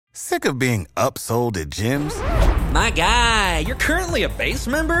Sick of being upsold at gyms? My guy, you're currently a base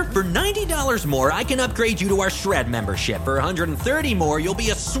member? For $90 more, I can upgrade you to our Shred membership. For $130 more, you'll be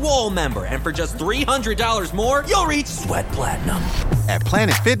a Swole member. And for just $300 more, you'll reach Sweat Platinum. At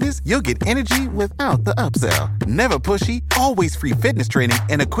Planet Fitness, you'll get energy without the upsell. Never pushy, always free fitness training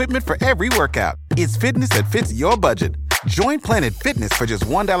and equipment for every workout. It's fitness that fits your budget. Join Planet Fitness for just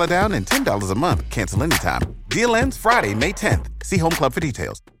 $1 down and $10 a month. Cancel anytime. Deal ends Friday, May 10th. See Home Club for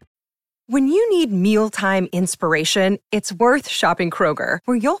details. When you need mealtime inspiration, it's worth shopping Kroger,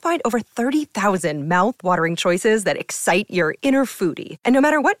 where you'll find over 30,000 mouth-watering choices that excite your inner foodie. And no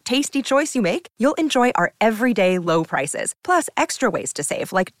matter what tasty choice you make, you'll enjoy our everyday low prices, plus extra ways to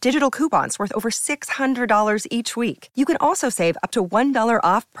save, like digital coupons worth over $600 each week. You can also save up to $1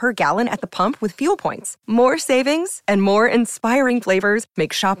 off per gallon at the pump with fuel points. More savings and more inspiring flavors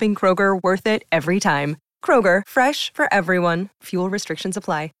make shopping Kroger worth it every time. Kroger, fresh for everyone. Fuel restrictions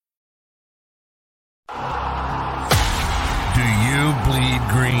apply. Do you bleed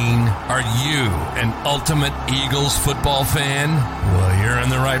green? Are you an ultimate Eagles football fan? Well, you're in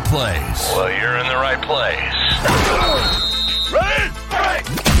the right place. Red, right.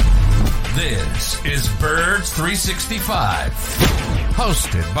 This is Birds 365,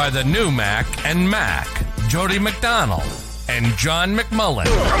 hosted by the new Mac and Mac, Jody McDonald and John McMullen.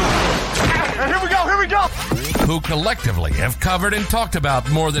 Here we go. Who collectively have covered and talked about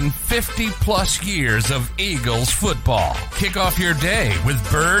more than 50 plus years of Eagles football. Kick off your day with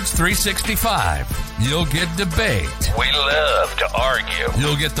Birds 365. You'll get debate. We love to argue.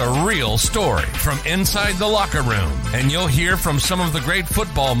 You'll get the real story from inside the locker room. And you'll hear from some of the great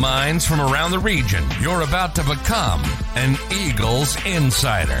football minds from around the region. You're about to become an Eagles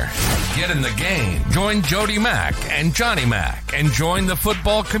insider. Get in the game. Join Jody Mack and Johnny Mack and join the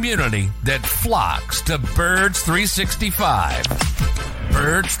football community that flocks to Birds 365.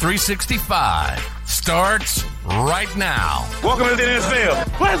 Birds 365 starts right now. Welcome to the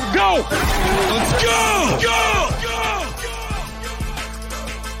NFL. Let's go. Let's go. Go.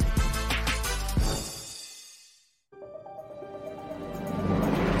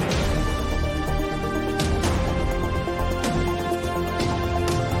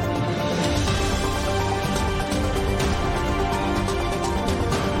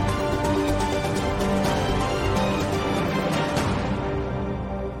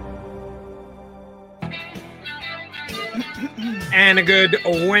 And a good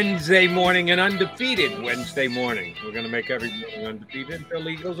Wednesday morning, an undefeated Wednesday morning. We're going to make every morning undefeated until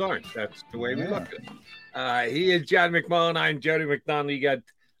Eagles aren't. That's the way we look at it. He is John McMullen. I'm Jody McDonald. You got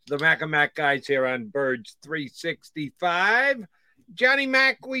the Mac and Mac guys here on Birds 365. Johnny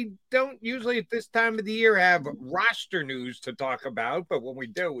Mac, we don't usually at this time of the year have roster news to talk about, but when we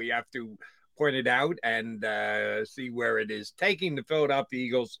do, we have to point it out and see where it is taking the Philadelphia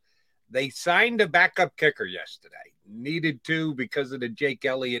Eagles. They signed a backup kicker yesterday. Needed to because of the Jake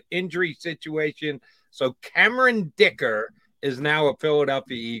Elliott injury situation. So Cameron Dicker is now a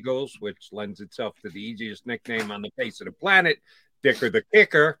Philadelphia Eagles, which lends itself to the easiest nickname on the face of the planet. Dicker the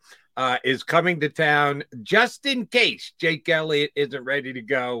kicker is coming to town just in case Jake Elliott isn't ready to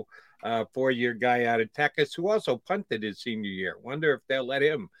go. 4-year guy out of Texas who also punted his senior year. Wonder if they'll let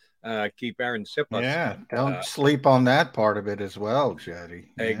him keep Aaron Sipples. Yeah, don't sleep on that part of it as well, Jody.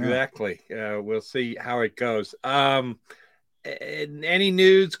 Yeah. Exactly. We'll see how it goes. Any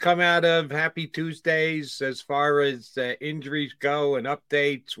news come out of Happy Tuesdays as far as injuries go and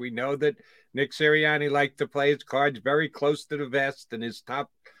updates? We know that Nick Sirianni liked to play his cards very close to the vest, and his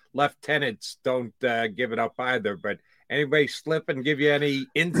top lieutenants don't give it up either. But anybody slip and give you any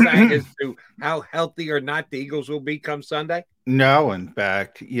insight as to how healthy or not the Eagles will be come Sunday? No, in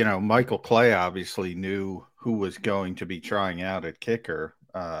fact, Michael Clay obviously knew who was going to be trying out at kicker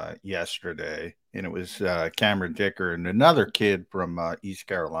yesterday, and it was Cameron Dicker and another kid from East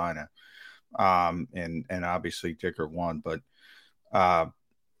Carolina, and obviously Dicker won, but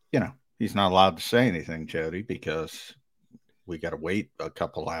he's not allowed to say anything, Jody, because we got to wait a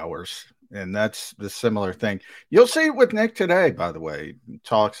couple hours. And that's the similar thing. You'll see it with Nick today, by the way. He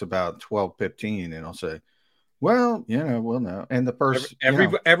talks about 12:15, and he'll say, well, we'll know. And the first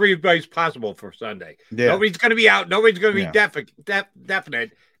everybody's possible for Sunday. Yeah. Nobody's going to be out. Nobody's going to be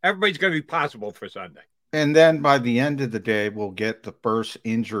definite. Everybody's going to be possible for Sunday. And then by the end of the day, we'll get the first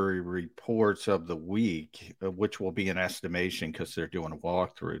injury reports of the week, which will be an estimation because they're doing a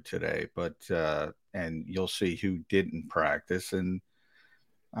walkthrough today. But and you'll see who didn't practice. And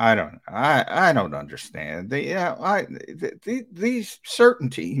I don't understand. These certain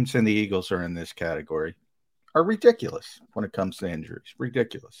teams and the Eagles are in this category are ridiculous when it comes to injuries.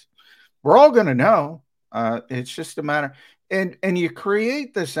 Ridiculous. We're all going to know. It's just a matter. And you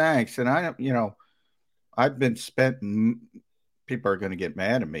create this angst, and I've been spent. People are going to get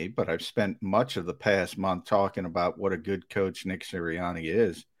mad at me, but I've spent much of the past month talking about what a good coach Nick Sirianni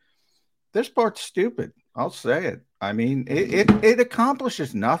is. This part's stupid. I'll say it. I mean, it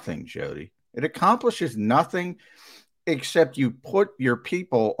accomplishes nothing, Jody. It accomplishes nothing except you put your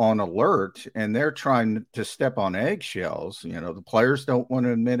people on alert, and they're trying to step on eggshells. The players don't want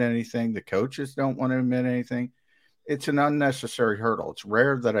to admit anything. The coaches don't want to admit anything. It's an unnecessary hurdle. It's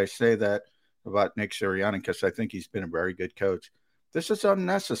rare that I say that about Nick Sirianni because I think he's been a very good coach. This is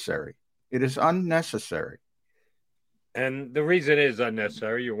unnecessary. It is unnecessary. And the reason it is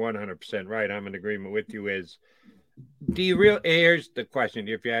unnecessary, you're 100% right. I'm in agreement with you. Here's the question.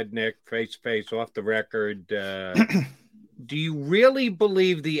 If you had Nick face to face off the record, do you really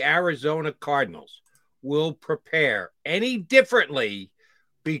believe the Arizona Cardinals will prepare any differently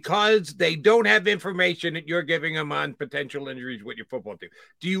because they don't have information that you're giving them on potential injuries with your football team?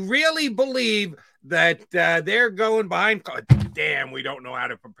 Do you really believe that they're going behind? Damn, we don't know how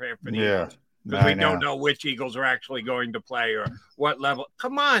to prepare for the Eagles because we don't know which Eagles are actually going to play or what level.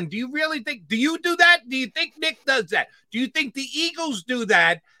 Come on, do you really think? Do you do that? Do you think Nick does that? Do you think the Eagles do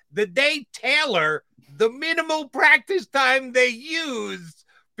that? That they tailor the minimal practice time they use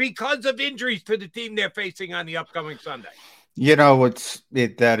because of injuries to the team they're facing on the upcoming Sunday?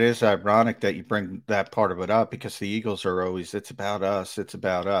 That is ironic that you bring that part of it up because the Eagles are always, it's about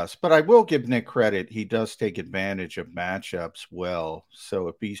us. But I will give Nick credit. He does take advantage of matchups well. So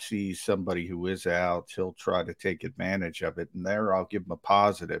if he sees somebody who is out, he'll try to take advantage of it. And there I'll give him a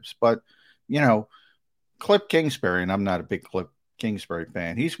positives. But, Cliff Kingsbury, and I'm not a big Cliff Kingsbury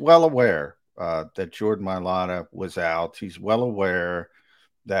fan, he's well aware that Jordan Mailata was out. He's well aware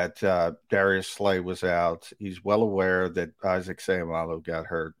that Darius Slay was out. He's well aware that Isaac Seumalo got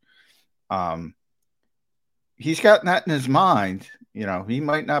hurt. He's got that in his mind. He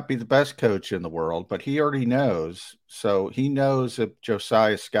might not be the best coach in the world, but he already knows. So he knows if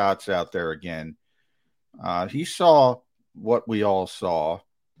Josiah Scott's out there again. He saw what we all saw.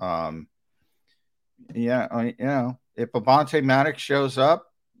 If Avonte Maddox shows up,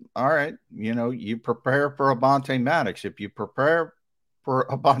 all right, you prepare for Avonte Maddox. If you prepare for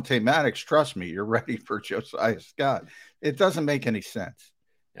Avonte Maddox, trust me, you're ready for Josiah Scott. It doesn't make any sense.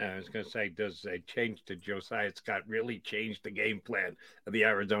 I was going to say, does a change to Josiah Scott really change the game plan of the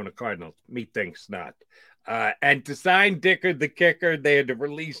Arizona Cardinals? Me thinks not. And to sign Dicker the kicker, they had to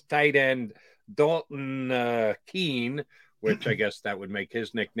release tight end Dalton Keene, which I guess that would make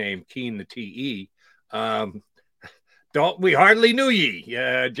his nickname Keene the TE. Dalton, we hardly knew ye.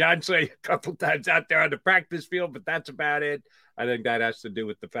 John said a couple times out there on the practice field, but that's about it. I think that has to do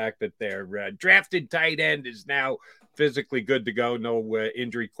with the fact that their drafted tight end is now physically good to go. No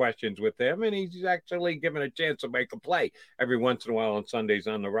injury questions with him. And he's actually given a chance to make a play every once in a while on Sundays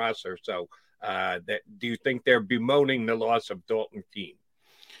on the roster. So do you think they're bemoaning the loss of Dalton Keene?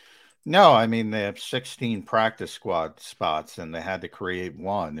 No, I mean, they have 16 practice squad spots and they had to create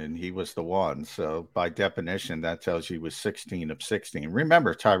one, and he was the one. So by definition, that tells you he was 16 of 16.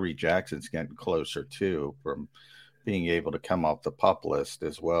 Remember, Tyree Jackson's getting closer too from being able to come off the PUP list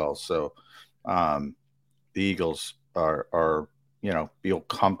as well. So the Eagles are feel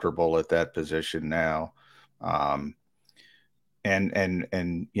comfortable at that position now. And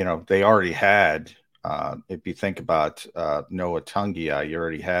they already had, if you think about Noah Tungia, you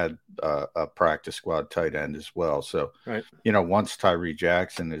already had a practice squad tight end as well. So, right. Once Tyree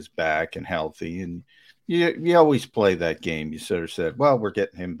Jackson is back and healthy, and you always play that game, you sort of said, well, we're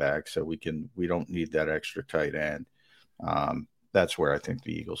getting him back, so we don't need that extra tight end. That's where I think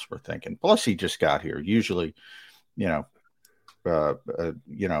the Eagles were thinking. Plus, he just got here. Usually, the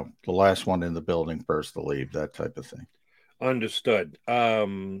last one in the building first to leave, that type of thing. Understood.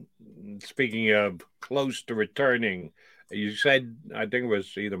 Speaking of close to returning, you said, I think it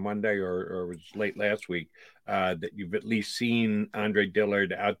was either Monday or it was late last week, that you've at least seen Andre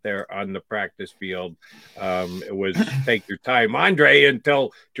Dillard out there on the practice field. It was take your time, Andre,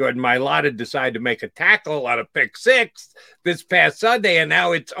 until Jordan Mailata decided to make a tackle on a pick six this past Sunday. And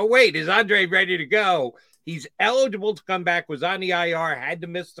now it's, is Andre ready to go? He's eligible to come back, was on the IR, had to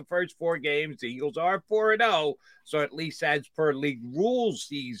miss the first 4 games. The Eagles are 4-0, so at least as per league rules,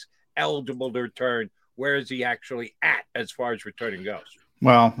 he's eligible to return. Where is he actually at as far as returning goes?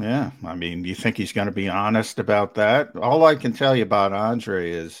 Well, yeah. I mean, do you think he's going to be honest about that? All I can tell you about Andre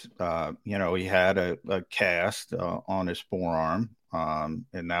is, he had a cast on his forearm, and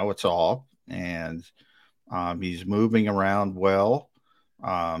now it's off, and he's moving around well.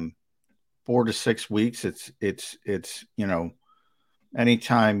 4 to 6 weeks. It's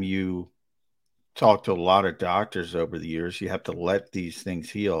anytime you talked to a lot of doctors over the years. You have to let these things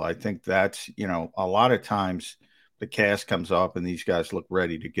heal. I think that's, a lot of times the cast comes off and these guys look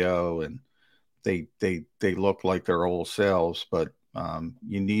ready to go and they look like their old selves, but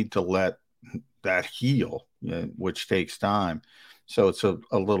you need to let that heal, which takes time. So it's a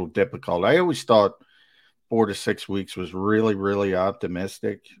little difficult. I always thought 4 to 6 weeks was really, really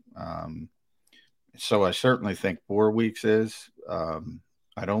optimistic. So I certainly think 4 weeks is.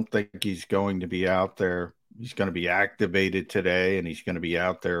 I don't think he's going to be out there. He's going to be activated today, and he's going to be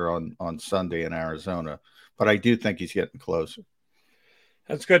out there on Sunday in Arizona. But I do think he's getting closer.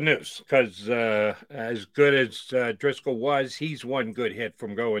 That's good news because as good as Driscoll was, he's one good hit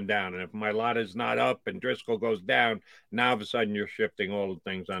from going down. And if Mailata's not up and Driscoll goes down, now all of a sudden you're shifting all the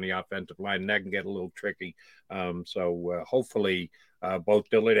things on the offensive line, and that can get a little tricky. So hopefully both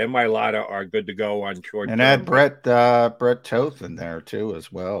Dillard and Mailata are good to go on short term. And add Brett Toth in there too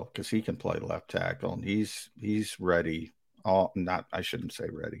as well, because he can play left tackle and he's ready. I shouldn't say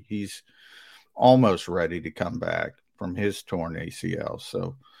ready. He's almost ready to come back from his torn ACL.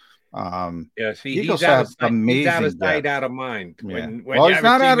 So, he's out of sight, out of mind. Yeah. When he's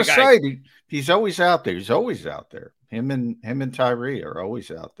not out of sight. He's always out there. He's always out there. Him and Tyree are always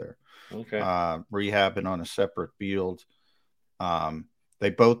out there. Okay. Rehabbing on a separate field. They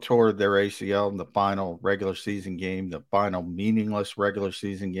both tore their ACL in the final regular season game, the final meaningless regular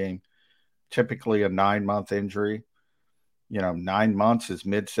season game. Typically a 9-month injury. 9 months is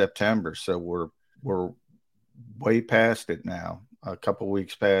mid-September, so we're way past it now, a couple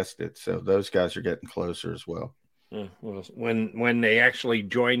weeks past it. So those guys are getting closer as well. Well, when they actually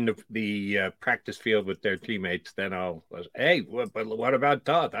join the practice field with their teammates, then but what about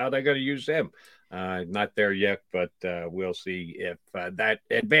Toth? How are they going to use him? Not there yet, but we'll see if that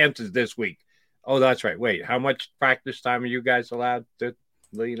advances this week. Oh, that's right. Wait, how much practice time are you guys allowed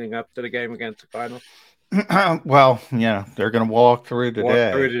leading up to the game against the Cardinals? Well, they're going to walk through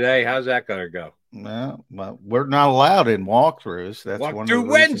today. How's that going to go? Well, we're not allowed in walkthroughs. That's walk one through of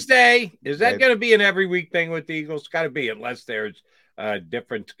the Wednesday. Is that going to be an every week thing with the Eagles? Got to be, unless there's a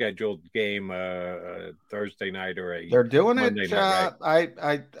different scheduled game Thursday night or a. They're doing Monday it. Night,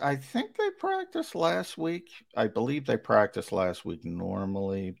 right? I think they practiced last week. I believe they practiced last week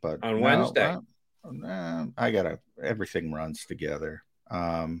normally, but on Wednesday. Everything runs together.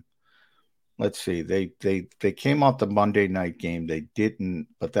 Let's see. They came off the Monday night game. They didn't,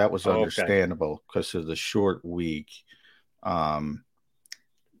 but that was understandable because of the short week. And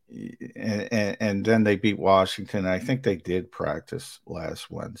then they beat Washington. I think they did practice last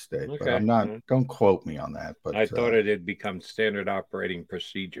Wednesday, but I'm not. Don't quote me on that. But I thought it had become standard operating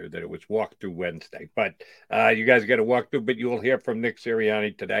procedure that it was walk through Wednesday. But you guys get a walk through. But you'll hear from Nick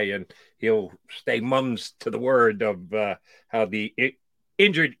Sirianni today, and he'll stay mums to the word of how the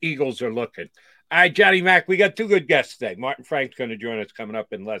injured Eagles are looking. All right, Johnny Mac, we got two good guests today. Martin Frank's going to join us coming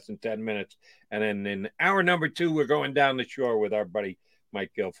up in less than 10 minutes. And then in hour number 2, we're going down the shore with our buddy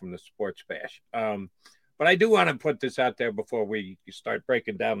Mike Gill from the Sports Bash. But I do want to put this out there before we start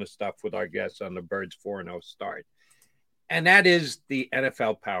breaking down the stuff with our guests on the Birds 4-0 start. And that is the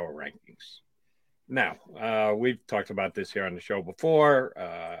NFL Power Rankings. Now, we've talked about this here on the show before.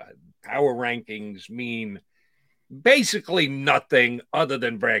 Power Rankings mean basically nothing other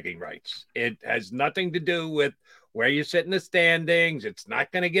than bragging rights. It has nothing to do with where you sit in the standings. It's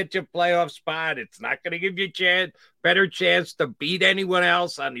not going to get you a playoff spot. It's not going to give you a better chance to beat anyone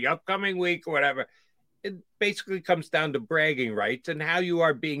else on the upcoming week or whatever. It basically comes down to bragging rights and how you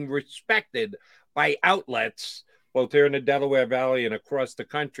are being respected by outlets, both here in the Delaware Valley and across the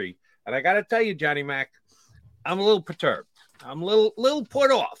country. And I got to tell you, Johnny Mac, I'm a little perturbed. I'm a little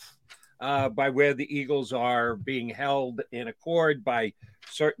put off by where the Eagles are being held in accord by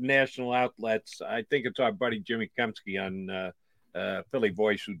certain national outlets. I think it's our buddy Jimmy Kempski on Philly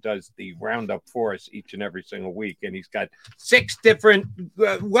Voice who does the roundup for us each and every single week. And he's got 6 different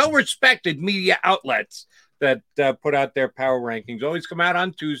well-respected media outlets that put out their power rankings. Always come out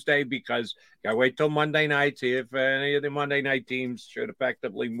on Tuesday because you got to wait till Monday night, see if any of the Monday night teams should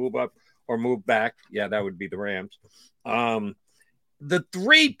effectively move up or move back. Yeah, that would be the Rams. The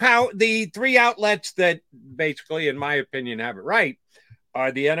three outlets that basically, in my opinion, have it right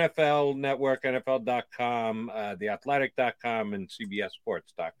are the NFL Network, NFL.com, theathletic.com, and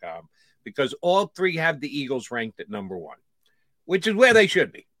CBSSports.com, because all 3 have the Eagles ranked at number 1, which is where they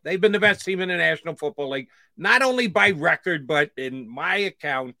should be. They've been the best team in the National Football League, not only by record, but in my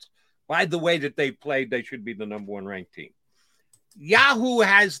account, by the way that they played, they should be the number 1 ranked team. Yahoo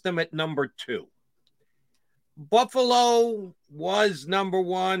has them at number 2. Buffalo was number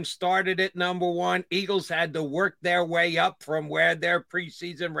 1, started at number 1. Eagles had to work their way up from where their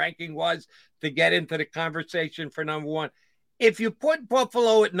preseason ranking was to get into the conversation for number one. If you put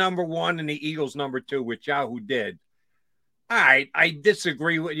Buffalo at number one and the Eagles number two, which Yahoo did, all right, I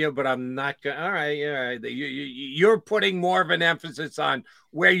disagree with you, but I'm not going to. All right. You're putting more of an emphasis on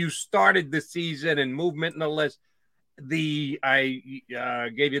where you started the season and movement in the list. I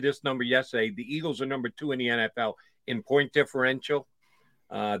gave you this number yesterday. The Eagles are number two in the NFL in point differential.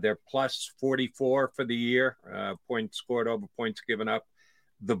 They're plus 44 for the year, points scored over points given up.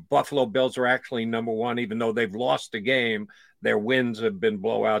 The Buffalo Bills are actually number one, even though they've lost a game. Their wins have been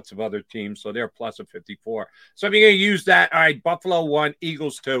blowouts of other teams, so they're plus a 54. So if you're going to use that, all right, Buffalo 1,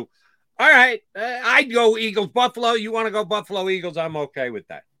 Eagles 2. All right, I'd go Eagles, Buffalo. You want to go Buffalo, Eagles, I'm okay with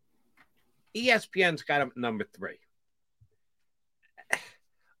that. ESPN's got them at number 3.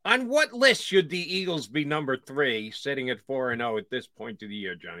 On what list should the Eagles be number 3, sitting at 4-0 at this point of the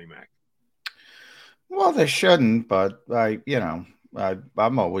year, Johnny Mac? Well, they shouldn't, but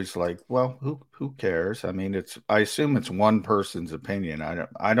I'm always like, well, who cares? I mean, I assume it's one person's opinion.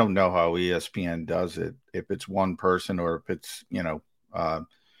 I don't know how ESPN does it. If it's one person or if it's,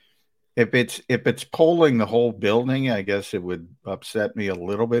 if it's polling the whole building, I guess it would upset me a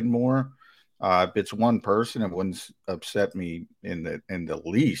little bit more. If it's one person, it wouldn't upset me in the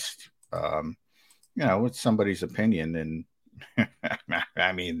least. It's somebody's opinion, and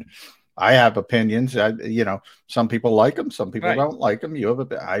I mean, I have opinions. Some people like them, some people don't like them.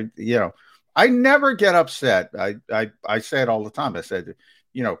 I never get upset. I say it all the time. I said,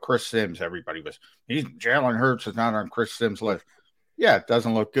 Chris Sims. Jalen Hurts is not on Chris Sims' list. Yeah, it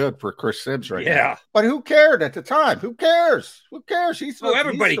doesn't look good for Chris Sims right now. But who cared at the time? Who cares?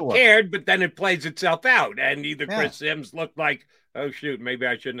 Everybody cared, but then it plays itself out. And either Chris Sims looked like, oh, shoot, maybe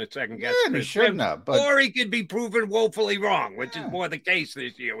I shouldn't have second-guessed Chris Sims. Or he could be proven woefully wrong, which is more the case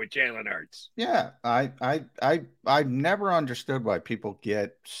this year with Jalen Hurts. Yeah, I've never understood why people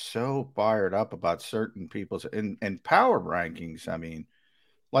get so fired up about certain people's and power rankings. I mean,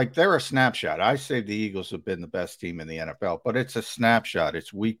 like, they're a snapshot. I say the Eagles have been the best team in the NFL, but it's a snapshot.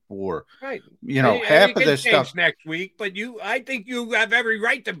 It's week 4. Right. Half of this stuff next week, but I think you have every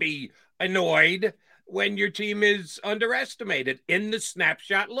right to be annoyed when your team is underestimated in the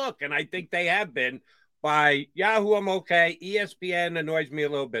snapshot look. And I think they have been. By Yahoo, I'm okay. ESPN annoys me a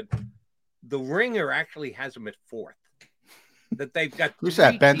little bit. The Ringer actually has them at 4th. That they've got. Who's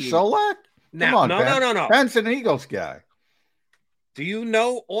that, Ben Solak? No. Ben's an Eagles guy. Do you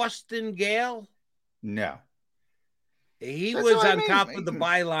know Austin Gale? No. He was on top of the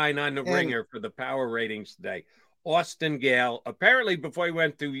byline on the Ringer for the power ratings today. Austin Gale, apparently before he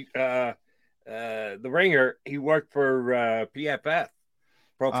went to the Ringer, he worked for PFF,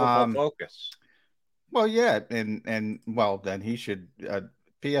 Pro Football Focus. Well, yeah, and then he should.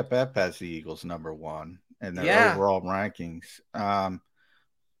 PFF has the Eagles number 1 in their overall rankings.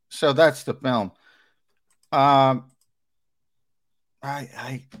 So that's the film.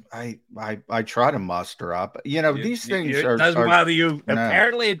 I try to muster up. These things doesn't bother you. No.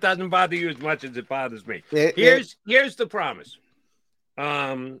 Apparently, it doesn't bother you as much as it bothers me. Here's the promise.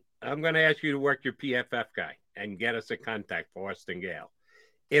 I'm going to ask you to work your PFF guy and get us a contact for Austin Gale.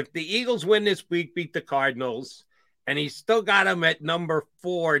 If the Eagles win this week, beat the Cardinals, and he's still got them at number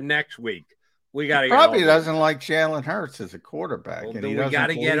 4 next week, we got to probably doesn't like Jalen Hurts as a quarterback. Well, and we got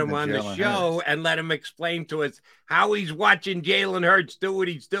to get him on the show Hurts. And let him explain to us how he's watching Jalen Hurts do what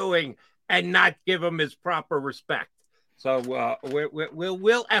he's doing and not give him his proper respect. So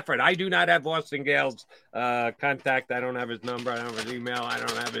we'll effort. I do not have Austin Gale's contact. I don't have his number. I don't have his email. I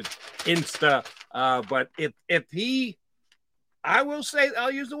don't have his Insta. But if he, I will say,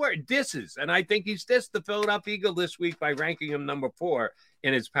 I'll use the word disses, and I think he's dissed the Philadelphia Eagle this week by ranking him number 4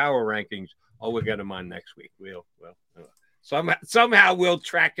 in his power rankings. Oh, we'll get him on next week. Somehow we'll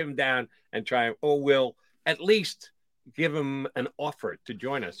track him down and try, or we'll at least give him an offer to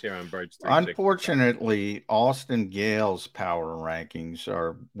join us here on Birds 360. Unfortunately, Austin Gale's power rankings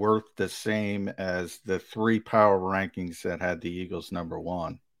are worth the same as the 3 power rankings that had the Eagles number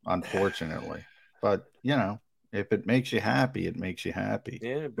 1, unfortunately. But, if it makes you happy, it makes you happy.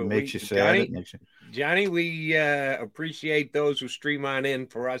 Yeah, but it makes you sad. Johnny, we appreciate those who stream on in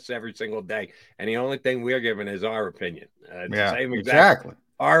for us every single day. And the only thing we're giving is our opinion. Exactly.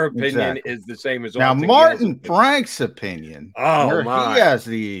 Our opinion is the same as now Martin Frank's opinion. Oh, my. He has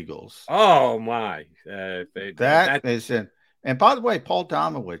the Eagles. Oh, my. That is it. And by the way, Paul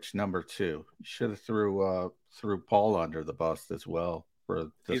Domowitch, number 2. Should have threw Paul under the bus as well.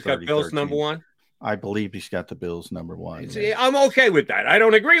 He's got Bills number 1? I believe he's got the Bills number 1. See, I'm okay with that. I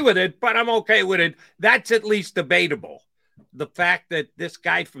don't agree with it, but I'm okay with it. That's at least debatable. The fact that this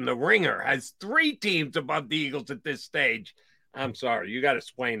guy from the Ringer has 3 teams above the Eagles at this stage, I'm sorry. You got to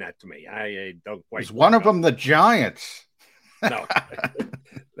explain that to me. I don't quite. Is one of them the Giants? No,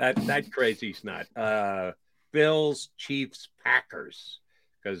 that crazy snot. Bills, Chiefs, Packers.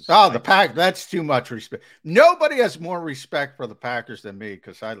 The Pack. That's too much respect. Nobody has more respect for the Packers than me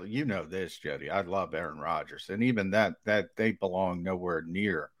because you know this, Jody. I love Aaron Rodgers, and even that they belong nowhere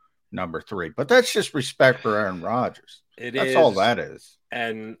near number 3. But that's just respect for Aaron Rodgers. That's all that is.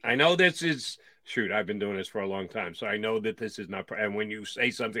 And I know this is. Shoot, I've been doing this for a long time, so I know that this is not. And when you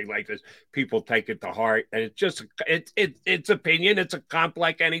say something like this, people take it to heart, and it's just it's opinion. It's a comp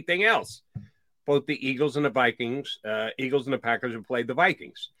like anything else. Both the Eagles and the Vikings, Eagles and the Packers have played the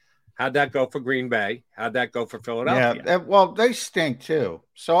Vikings. How'd that go for Green Bay? How'd that go for Philadelphia? Yeah, well, they stink too.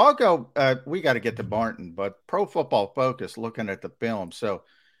 So I'll go. We got to get to Martin, but Pro Football Focus looking at the film. So,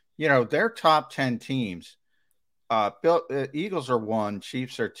 their top 10 teams. Eagles are 1,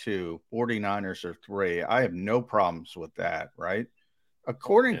 Chiefs are 2, 49ers are 3. I have no problems with that, right?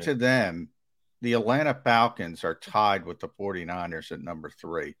 According to them, the Atlanta Falcons are tied with the 49ers at number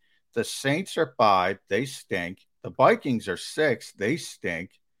 3. The Saints are 5, they stink. The Vikings are 6, they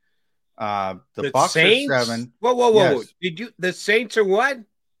stink. The Bucs Saints? are 7. Whoa. Yes. The Saints are what?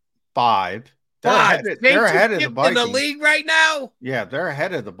 5. They're ahead of the Vikings. In the league right now? Yeah, they're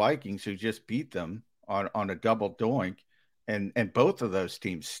ahead of the Vikings who just beat them on a double doink, and both of those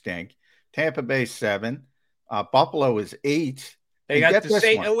teams stink. Tampa Bay 7, Buffalo is 8. They got the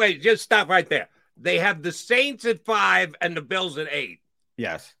Saints. Oh, wait, just stop right there. They have the Saints at 5 and the Bills at 8.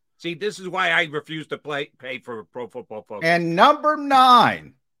 Yes. See, this is why I refuse to pay for Pro Football Focus. And number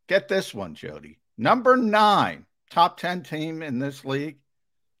 9, get this one, Jody. Number 9, top 10 team in this league,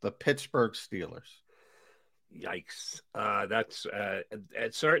 the Pittsburgh Steelers. Yikes. That's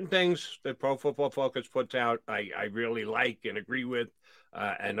certain things that Pro Football Focus puts out I really like and agree with,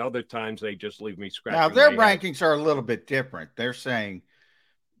 and other times they just leave me scratching. Now, their rankings are a little bit different. They're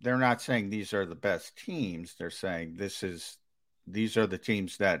not saying these are the best teams. They're saying these are the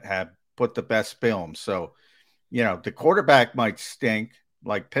teams that have put the best film. So, the quarterback might stink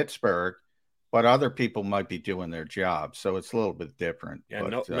like Pittsburgh, but other people might be doing their job. So it's a little bit different. Yeah,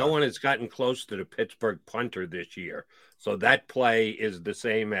 but, no one has gotten close to the Pittsburgh punter this year. So that play is the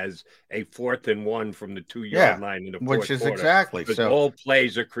same as a 4th and 1 from the 2-yard line in the fourth which is quarter. exactly. So all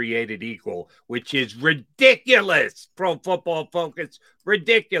plays are created equal, which is ridiculous. Pro Football Focus,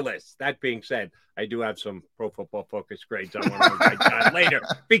 ridiculous. That being said, I do have some Pro Football Focus grades I want to write down later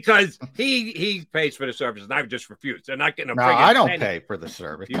because he pays for the service and I've just refused. They're not getting a friggin' I don't penny. pay for the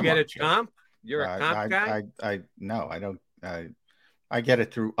service. You get a comp? You're a comp guy? No, I don't. I get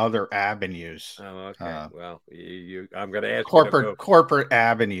it through other avenues. Oh, okay. Well, I'm going to ask corporate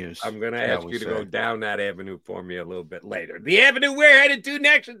avenues. I'm going to ask you to go down that avenue for me a little bit later. The avenue we're headed to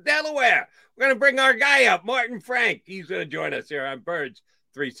next is Delaware. We're going to bring our guy up, Martin Frank. He's going to join us here on Birds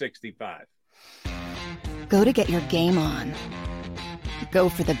 365. Go to get your game on. Go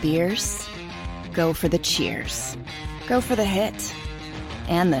for the beers. Go for the cheers. Go for the hit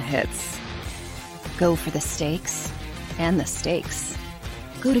and the hits. Go for the stakes and the stakes.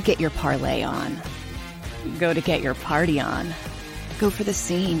 Go to get your parlay on. Go to get your party on. Go for the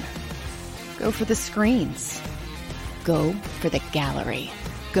scene. Go for the screens. Go for the gallery.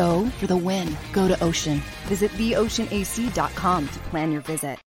 Go for the win. Go to Ocean. Visit theoceanac.com to plan your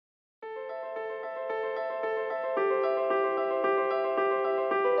visit.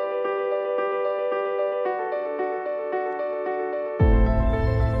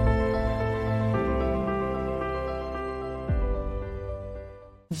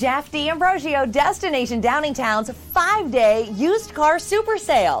 Jeff D'Ambrosio, Destination Downingtown's 5-day used car super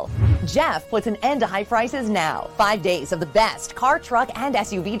sale. Jeff puts an end to high prices now. 5 days of the best car, truck, and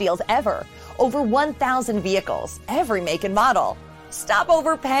SUV deals ever. Over 1,000 vehicles, every make and model. Stop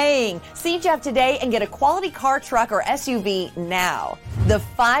overpaying. See Jeff today and get a quality car, truck, or SUV now. The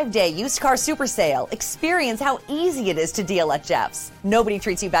 5-day used car super sale. Experience how easy it is to deal at Jeff's. Nobody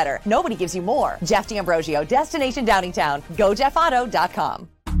treats you better. Nobody gives you more. Jeff D'Ambrosio, Destination Downingtown. GoJeffAuto.com.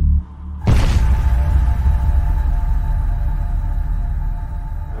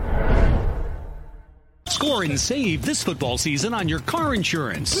 Score and save this football season on your car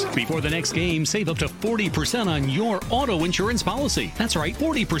insurance. Before the next game, save up to 40% on your auto insurance policy. That's right,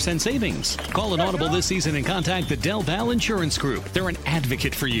 40% savings. Call an Audible this season and contact the Del Val Insurance Group. They're an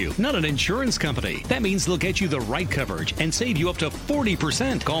advocate for you, not an insurance company. That means they'll get you the right coverage and save you up to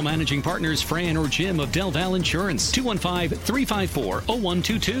 40%. Call managing partners Fran or Jim of Del Val Insurance,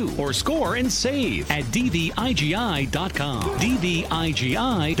 215-354-0122, or score and save at dvigi.com.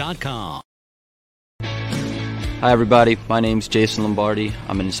 dvigi.com. Hi everybody, my name's Jason Lombardi.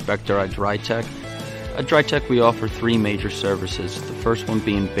 I'm an inspector at DryTech. At DryTech, we offer 3 major services, the first one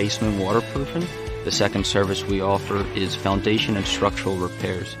being basement waterproofing. The second service we offer is foundation and structural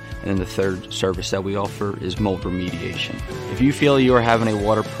repairs. And then the third service that we offer is mold remediation. If you feel you are having a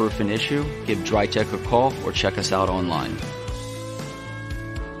waterproofing issue, give DryTech a call or check us out online.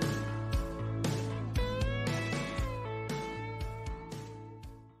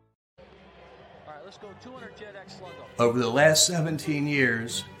 Over the last 17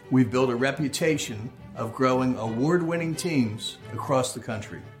 years, we've built a reputation of growing award-winning teams across the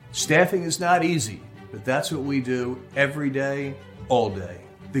country. Staffing is not easy, but that's what we do every day, all day.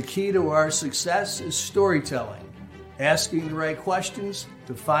 The key to our success is storytelling, asking the right questions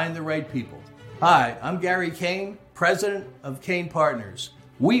to find the right people. Hi, I'm Gary Kane, president of Kane Partners.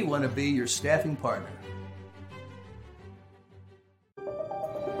 We want to be your staffing partner.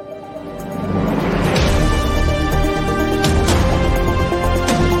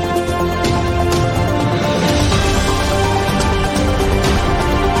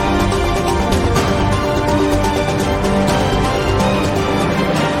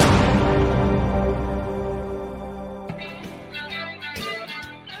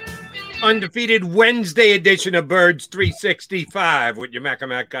 Undefeated Wednesday edition of Birds 365 with your Mac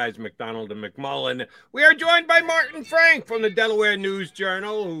guys, McDonald and McMullen. We are joined by Martin Frank from the Delaware News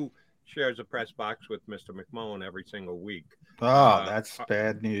Journal, who shares a press box with Mr. McMullen every single week. Oh, that's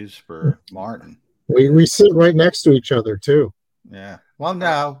bad news for Martin. We sit right next to each other too. Yeah. Well,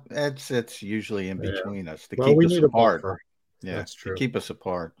 no, it's usually in between us to Well, keep we us need a apart. buffer. Yeah, That's true. To keep us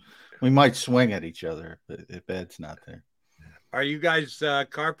apart. We might swing at each other if Ed's not there. Are you guys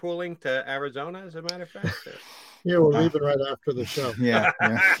carpooling to Arizona, as a matter of fact? Yeah, we're leaving right after the show. Yeah.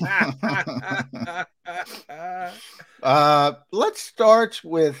 Let's start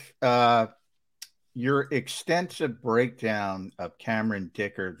with your extensive breakdown of Cameron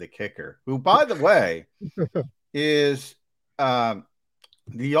Dicker, the kicker, who, by the way, is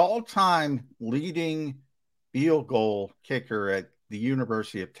the all-time leading field goal kicker at the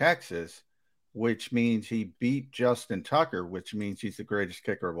University of Texas, which means he beat Justin Tucker, which means he's the greatest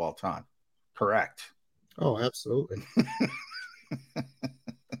kicker of all time. Correct. Oh, absolutely.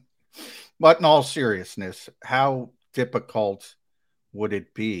 But in all seriousness, how difficult would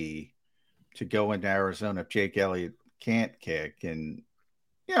it be to go into Arizona if Jake Elliott can't kick? And,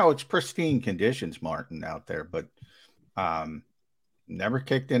 you know, it's pristine conditions, Martin, out there, but never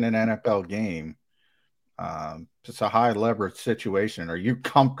kicked in an NFL game. It's a high leverage situation. Are you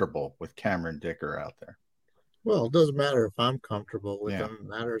comfortable with Cameron Dicker out there? Well, it doesn't matter if I'm comfortable with him. It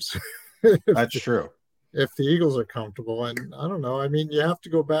matters. That's true. If the Eagles are comfortable. And I don't know. I mean, you have to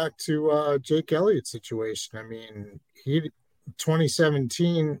go back to Jake Elliott's situation. I mean,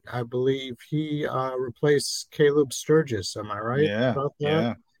 2017, I believe he replaced Caleb Sturgis. Am I right?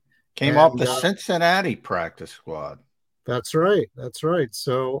 Yeah. Came off the Cincinnati practice squad. That's right.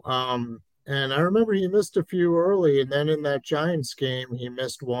 So, and I remember he missed a few early, and then in that Giants game, he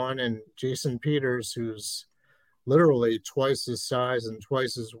missed one, and Jason Peters, who's literally twice his size and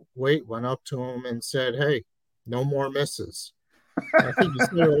twice his weight, went up to him and said, "Hey, no more misses." I think he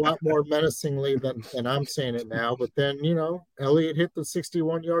said it a lot more menacingly than I'm saying it now, but then, you know, Elliott hit the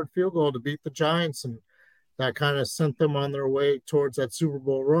 61-yard field goal to beat the Giants, and that kind of sent them on their way towards that Super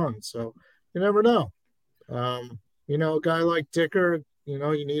Bowl run. So you never know. You know, a guy like Dicker, you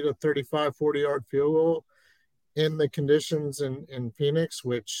know, you need a 35, 40-yard field goal in the conditions in Phoenix,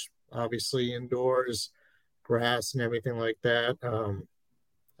 which obviously indoors, grass and everything like that.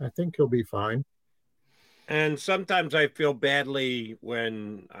 I think he'll be fine. And sometimes I feel badly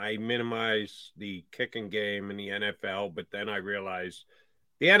when I minimize the kicking game in the NFL, but then I realize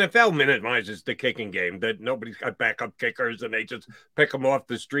the NFL minimizes the kicking game, that nobody's got backup kickers and they just pick them off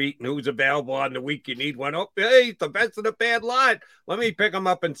the street and who's available on the week you need one. Oh, hey, the best of the bad lot. Let me pick them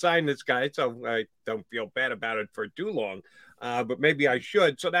up and sign this guy. So I don't feel bad about it for too long, but maybe I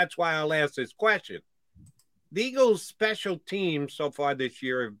should. So that's why I'll ask this question. The Eagles' special teams so far this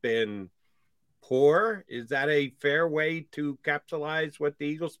year have been poor. Is that a fair way to capitalize what the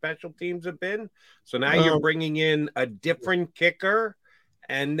Eagles' special teams have been? So now you're bringing in a different kicker,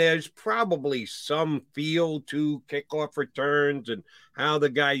 and there's probably some feel to kickoff returns and how the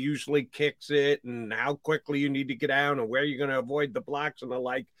guy usually kicks it and how quickly you need to get out and where you're going to avoid the blocks and the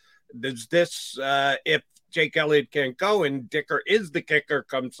like. Does this, if Jake Elliott can't go and Dicker is the kicker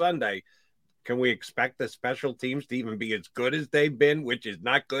come Sunday, can we expect the special teams to even be as good as they've been, which is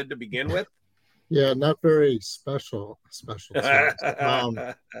not good to begin with? Yeah, not very special teams.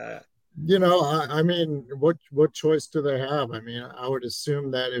 You know, I mean, what choice do they have? I mean, I would assume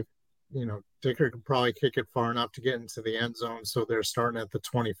that if, you know, Dicker could probably kick it far enough to get into the end zone, so they're starting at the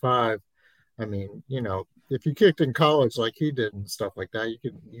 25. I mean, if you kicked in college like he did and stuff like that,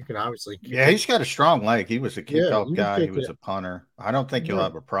 you can obviously kick Yeah, he's got a strong leg. He was a kickoff you can guy. He kick was it. a punter. I don't think you'll Yeah.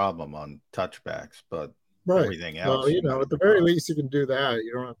 have a problem on touchbacks, but Right. everything else. Well, at the very least, you can do that.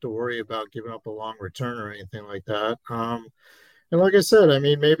 You don't have to worry about giving up a long return or anything like that. And like I said, I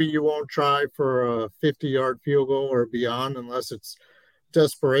mean, maybe you won't try for a 50-yard field goal or beyond unless it's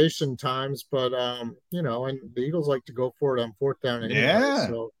desperation times. But, and the Eagles like to go for it on fourth down anyway. Yeah.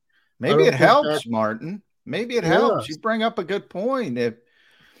 So maybe it helps, Martin. Maybe it helps. You bring up a good point.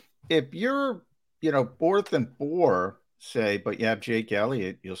 If you're, 4th and 4, say, but you have Jake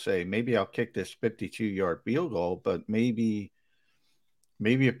Elliott, you'll say, maybe I'll kick this 52-yard field goal, but maybe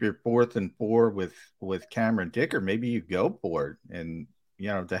if you're 4th and 4 with Cameron Dicker, maybe you go for it. And,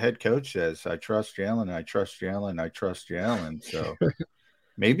 the head coach says, I trust Jalen, I trust Jalen, I trust Jalen. So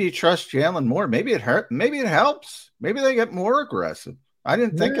maybe you trust Jalen more. Maybe it hurt. Maybe it helps. Maybe they get more aggressive. I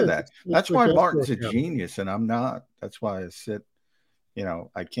didn't think of that. That's why Martin's a genius and I'm not. That's why I sit,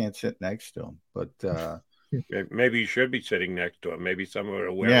 I can't sit next to him. But maybe you should be sitting next to him. Maybe someone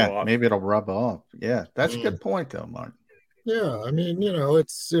will wear off. Maybe it'll rub off. Yeah, that's a good point, though, Martin. Yeah, I mean,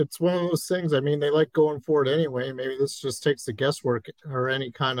 it's one of those things. I mean, they like going for it anyway. Maybe this just takes the guesswork or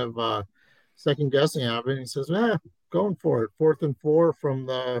any kind of second guessing out of it. And he says, going for it. 4th and 4 from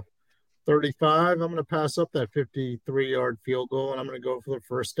the 35. I'm going to pass up that 53-yard field goal, and I'm going to go for the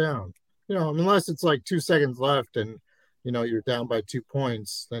first down. Unless it's like 2 seconds left and, you're down by 2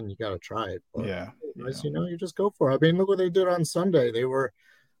 points, then you got to try it. But, you just go for it. I mean, look what they did on Sunday. They were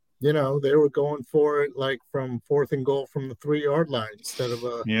going for it like from 4th and goal from the 3-yard line instead of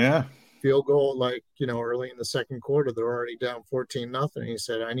a field goal like, early in the second quarter. They're already down 14-0. He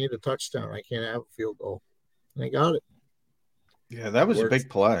said, I need a touchdown. I can't have a field goal. And they got it. Yeah, that was a big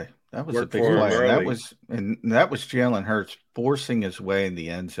play. That was a big play. That was Jalen Hurts forcing his way in the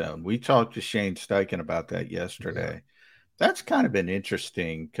end zone. We talked to Shane Steichen about that yesterday. Yeah. That's kind of been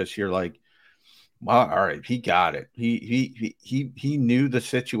interesting because you're like, well, all right, he got it. He knew the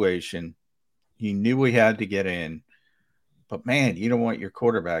situation. He knew he had to get in. But man, you don't want your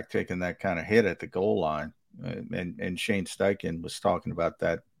quarterback taking that kind of hit at the goal line. And Shane Steichen was talking about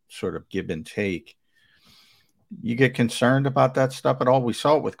that sort of give and take. You get concerned about that stuff at all? We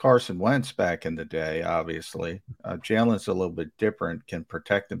saw it with Carson Wentz back in the day, obviously. Jalen's a little bit different, can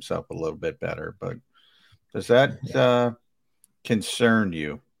protect himself a little bit better. But does that concern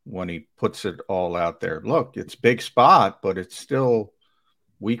you when he puts it all out there? Look, it's big spot, but it's still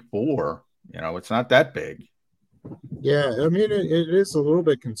week 4. It's not that big. Yeah, I mean, it is a little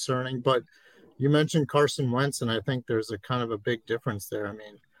bit concerning, but you mentioned Carson Wentz, and I think there's a kind of a big difference there. I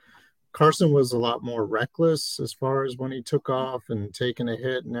mean, Carson was a lot more reckless as far as when he took off and taking a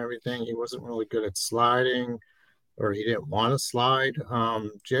hit and everything. He wasn't really good at sliding, or he didn't want to slide.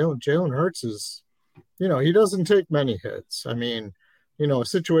 Jalen Hurts is, he doesn't take many hits. I mean, a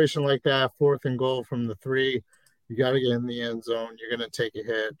situation like that, 4th and goal from the 3, you got to get in the end zone. You're going to take a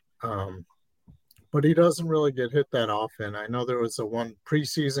hit. But he doesn't really get hit that often. I know there was one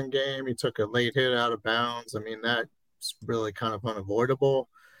preseason game. He took a late hit out of bounds. I mean, that's really kind of unavoidable.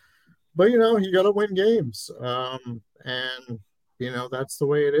 But, you got to win games. And, that's the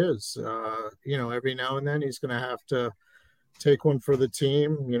way it is. Every now and then he's going to have to take one for the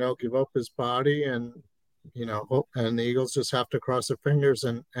team, give up his body and the Eagles just have to cross their fingers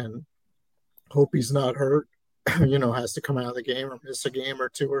and hope he's not hurt, has to come out of the game or miss a game or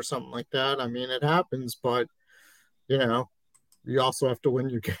 2 or something like that. I mean, it happens, but, you also have to win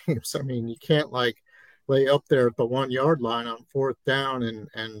your games. I mean, you can't lay up there at the 1-yard line on 4th down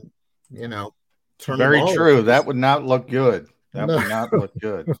and turn Very the ball true. over. That would not look good. That would not look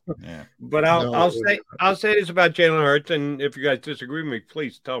good. Yeah. But I'll say this about Jalen Hurts, and if you guys disagree with me,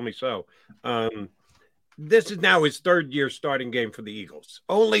 please tell me so. This is now his 3rd year starting game for the Eagles.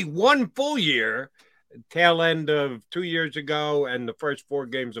 Only 1 full year, tail end of 2 years ago, and the first 4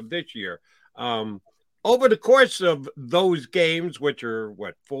 games of this year. Over the course of those games, which are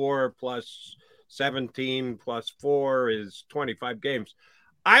 4 plus 17 plus 4 is 25 games.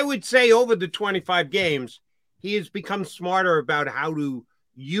 I would say over the 25 games, he has become smarter about how to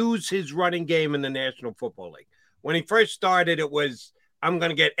use his running game in the National Football League. When he first started, it was, I'm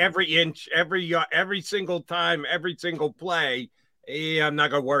going to get every inch, every single time, every single play. I'm not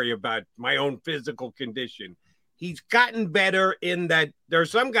going to worry about my own physical condition. He's gotten better in that there are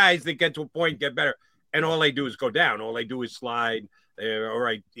some guys that get to a point, get better, and all they do is go down. All they do is slide. All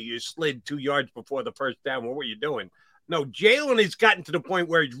right, you slid 2 yards before the first down. What were you doing? No, Jalen has gotten to the point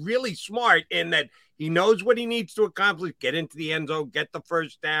where he's really smart in that he knows what he needs to accomplish, get into the end zone, get the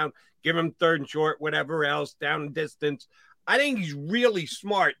first down, give him 3rd and short, whatever else, down distance. I think he's really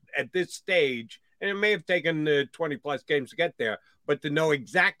smart at this stage, and it may have taken 20-plus games to get there, but to know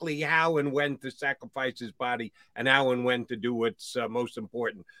exactly how and when to sacrifice his body and how and when to do what's most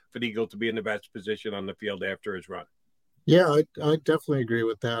important for the Eagle to be in the best position on the field after his run. Yeah, I definitely agree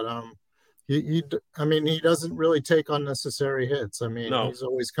with that. He doesn't really take unnecessary hits. I mean, No. He's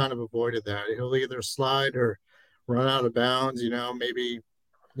always kind of avoided that. He'll either slide or run out of bounds, maybe,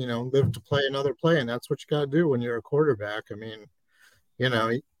 live to play another play. And that's what you got to do when you're a quarterback. I mean,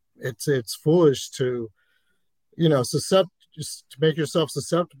 it's foolish to, just to make yourself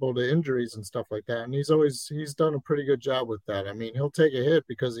susceptible to injuries and stuff like that. And he's done a pretty good job with that. I mean, he'll take a hit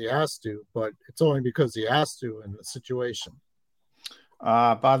because he has to, but it's only because he has to in the situation.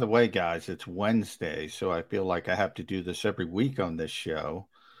 By the way, guys, it's Wednesday, so I feel like I have to do this every week on this show.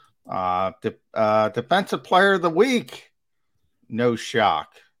 Defensive Player of the Week, no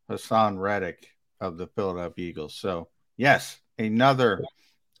shock, Hassan Reddick of the Philadelphia Eagles. So, yes, another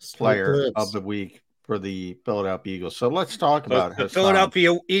Player of the Week for the Philadelphia Eagles. So let's talk about the Hassan.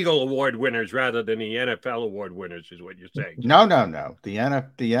 Philadelphia Eagle Award winners rather than the NFL Award winners is what you're saying. No. The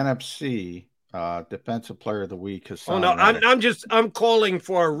NFC Defensive Player of the Week. Hassan Reddick. I'm calling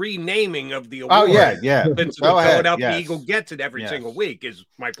for a renaming of the award. Oh, yeah. Since the Philadelphia Eagle gets it every single week is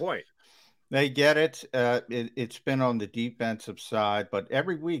my point. They get it. It's been on the defensive side, but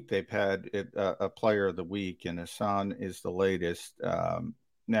every week they've had a Player of the Week, and Hassan is the latest.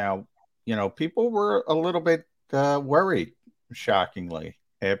 Now, people were a little bit worried, shockingly,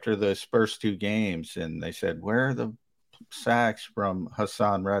 after those first two games, and they said, where are the sacks from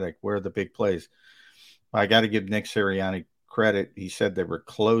Hassan Reddick? Where are the big plays? I got to give Nick Sirianni credit. He said they were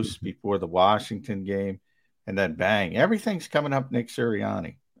close before the Washington game, and then bang, everything's coming up Nick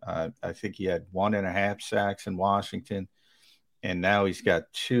Sirianni. I think he had 1.5 sacks in Washington, and now he's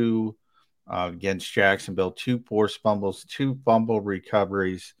got 2 against Jacksonville, 2 forced fumbles, 2 fumble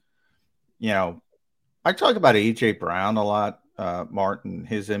recoveries. I talk about A.J. Brown a lot, Martin,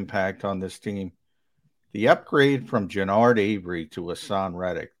 his impact on this team. The upgrade from Jannard Avery to Hassan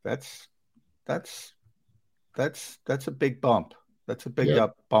Reddick, that's a big bump. That's a big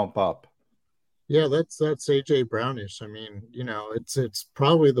bump up. Yeah, that's AJ Brownish. I mean, it's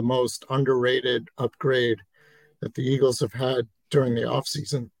probably the most underrated upgrade that the Eagles have had during the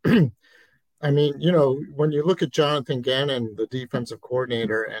offseason. I mean, when you look at Jonathan Gannon, the defensive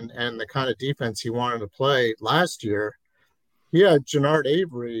coordinator, and the kind of defense he wanted to play last year, he had Jannard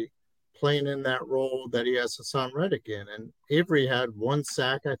Avery playing in that role that he has Hassan Reddick in. And Avery had 1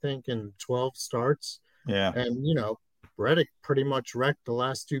 sack, I think, in 12 starts. Yeah. And, Reddick pretty much wrecked the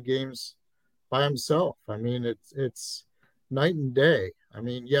last 2 games by himself. I mean, it's night and day. I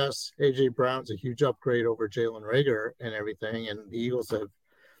mean, yes, A.J. Brown's a huge upgrade over Jalen Reagor and everything, and the Eagles have,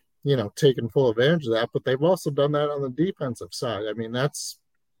 taken full advantage of that, but they've also done that on the defensive side. I mean, that's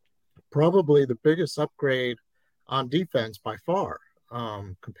probably the biggest upgrade on defense by far.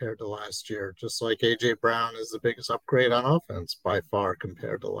 Compared to last year, just like A.J. Brown is the biggest upgrade on offense by far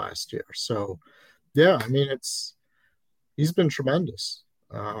compared to last year. So, yeah, I mean, he's been tremendous.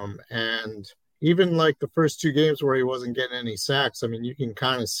 And even like the first 2 games where he wasn't getting any sacks, I mean, you can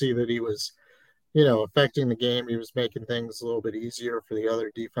kind of see that he was, affecting the game. He was making things a little bit easier for the other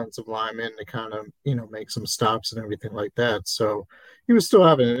defensive linemen to kind of, make some stops and everything like that. So he was still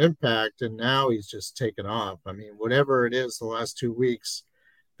having an impact, and now he's just taken off. I mean, whatever it is the last 2 weeks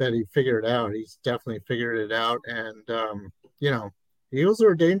that he figured out, he's definitely figured it out. And, the Eagles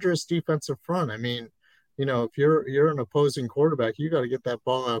are a dangerous defensive front. I mean, if you're an opposing quarterback, you got to get that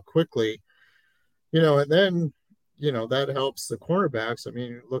ball out quickly, and then, that helps the cornerbacks. I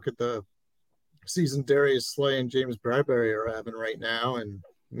mean, look at the season Darius Slay and James Bradbury are having right now. And,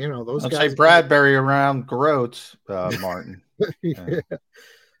 those guys. I'd say Bradbury around Groats, Martin. The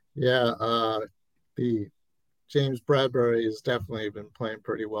James Bradbury has definitely been playing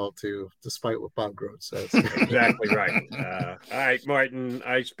pretty well too, despite what Bob Groats says. Exactly right. All right, Martin,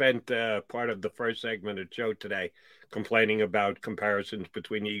 I spent part of the first segment of the show today complaining about comparisons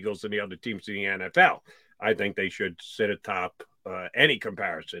between the Eagles and the other teams in the NFL. I think they should sit atop any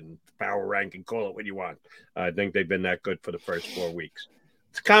comparison, power ranking, call it what you want. I think they've been that good for the first 4 weeks.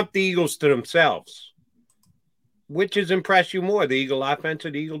 To comp the Eagles to themselves, which has impressed you more, the Eagle offense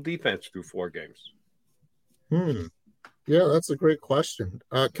or the Eagle defense through 4 games? Yeah, that's a great question.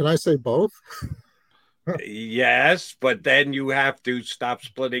 Can I say both? Yes, but then you have to stop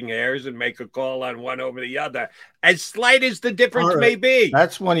splitting hairs and make a call on one over the other, as slight as the difference may be.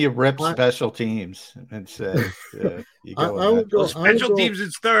 That's when you rip special teams and say, you go. Special teams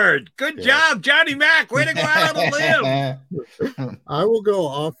is third. Good job, Johnny Mac. Way to go out on a limb. I will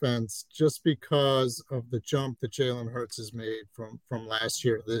go offense just because of the jump that Jalen Hurts has made from last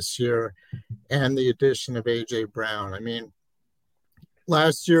year to this year, and the addition of A.J. Brown. I mean,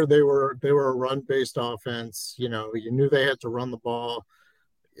 last year they were a run-based offense. You knew they had to run the ball,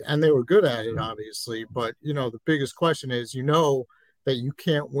 and they were good at it, obviously. But, the biggest question is, that you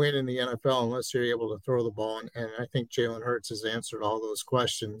can't win in the NFL unless you're able to throw the ball. And I think Jalen Hurts has answered all those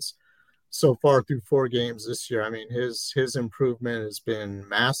questions so far through 4 games this year. I mean, his improvement has been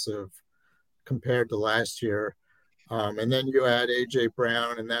massive compared to last year. And then you add A.J.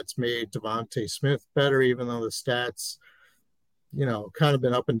 Brown, and that's made Devontae Smith better, even though the stats – kind of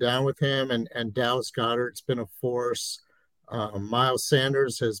been up and down with him, and Dallas Goedert's been a force. Miles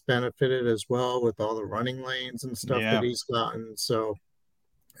Sanders has benefited as well with all the running lanes and stuff that he's gotten. So,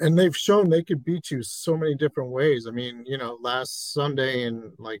 and they've shown they could beat you so many different ways. I mean, last Sunday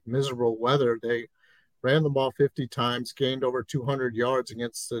in like miserable weather, they ran the ball 50 times, gained over 200 yards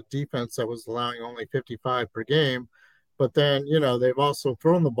against the defense that was allowing only 55 per game. But then, they've also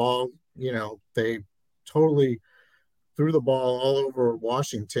thrown the ball, they totally threw the ball all over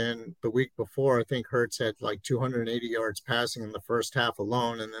Washington the week before. I think Hurts had like 280 yards passing in the first half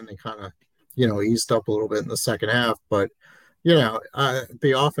alone, and then they kind of, eased up a little bit in the second half. But,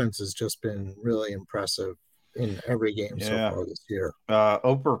 the offense has just been really impressive in every game so far this year.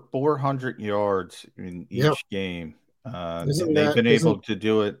 Over 400 yards in each game. They've been able to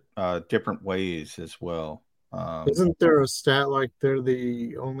do it different ways as well. Isn't there a stat like they're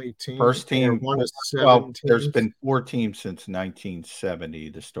the only team? First team. One of 7 teams? There's been 4 teams since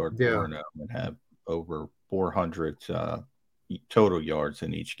 1970 to start 4-0 and have over 400 total yards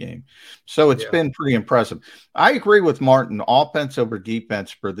in each game. So it's been pretty impressive. I agree with Martin. Offense over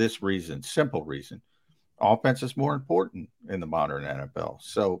defense for this reason, simple reason. Offense is more important in the modern NFL.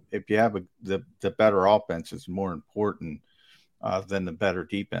 So if you have the better offense, is more important than the better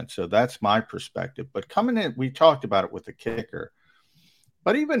defense. So that's my perspective. But coming in, we talked about it with the kicker.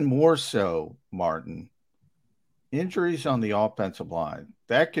 But even more so, Martin, injuries on the offensive line,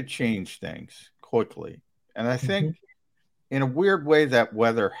 that could change things quickly. And I think in a weird way that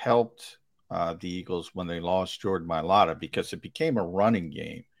weather helped the Eagles when they lost Jordan Mailata, because it became a running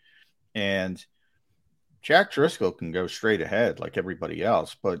game. And Jack Driscoll can go straight ahead like everybody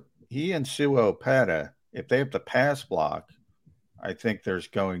else. But he and Sua Opeta, if they have to pass block, I think there's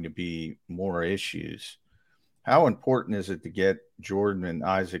going to be more issues. How important is it to get Jordan and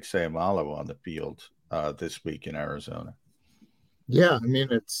Isaac Seumalo on the field this week in Arizona? Yeah, I mean,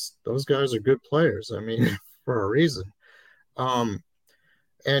 those guys are good players. I mean, for a reason.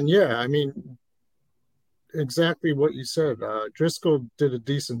 And yeah, I mean, exactly what you said. Driscoll did a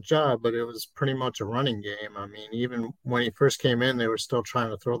decent job, but it was pretty much a running game. I mean, even when he first came in, they were still trying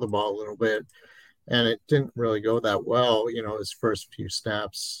to throw the ball a little bit. And it didn't really go that well. His first few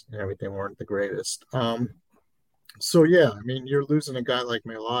snaps and everything weren't the greatest. So, yeah, I mean, you're losing a guy like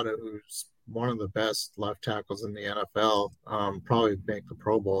Mailata, who's one of the best left tackles in the NFL, probably make the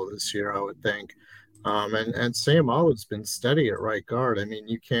Pro Bowl this year, I would think. And Seumalo's been steady at right guard. I mean,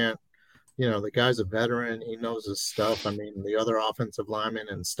 you can't, the guy's a veteran. He knows his stuff. I mean, the other offensive linemen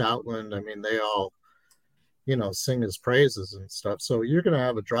and Stoutland, I mean, they all, sing his praises and stuff. So you're going to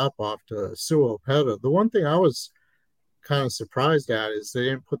have a drop off to Sua Opeta. The one thing I was kind of surprised at is they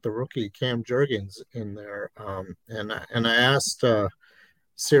didn't put the rookie Cam Jurgens in there. And I asked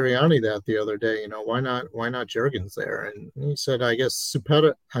Sirianni that the other day, why not Jurgens there? And he said, I guess Sua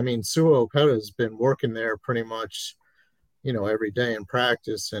Opeta has been working there pretty much, every day in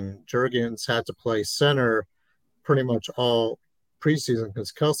practice, and Jurgens had to play center pretty much all preseason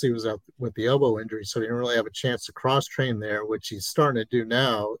because Kelsey was out with the elbow injury, so he didn't really have a chance to cross train there, which he's starting to do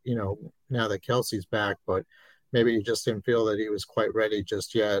now, now that Kelsey's back, but maybe he just didn't feel that he was quite ready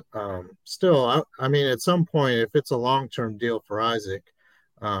just yet. Still, I mean, at some point, if it's a long-term deal for Isaac,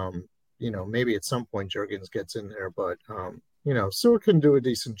 maybe at some point Jurgens gets in there, but Sua can do a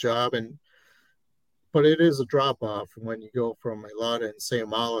decent job, but it is a drop-off when you go from Mailata and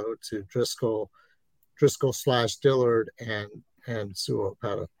Seumalo to Driscoll / Dillard and Sua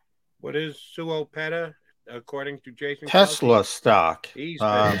Opeta. What is Sua Opeta, according to Jason Tesla Kelsey? Stock. He's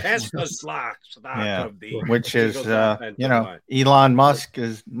the Tesla stock of the which is Elon Musk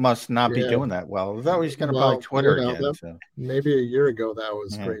must not be doing that well. Although he's going to buy Twitter again. So. Maybe a year ago that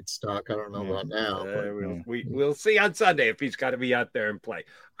was great stock. I don't know about now. We'll see on Sunday if he's got to be out there and play.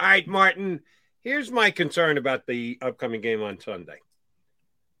 All right, Martin. Here's my concern about the upcoming game on Sunday.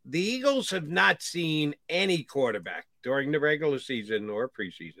 The Eagles have not seen any quarterback during the regular season or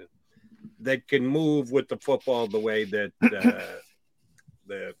preseason that can move with the football the way that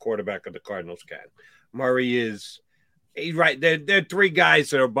the quarterback of the Cardinals can. Murray he's right. There are three guys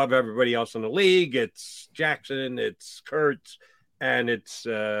that are above everybody else in the league. It's Jackson, it's Kurtz, and it's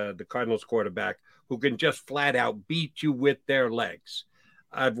the Cardinals quarterback who can just flat out beat you with their legs.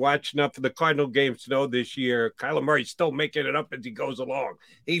 I've watched enough of the Cardinal games to know this year Kyler Murray's still making it up as he goes along.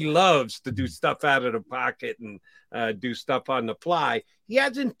 He loves to do stuff out of the pocket and do stuff on the fly. He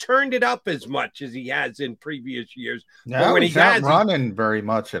hasn't turned it up as much as he has in previous years. No, but when he's not running very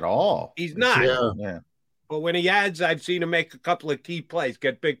much at all. He's not. Yeah. But when he has, I've seen him make a couple of key plays,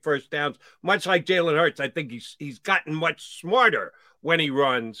 get big first downs, much like Jalen Hurts. I think he's gotten much smarter when he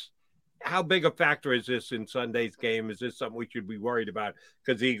runs. How big a factor is this in Sunday's game? Is this something we should be worried about?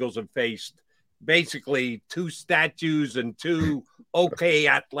 Because the Eagles have faced basically two statues and two okay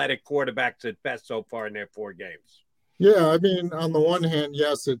athletic quarterbacks at best so far in their 4 games. Yeah, I mean, on the one hand,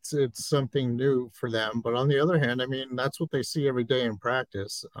 yes, it's something new for them. But on the other hand, I mean, that's what they see every day in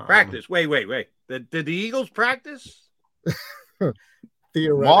practice. Practice? Wait. Did the Eagles practice?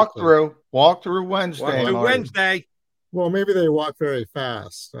 Theoretically. Walk through Wednesday. Wednesday. Well, maybe they walk very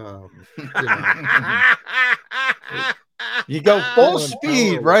fast. You go full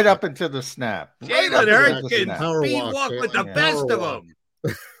speed right up into the snap. Jalen Hurts can speed walk with the best of them.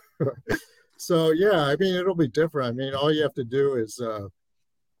 So, yeah, I mean, it'll be different. I mean, all you have to do is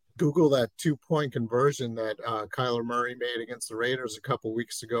Google that 2-point conversion that Kyler Murray made against the Raiders a couple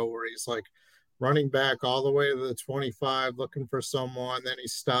weeks ago where he's like running back all the way to the 25, looking for someone. Then he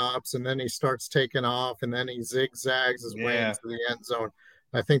stops, and then he starts taking off, and then he zigzags his way into the end zone.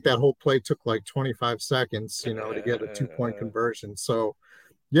 I think that whole play took like 25 seconds, to get a 2-point conversion. So,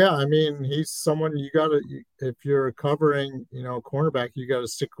 yeah, I mean, he's someone you got to, if you're covering, cornerback, you got to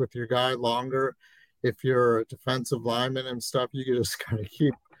stick with your guy longer. If you're a defensive lineman and stuff, you just kind of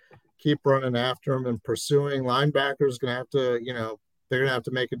keep running after him and pursuing. Linebackers going to have to, they're going to have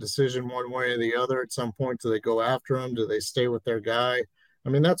to make a decision one way or the other at some point. Do they go after him? Do they stay with their guy? I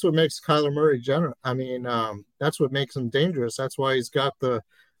mean, that's what makes Kyler Murray that's what makes him dangerous. That's why he's got the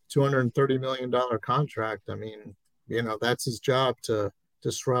 $230 million contract. I mean, that's his job to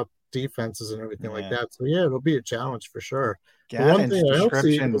disrupt defenses and everything like that. So, yeah, it'll be a challenge for sure. One thing I don't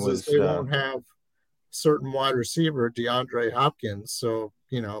see is they won't have certain wide receiver, DeAndre Hopkins. So,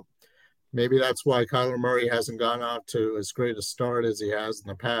 maybe that's why Kyler Murray hasn't gone out to as great a start as he has in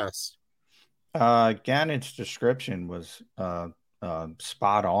the past. Gannon's description was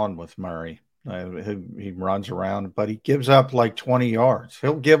spot on with Murray. He runs around, but he gives up like 20 yards.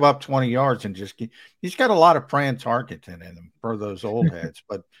 He'll give up 20 yards and he's got a lot of Fran Tarkenton in him for those old heads,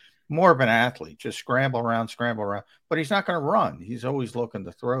 but more of an athlete, just scramble around, but he's not going to run. He's always looking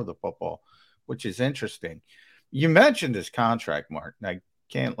to throw the football, which is interesting. You mentioned his contract, Mark, and I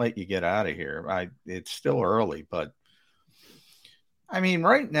can't let you get out of here. It's still early, but I mean,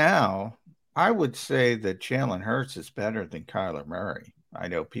 right now, I would say that Jalen Hurts is better than Kyler Murray. I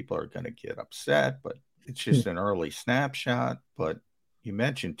know people are going to get upset, but it's just an early snapshot. But you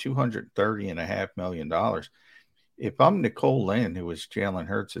mentioned $230.5 million. If I'm Nicole Lynn, who was Jalen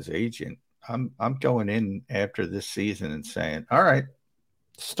Hurts' agent, I'm going in after this season and saying, all right,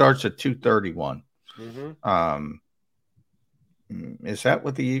 starts at 231. Is that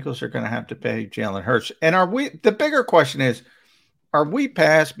what the Eagles are going to have to pay Jalen Hurts? And the bigger question is, are we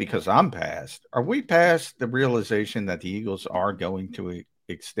past, because I'm past, are we past the realization that the Eagles are going to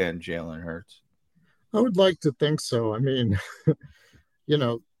extend Jalen Hurts? I would like to think so. I mean,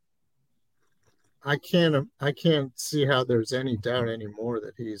 I can't see how there's any doubt anymore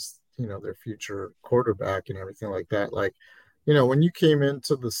that he's, their future quarterback and everything like that. Like, when you came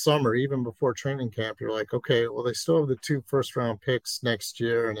into the summer, even before training camp, you're like, okay, well, they still have the 2 first-round picks next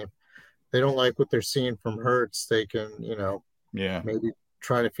year. And if they don't like what they're seeing from Hurts, they can, maybe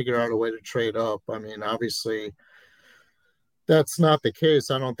try to figure out a way to trade up. I mean, obviously, that's not the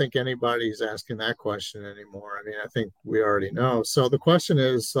case. I don't think anybody's asking that question anymore. I mean, I think we already know. So the question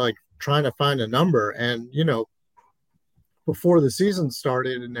is like trying to find a number. And, before the season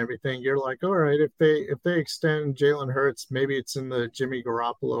started and everything, you're like, all right, if they extend Jalen Hurts, maybe it's in the Jimmy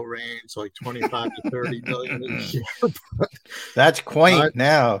Garoppolo range, like 25 to 30 million a year. That's quaint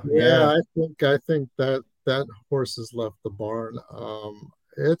now. Yeah, I think that horse has left the barn.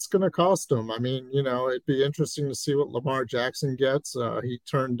 It's going to cost him. I mean, it'd be interesting to see what Lamar Jackson gets. He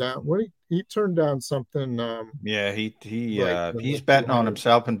turned down something. He's betting on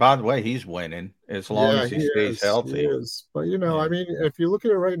himself. And by the way, he's winning as long as he stays healthy. He is. But, I mean, if you look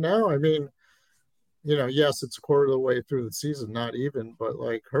at it right now, I mean, yes, it's a quarter of the way through the season, not even, but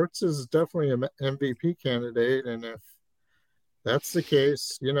like Hurts is definitely an MVP candidate. And if that's the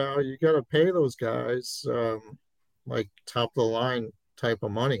case, you got to pay those guys like top of the line type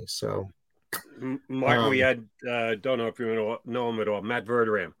of money. So, Martin, we had, don't know if you know him at all, Matt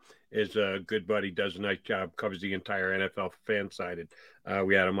Verderam is a good buddy, does a nice job, covers the entire NFL fan-sided.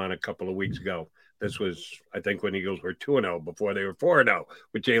 We had him on a couple of weeks ago. This was, I think, when Eagles were 2-0 before they were 4-0,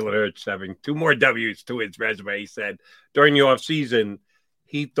 with Jalen Hurts having 2 more W's to his resume. He said during the offseason,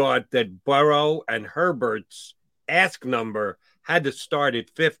 he thought that Burrow and Herbert's ask number had to start at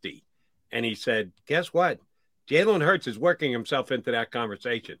 50. And he said, guess what? Jalen Hurts is working himself into that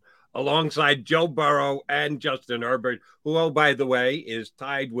conversation alongside Joe Burrow and Justin Herbert, who, oh, by the way, is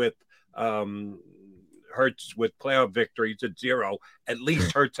tied with Hurts with playoff victories at 0. At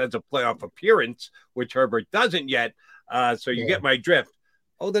least Hurts has a playoff appearance, which Herbert doesn't yet. So you get my drift.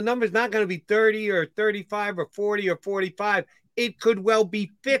 Oh, the number's not going to be 30 or 35 or 40 or 45. It could well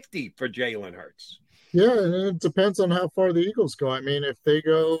be 50 for Jalen Hurts. Yeah, and it depends on how far the Eagles go. I mean, if they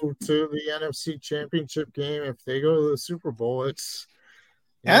go to the NFC Championship game, if they go to the Super Bowl, it's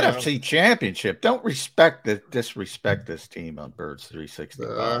NFC Championship. Don't disrespect this team on Birds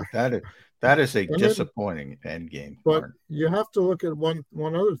 365. That is a disappointing end game. But you have to look at one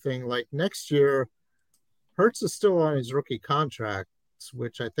other thing. Like next year, Hurts is still on his rookie contract,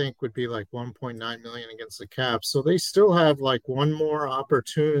 which I think would be like $1.9 million against the cap. So they still have like one more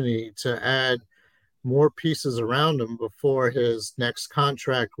opportunity to add more pieces around him before his next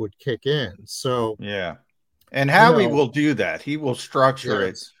contract would kick in. So yeah. And Howie will do that. He will structure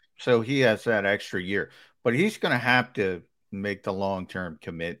it so he has that extra year. But he's going to have to make the long-term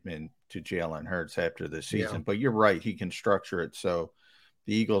commitment to Jalen Hurts after this season. Yeah. But you're right. He can structure it so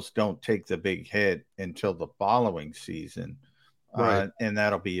the Eagles don't take the big hit until the following season. Right. And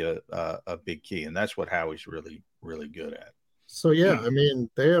that'll be a big key. And that's what Howie's really, really good at. So, I mean,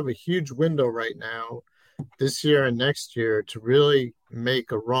 they have a huge window right now this year and next year to really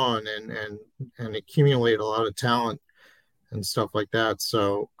make a run and accumulate a lot of talent and stuff like that.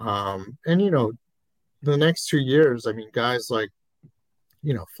 So, the next 2 years, I mean, guys like,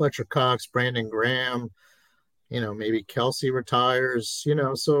 Fletcher Cox, Brandon Graham, maybe Kelsey retires,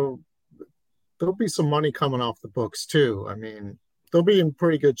 so there'll be some money coming off the books too. I mean, they'll be in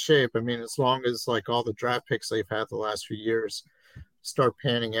pretty good shape. I mean, as long as like all the draft picks they've had the last few years start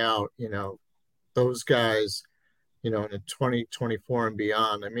panning out, those guys, in 2024 and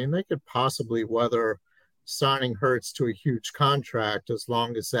beyond, I mean, they could possibly weather signing Hurts to a huge contract as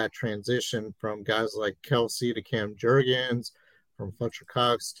long as that transition from guys like Kelsey to Cam Jurgens, from Fletcher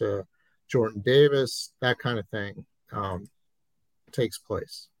Cox to Jordan Davis, that kind of thing takes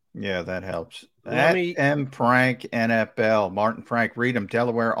place. Yeah, that helps. M. Frank NFL, Martin Frank, read him,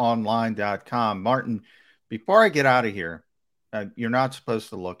 DelawareOnline.com. Martin, before I get out of here, you're not supposed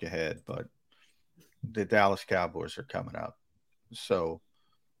to look ahead, but the Dallas Cowboys are coming up. So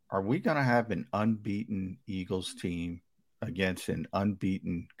are we going to have an unbeaten Eagles team against an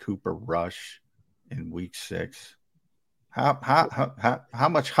unbeaten Cooper Rush in week 6? How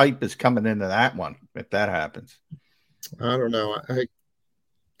much hype is coming into that one if that happens? I don't know.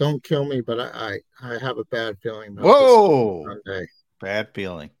 Don't kill me, but I have a bad feeling about this Sunday. Bad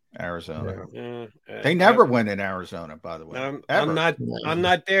feeling. Arizona. Yeah. They never win in Arizona, by the way. I'm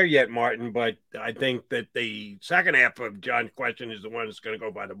not there yet, Martin, but I think that the second half of John's question is the one that's going to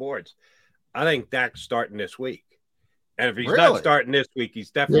go by the boards. I think Dak's starting this week. And if he's not starting this week,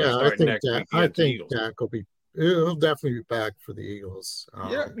 he's definitely starting next week. I think Dak he'll definitely be back for the Eagles.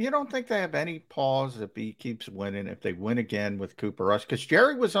 You don't think they have any pause if he keeps winning, if they win again with Cooper Rush? Because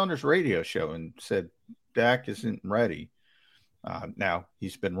Jerry was on his radio show and said Dak isn't ready. Now,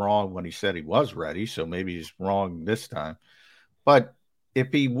 he's been wrong when he said he was ready, so maybe he's wrong this time. But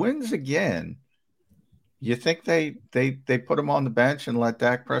if he wins again, you think they put him on the bench and let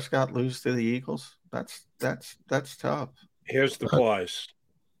Dak Prescott lose to the Eagles? That's tough. Here's the pause.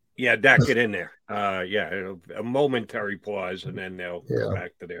 Yeah, Dak, get in there. A momentary pause, and then they'll go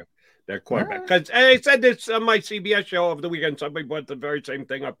back to their quarterback. Because I said this on my CBS show over the weekend. Somebody brought the very same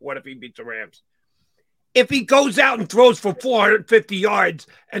thing up. What if he beats the Rams? If he goes out and throws for 450 yards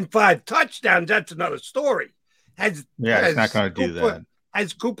and 5 touchdowns, that's another story. He's not going to do that.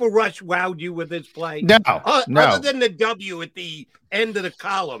 Has Cooper Rush wowed you with his play? No, Other than the W at the end of the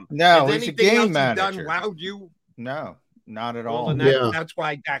column. No, has he's anything a game else manager. Done wowed you? No, not at all. That's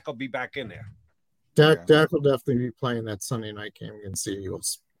why Dak will be back in there. Dak will definitely be playing that Sunday night game against the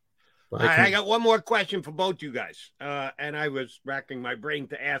Eagles. I got one more question for both you guys. And I was racking my brain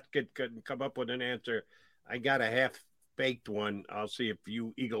to ask it, couldn't come up with an answer. I got a half-baked one. I'll see if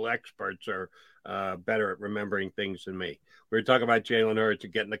you Eagle experts are better at remembering things than me. We were talking about Jalen Hurts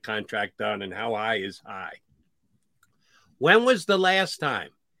and getting the contract done and how high is high. When was the last time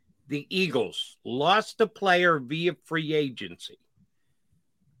the Eagles lost a player via free agency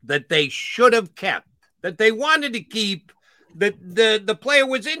that they should have kept, that they wanted to keep, that the player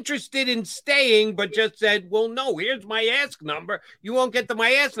was interested in staying, but just said, well, no, here's my ask number. You won't get to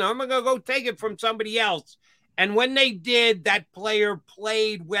my ask number. I'm going to go take it from somebody else. And when they did, that player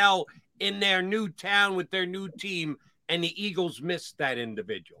played well in their new town with their new team, and the Eagles missed that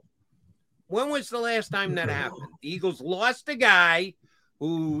individual. When was the last time that happened? The Eagles lost a guy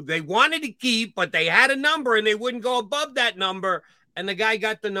who they wanted to keep, but they had a number and they wouldn't go above that number, and the guy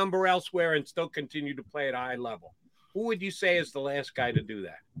got the number elsewhere and still continued to play at a high level. Who would you say is the last guy to do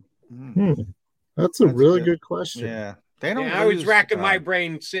that? That's a really good question. Yeah. They don't I was racking my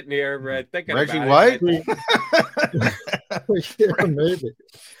brain sitting here thinking Reggie about White? Yeah, maybe.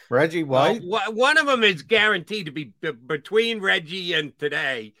 Reggie White? One of them is guaranteed to be between Reggie and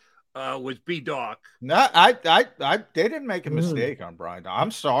today. Was B-Doc. No, they didn't make a mistake on Brian.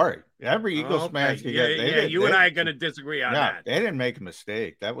 I'm sorry. Every Eagles fan. You and I are going to disagree on that. They didn't make a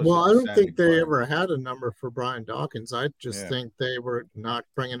mistake. That was I don't think they ever had a number for Brian Dawkins. I just think they were not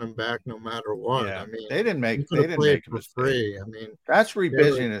bringing him back no matter what. Yeah. I mean, they didn't make a mistake. Free. I mean, that's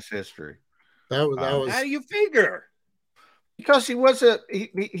revisionist history. That was. How do you figure? Because he was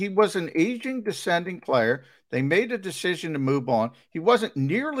an aging, descending player. They made a decision to move on. He wasn't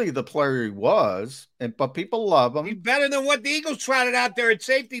nearly the player he was, but people love him. He's better than what the Eagles trotted out there at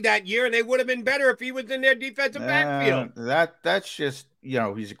safety that year, and they would have been better if he was in their defensive backfield. That's just,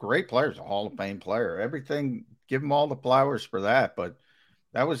 he's a great player. He's a Hall of Fame player. Everything, give him all the flowers for that. But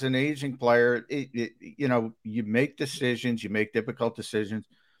that was an aging player. You make decisions, you make difficult decisions.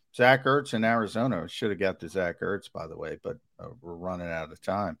 Zach Ertz in Arizona should have got to Zach Ertz, by the way, but we're running out of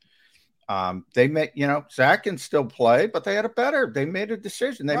time. They made, Zach can still play, but they made a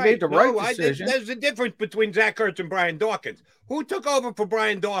decision. They made the right decision. There's a difference between Zach Ertz and Brian Dawkins. Who took over for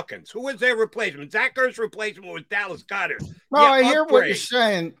Brian Dawkins? Who was their replacement? Zach Ertz's replacement was Dallas Goedert. No, I hear what you're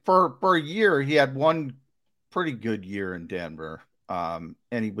saying. For a year, he had one pretty good year in Denver, and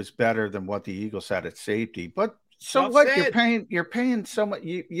he was better than what the Eagles had at safety. But you're paying so much.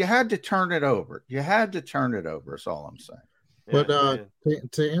 You had to turn it over. You had to turn it over. Is all I'm saying. But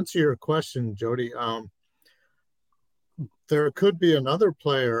to answer your question, Jody, there could be another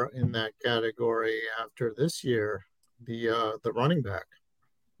player in that category after this year, the running back,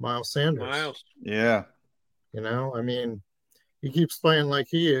 Miles Sanders. Yeah. I mean, he keeps playing like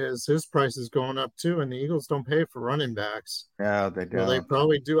he is. His price is going up too, and the Eagles don't pay for running backs. Yeah, they do. Well, they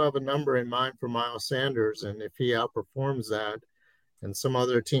probably do have a number in mind for Miles Sanders, and if he outperforms that and some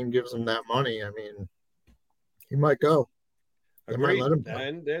other team gives him that money, I mean, he might go. Agreed.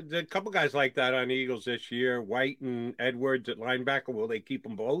 And there's a couple guys like that on the Eagles this year. White and Edwards at linebacker. Will they keep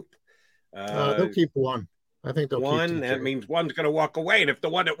them both? They'll keep one. I think they'll keep one. That means one's going to walk away. And if the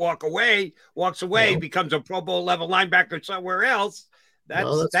one that walks away, becomes a Pro Bowl level linebacker somewhere else, that's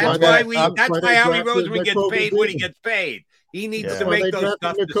why Howie Roseman gets paid what he gets paid. He needs to make those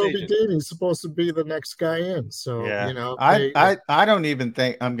tough decisions. Dean, he's supposed to be the next guy in. So, I don't even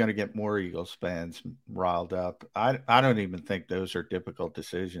think I'm going to get more Eagles fans riled up. I don't even think those are difficult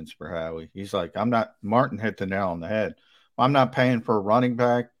decisions for Howie. He's like, Martin hit the nail on the head. I'm not paying for a running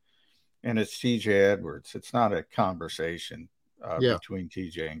back, and it's TJ Edwards. It's not a conversation between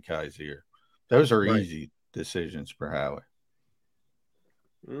TJ and Kaiser. Those are easy decisions for Howie.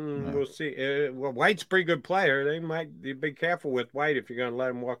 We'll see. White's a pretty good player. They might be careful with White if you're going to let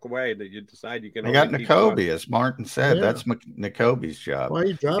him walk away. That you decide you can. I got Nakobe, as Martin said. Yeah. That's Nakobe's job. Why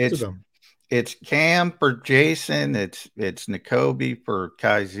you drafted him? It's Cam for Jason. It's Nakobe for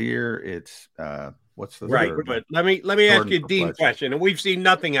Kaiser. It's what's the right? third? But let me ask you a Dean question. And we've seen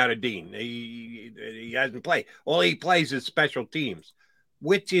nothing out of Dean. He hasn't played. All he plays is special teams.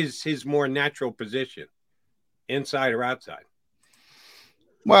 Which is his more natural position, inside or outside?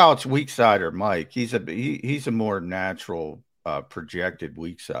 Well, it's weak side or Mike. He's a more natural projected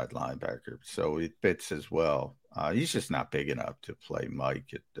weak side linebacker, so it fits as well. He's just not big enough to play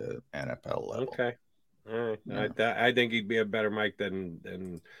Mike at the NFL level. Okay, all right. Yeah. I think he'd be a better Mike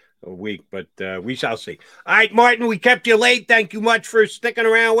than a weak, but we shall see. All right, Martin, we kept you late. Thank you much for sticking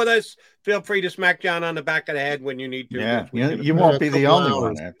around with us. Feel free to smack John on the back of the head when you need to. Yeah, you won't be the only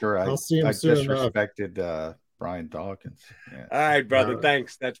one after I disrespected Brian Dawkins. Yeah. All right, brother.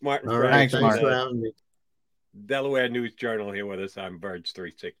 Thanks. That's Martin. Thanks, Martin. For having me. Delaware News Journal here with us on Birds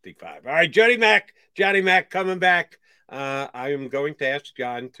 365. All right, Johnny Mac coming back. I am going to ask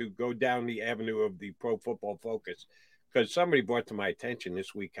John to go down the avenue of the Pro Football Focus because somebody brought to my attention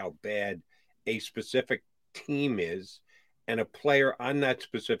this week how bad a specific team is, and a player on that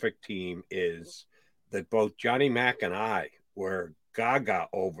specific team is that both Johnny Mac and I were gaga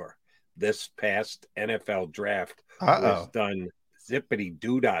over this past NFL draft. Was done zippity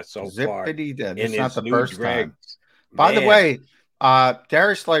doodah so far. It's not the first time. By the way,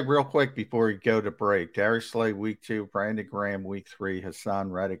 Darius Slay, real quick before we go to break. Darius Slay, week 2, Brandon Graham, week 3,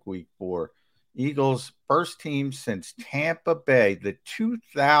 Hassan Reddick, week 4. Eagles, first team since Tampa Bay, the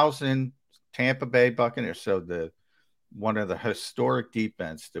 2000 Tampa Bay Buccaneers. So one of the historic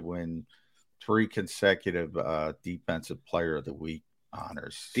defense to win 3 consecutive defensive player of the week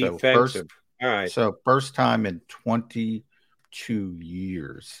honors. Defensive. All right. So first time in 22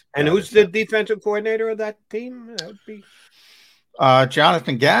 years. And who's the defensive coordinator of that team? That would be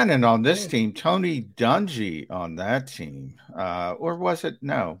Jonathan Gannon on this team, Tony Dungy on that team. Or was it?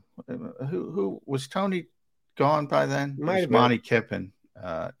 No. Who was Tony gone by then? Might have been Monty Kiffin.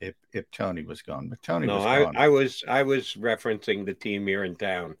 If Tony was gone, but Tony was gone. I was referencing the team here in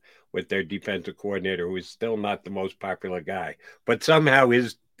town with their defensive coordinator, who is still not the most popular guy, but somehow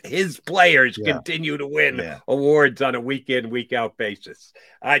his players continue to win awards on a week in, week out basis.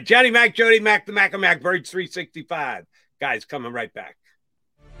 Johnny Mac, Jody Mac, the Mac and Mac, Birds 365. Guys, coming right back.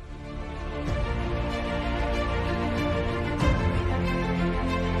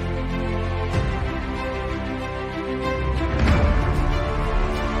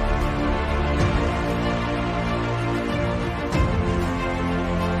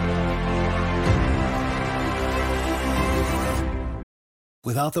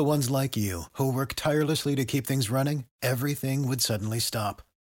 Without the ones like you, who work tirelessly to keep things running, everything would suddenly stop.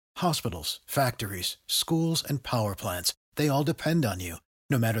 Hospitals, factories, schools, and power plants, they all depend on you.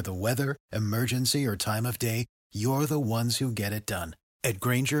 No matter the weather, emergency, or time of day, you're the ones who get it done. At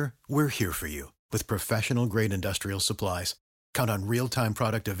Grainger, we're here for you with professional-grade industrial supplies. Count on real-time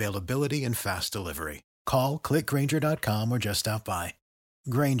product availability and fast delivery. Call, clickgrainger.com, or just stop by.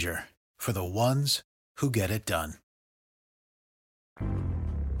 Grainger, for the ones who get it done.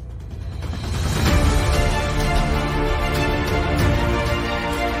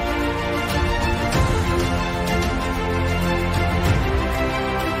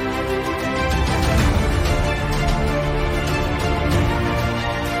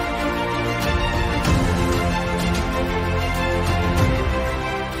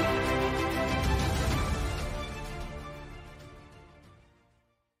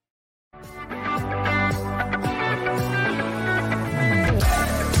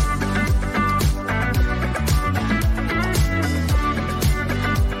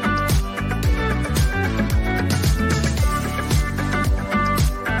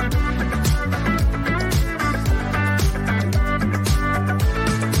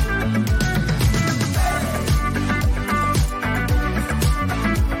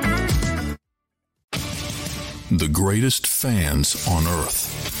 The greatest fans on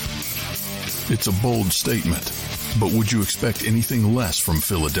earth. It's a bold statement, but would you expect anything less from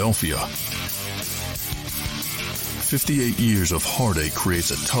Philadelphia? 58 years of heartache creates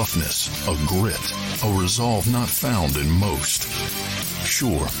a toughness, a grit, a resolve not found in most.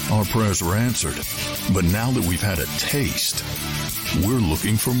 Sure, our prayers were answered, but now that we've had a taste, we're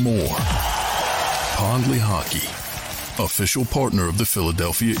looking for more. Pondley Hockey, official partner of the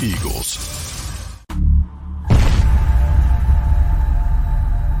Philadelphia Eagles.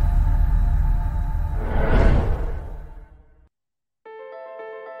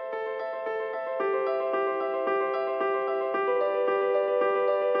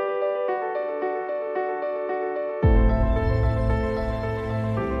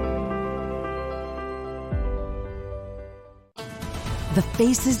 The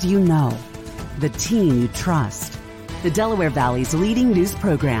faces you know, the team you trust. The Delaware Valley's leading news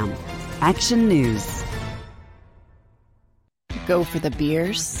program, Action News. Go for the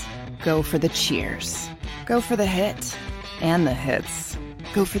beers, go for the cheers, go for the hit and the hits.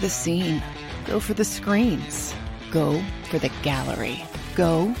 Go for the scene, go for the screens, go for the gallery,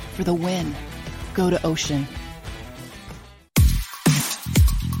 go for the win. Go to Ocean.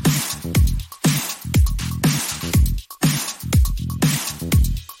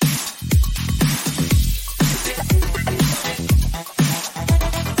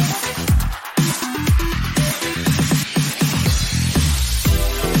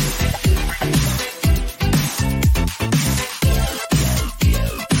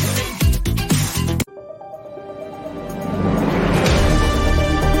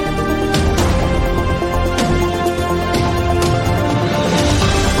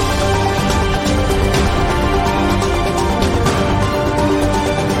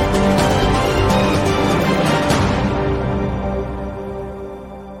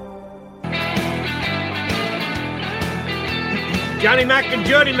 Johnny Mac and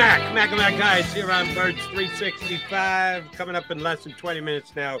Jody Mac. Mac and Mac guys here on Birds 365. Coming up in less than 20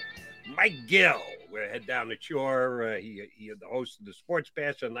 minutes now. Mike Gill. We're head down the shore. He is the host of the Sports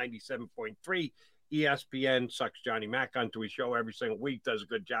Bash on 97.3 ESPN. Sucks Johnny Mac onto his show every single week. Does a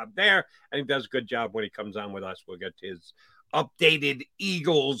good job there. And he does a good job when he comes on with us. We'll get to his updated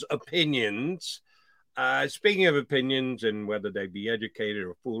Eagles opinions. Speaking of opinions and whether they be educated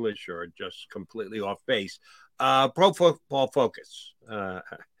or foolish or just completely off base, Pro Football Focus.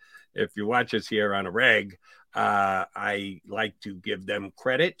 If you watch us here on a reg, I like to give them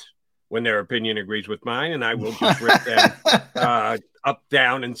credit when their opinion agrees with mine, and I will just rip them up,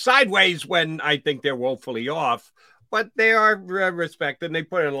 down, and sideways when I think they're woefully off. But they are respected, and they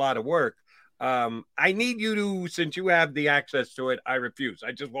put in a lot of work. I need you to, since you have the access to it, I refuse.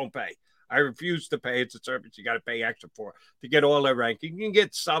 I just won't pay. I refuse to pay. It's a service you got to pay extra for to get all their ranking. You can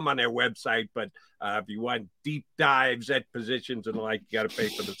get some on their website, but if you want deep dives at positions and the like, you got to pay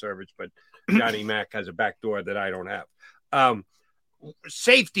for the service. But Johnny Mac has a back door that I don't have.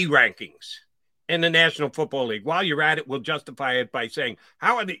 Safety rankings in the National Football League. While you're at it, we'll justify it by saying,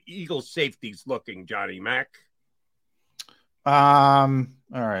 how are the Eagles safeties looking, Johnny Mac? All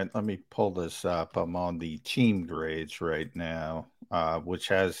right, let me pull this up. I'm on the team grades right now, which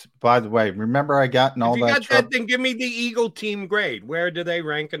has, by the way, remember I got in all that. If you got that, then give me the Eagle team grade. Where do they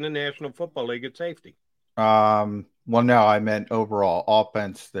rank in the National Football League at safety? Well, no, I meant overall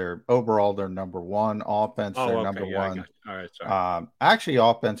offense. They're number one. Offense, they're number one. All right, sorry. Actually,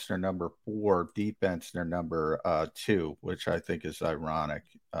 offense, they're number 4. Defense, they're number 2, which I think is ironic.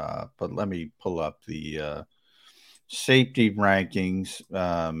 But let me pull up the safety rankings.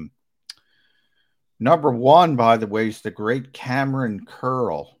 Number 1, by the way, is the great Cameron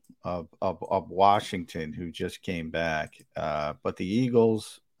Curl of Washington, who just came back. But the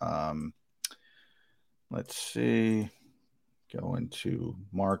Eagles, let's see, going to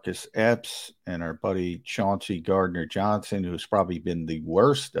Marcus Epps and our buddy Chauncey Gardner-Johnson, who's probably been the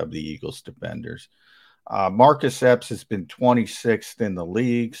worst of the Eagles defenders. Marcus Epps has been 26th in the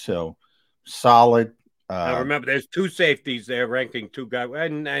league, so solid. Now remember, there's 2 safeties there ranking 2 guys,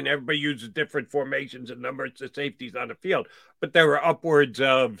 and everybody uses different formations and numbers of safeties on the field, but there were upwards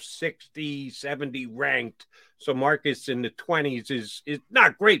of 60, 70 ranked. So Marcus in the 20s is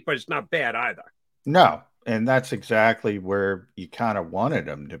not great, but it's not bad either. No, and that's exactly where you kind of wanted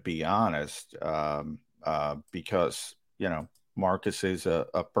him, to be honest, because, Marcus is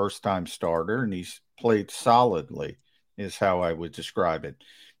a first-time starter, and he's played solidly, is how I would describe it.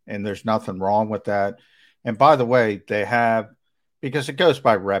 And there's nothing wrong with that. And by the way, they have, because it goes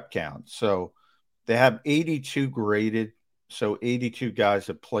by rep count, so they have 82 graded, so 82 guys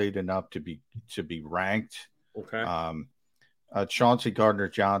have played enough to be ranked. Okay. Chauncey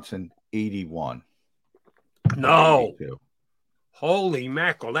Gardner-Johnson, 81. No. Holy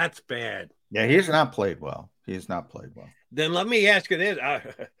mackerel, that's bad. Yeah, he has not played well. Then let me ask you this.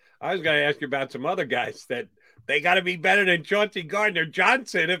 I was going to ask you about some other guys that they got to be better than Chauncey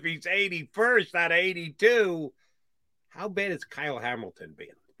Gardner-Johnson if he's 81st out of 82. How bad has Kyle Hamilton been?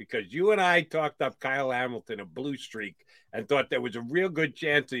 Because you and I talked up Kyle Hamilton, a blue streak, and thought there was a real good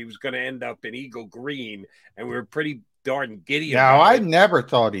chance that he was going to end up in Eagle Green, and we were pretty darn giddy about it. I never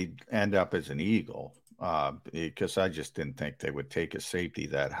thought he'd end up as an Eagle. Because I just didn't think they would take a safety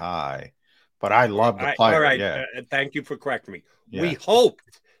that high. But I love the player. All right, yeah. Thank you for correcting me. Yeah. We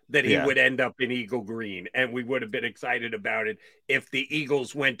hoped that he would end up in Eagle Green, and we would have been excited about it if the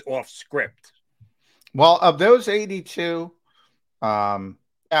Eagles went off script. Well, of those 82, now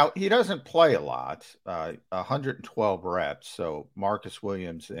he doesn't play a lot, 112 reps. So Marcus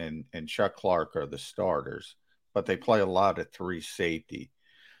Williams and Chuck Clark are the starters, but they play a lot of 3 safety.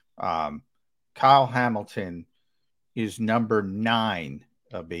 Kyle Hamilton is number 9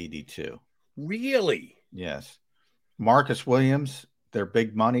 of 82. Really? Yes. Marcus Williams, their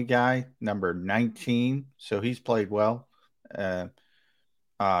big money guy, number 19. So he's played well.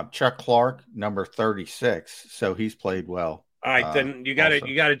 Chuck Clark, number 36. So he's played well. All right, then you got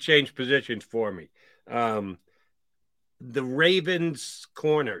to change positions for me. The Ravens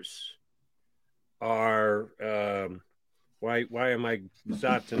corners are why am I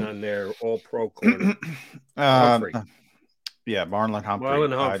zotzing on their all-pro corner? Marlon Humphrey.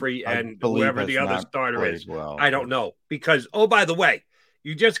 Marlon Humphrey and whoever the other starter is. Well. I don't know. Because, by the way,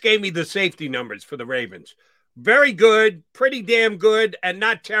 you just gave me the safety numbers for the Ravens. Very good, pretty damn good, and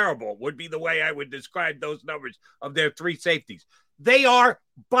not terrible would be the way I would describe those numbers of their 3 safeties. They are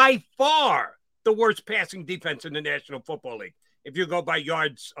by far the worst passing defense in the National Football League, if you go by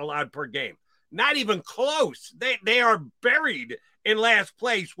yards allowed per game. Not even close. They are buried in last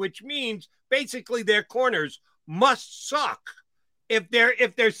place, which means basically their corners must suck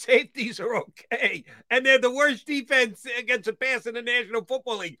if their safeties are okay, and they're the worst defense against a pass in the National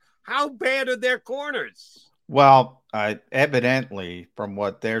Football League, how bad are their corners? Well, evidently, from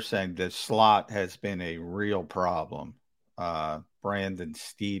what they're saying, the slot has been a real problem. Brandon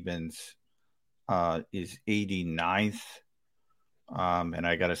Stevens is 89th, and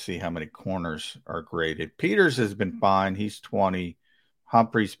I got to see how many corners are graded. Peters has been fine. He's 20.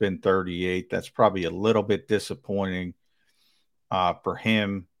 Humphrey's been 38. That's probably a little bit disappointing for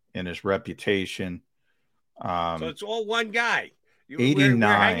him and his reputation. So it's all one guy. 89.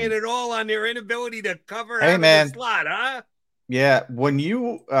 We're hanging it all on their inability to cover Hey, out man. of the slot, huh? Yeah, when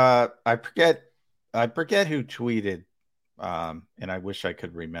you I forget who tweeted, and I wish I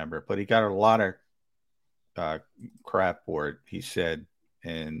could remember, but he got a lot of crap for it. He said,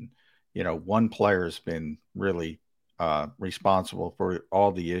 and one player has been really responsible for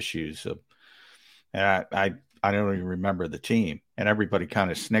all the issues of, and I don't even remember the team, and everybody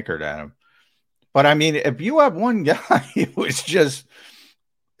kind of snickered at him. But I mean, if you have one guy who is just,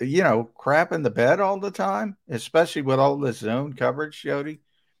 crap in the bed all the time, especially with all this zone coverage, Jody,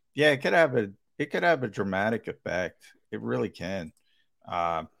 yeah, it could have a dramatic effect. It really can.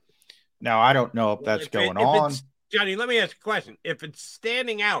 Now, I don't know if that's going on. Johnny, let me ask a question. If it's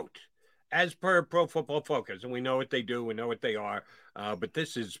standing out as per Pro Football Focus, and we know what they do, we know what they are, but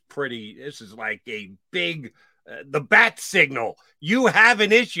this is like a big, the bat signal. You have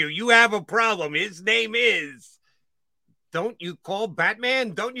an issue. You have a problem. His name is. Don't you call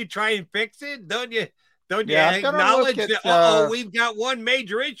Batman? Don't you try and fix it? Don't you acknowledge that, we've got one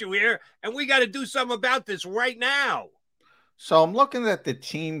major issue here, and we got to do something about this right now? So I'm looking at the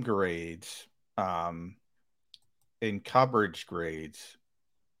team grades, in coverage grades.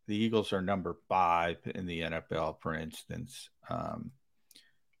 The Eagles are number 5 in the NFL, for instance.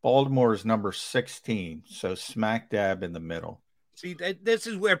 Baltimore is number 16, so smack dab in the middle. See, this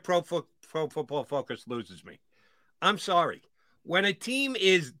is where Pro Football Focus loses me. I'm sorry. When a team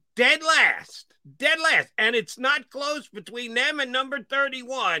is dead last, and it's not close between them and number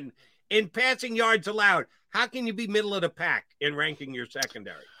 31 in passing yards allowed, how can you be middle of the pack in ranking your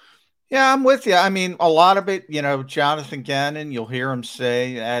secondary? Yeah, I'm with you. I mean, a lot of it, Jonathan Gannon, you'll hear him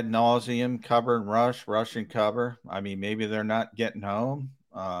say ad nauseum, cover and rush and cover. I mean, maybe they're not getting home.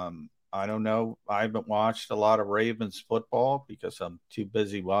 I don't know. I haven't watched a lot of Ravens football because I'm too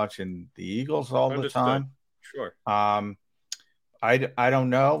busy watching the Eagles all the time. Sure. I don't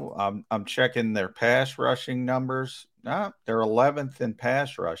know. I'm checking their pass rushing numbers. They're 11th in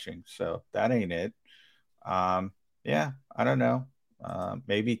pass rushing, so that ain't it. Yeah, I don't know.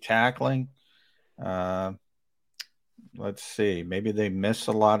 Maybe tackling. Let's see. Maybe they miss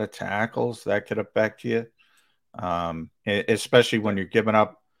a lot of tackles. That could affect you, especially when you're giving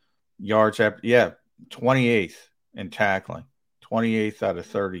up yards. 28th in tackling. 28th out of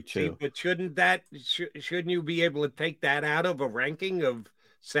 32. See, but shouldn't you be able to take that out of a ranking of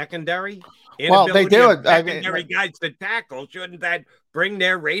secondary? Well, they do it. Secondary guys to tackle. Shouldn't that bring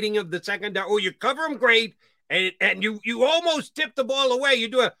their rating of the secondary? Oh, you cover them great, and you almost tip the ball away. You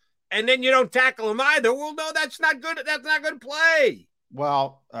do and then you don't tackle them either. Well, no, that's not good. That's not good play.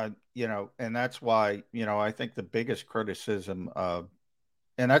 Well, and that's why I think the biggest criticism of,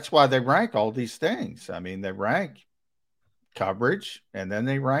 and that's why they rank all these things. I mean, they rank coverage and then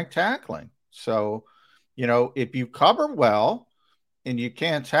they rank tackling. So, if you cover well and you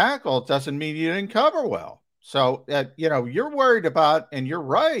can't tackle, it doesn't mean you didn't cover well. So, you're worried about, and you're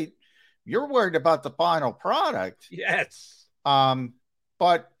right, you're worried about the final product. Yes.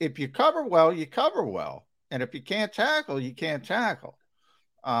 But if you cover well, you cover well. And if you can't tackle, you can't tackle.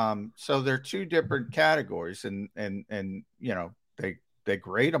 So they're two different categories, and they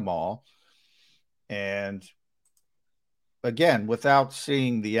grade them all. And again, without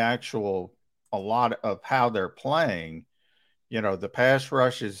seeing the actual, a lot of how they're playing, the pass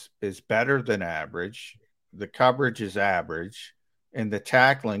rush is better than average. The coverage is average, and the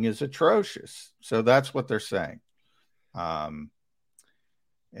tackling is atrocious. So that's what they're saying.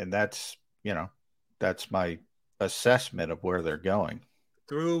 And that's my assessment of where they're going.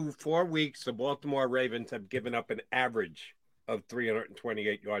 Through 4 weeks, the Baltimore Ravens have given up an average of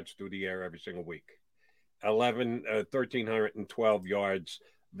 328 yards through the air every single week. 1,312 yards.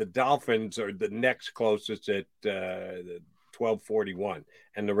 The Dolphins are the next closest at 1,241,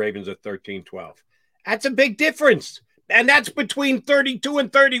 and the Ravens are 1,312. That's a big difference, and that's between 32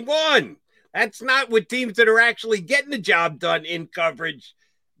 and 31. That's not with teams that are actually getting the job done in coverage.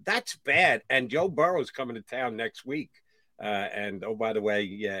 That's bad, and Joe Burrow's coming to town next week. And oh, by the way,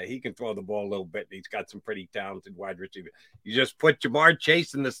 yeah, he can throw the ball a little bit. He's got some pretty talented wide receivers. You just put Jamar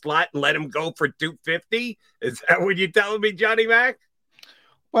Chase in the slot and let him go for 250. Is that what you're telling me, Johnny Mac?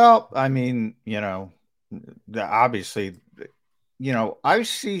 Well, I mean, obviously, I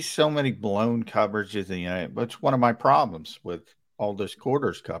see so many blown coverages. It's one of my problems with all this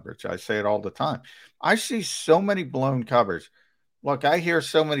quarters coverage. I say it all the time. I see so many blown covers. Look, I hear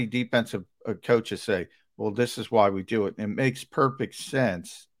so many defensive coaches say, well, this is why we do it. And it makes perfect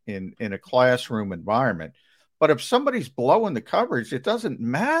sense in a classroom environment. But if somebody's blowing the coverage, it doesn't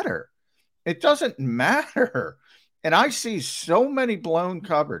matter. It doesn't matter. And I see so many blown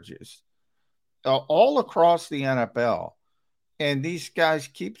coverages all across the NFL. And these guys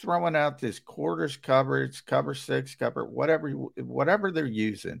keep throwing out this quarters coverage, cover 6, cover whatever they're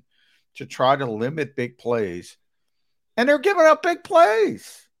using to try to limit big plays. And they're giving up big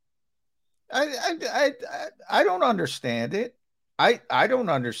plays. I don't understand it. I don't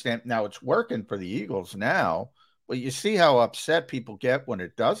understand. Now, it's working for the Eagles now, but you see how upset people get when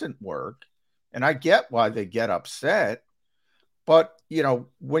it doesn't work. And I get why they get upset. But,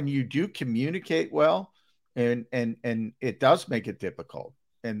 when you do communicate well, and it does make it difficult.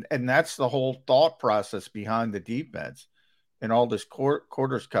 And that's the whole thought process behind the defense and all this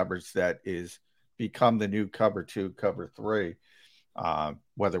quarters coverage that is become the new cover 2, cover 3,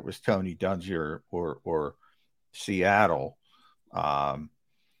 whether it was Tony Dungy or Seattle. Now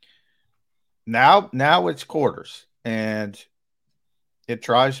it's quarters, and it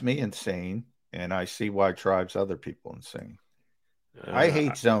drives me insane, and I see why it drives other people insane. I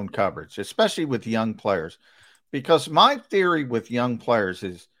hate zone coverage, especially with young players, because my theory with young players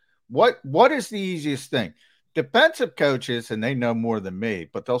is what is the easiest thing? Defensive coaches, and they know more than me,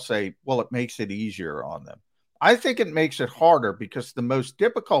 but they'll say, well, it makes it easier on them. I think it makes it harder because the most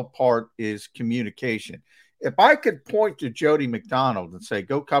difficult part is communication. If I could point to Jody McDonald and say,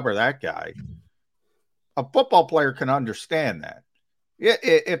 go cover that guy, a football player can understand that.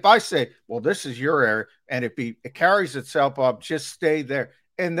 If I say, well, this is your area, and if it carries itself up, just stay there,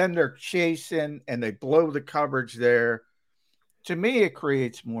 and then they're chasing and they blow the coverage there, to me, it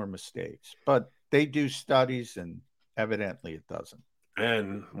creates more mistakes. But they do studies, and evidently it doesn't.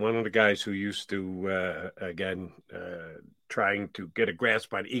 And one of the guys who used to, trying to get a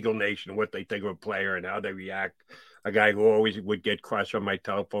grasp on Eagle Nation and what they think of a player and how they react, a guy who always would get crushed on my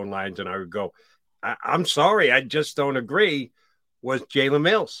telephone lines, and I would go, I'm sorry, I just don't agree, was Jalen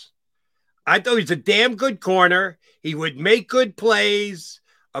Mills. I thought he was a damn good corner. He would make good plays.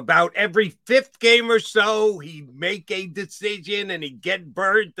 About every 5th game or so, he'd make a decision and he'd get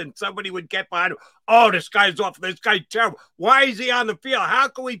burnt, and somebody would get behind him. Oh, this guy's awful. This guy's terrible. Why is he on the field? How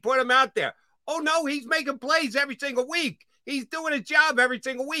can we put him out there? Oh, no, he's making plays every single week. He's doing his job every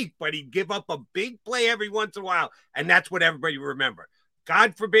single week, but he'd give up a big play every once in a while, and that's what everybody remember.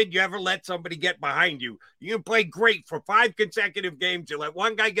 God forbid you ever let somebody get behind you. You can play great for 5 consecutive games. You let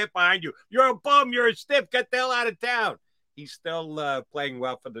one guy get behind you. You're a bum. You're a stiff. Get the hell out of town. He's still playing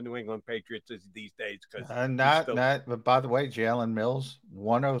well for the New England Patriots these days. But by the way, Jalen Mills,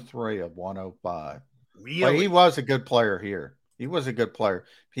 103 of 105. Really? Well, he was a good player here. He was a good player.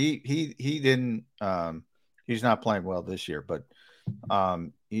 He didn't. He's not playing well this year, but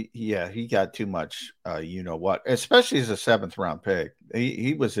he got too much. Especially as a 7th round pick.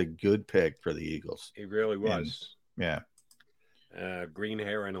 He was a good pick for the Eagles. He really was. And, green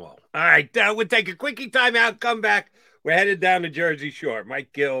hair and all. All right, we'll take a quickie timeout. Come back. We're headed down to Jersey Shore.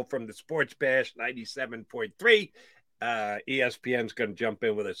 Mike Gill from the Sports Bash 97.3. ESPN's going to jump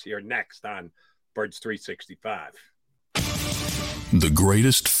in with us here next on Birds 365. The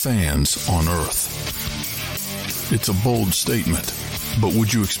greatest fans on earth. It's a bold statement, but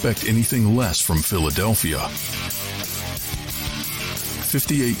would you expect anything less from Philadelphia?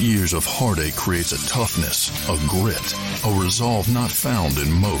 58 years of heartache creates a toughness, a grit, a resolve not found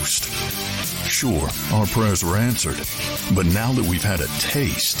in most. Sure, our prayers were answered, but now that we've had a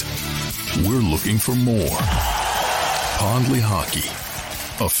taste, we're looking for more. Pondley Hockey,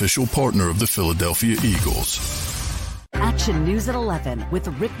 official partner of the Philadelphia Eagles. Action News at 11 with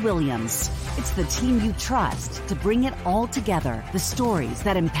Rick Williams. It's the team you trust to bring it all together. The stories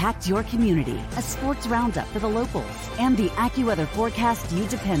that impact your community, a sports roundup for the locals, and the AccuWeather forecast you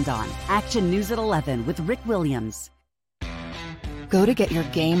depend on. Action News at 11 with Rick Williams. Go to get your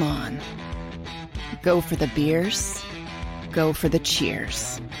game on. Go for the beers. Go for the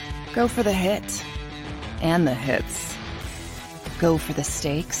cheers. Go for the hit and the hits. Go for the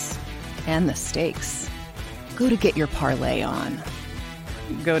stakes and the stakes. Go to get your parlay on.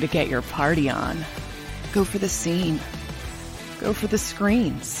 Go to get your party on. Go for the scene. Go for the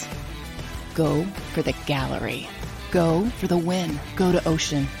screens. Go for the gallery. Go for the win. Go to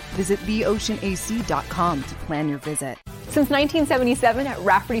Ocean. Visit theoceanac.com to plan your visit. Since 1977 at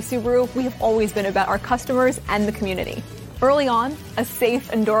Rafferty Subaru, we have always been about our customers and the community. Early on, a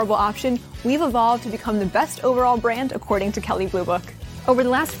safe and durable option, we've evolved to become the best overall brand according to Kelley Blue Book. Over the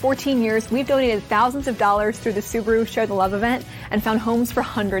last 14 years, we've donated thousands of dollars through the Subaru Share the Love event and found homes for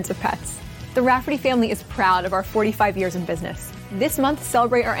hundreds of pets. The Rafferty family is proud of our 45 years in business. This month,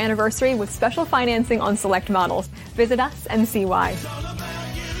 celebrate our anniversary with special financing on select models. Visit us and see why.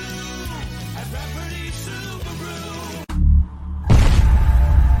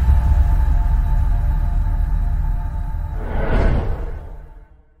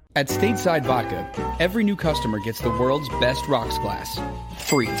 At Stateside Vodka, every new customer gets the world's best rocks glass.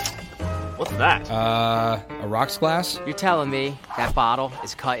 Free. What's that? A rocks glass? You're telling me that bottle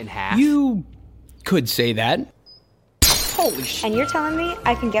is cut in half? You could say that. Holy shit. And you're telling me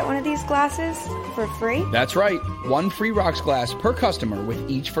I can get one of these glasses for free? That's right. One free rocks glass per customer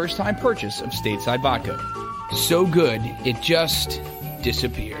with each first-time purchase of Stateside Vodka. So good, it just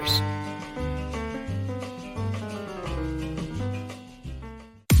disappears.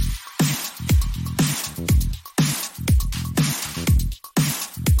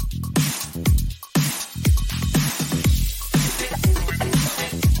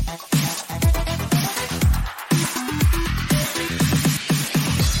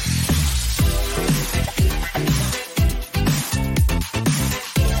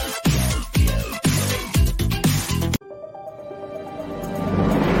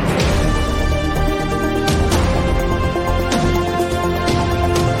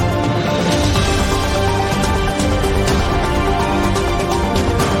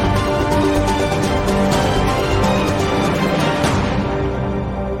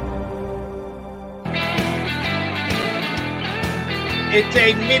 It's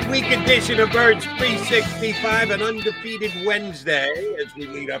a midweek edition of Birds 365, an undefeated Wednesday as we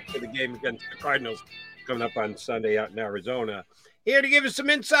lead up to the game against the Cardinals coming up on Sunday out in Arizona. Here to give us some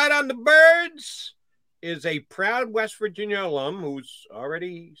insight on the Birds is a proud West Virginia alum who's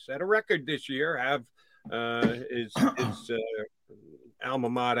already set a record this year, have his alma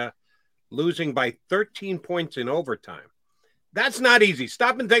mater losing by 13 points in overtime. That's not easy.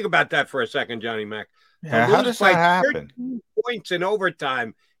 Stop and think about that for a second, Johnny Mac. Yeah, how does that happen? 13 points in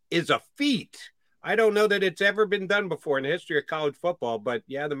overtime is a feat. I don't know that it's ever been done before in the history of college football, but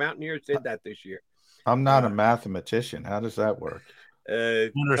yeah, the Mountaineers did that this year. I'm not a mathematician. How does that work?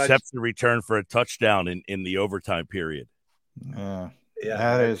 Interception return for a touchdown in the overtime period. Yeah,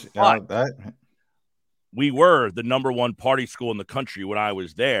 we were the number one party school in the country when I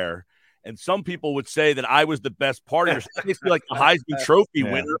was there. And some people would say that I was the best partier. I feel like the Heisman Trophy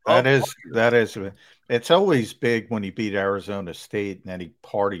winner. That is. It's always big when you beat Arizona State in any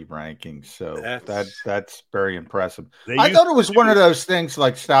party rankings. So that's very impressive. I thought it was one of those things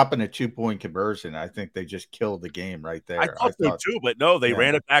like stopping a 2-point conversion. I think they just killed the game right there. I thought so too, but no, they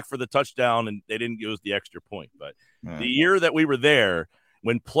ran it back for the touchdown and they didn't use the extra point. But the year that we were there,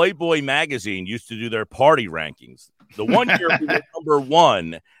 when Playboy magazine used to do their party rankings, the one year we were number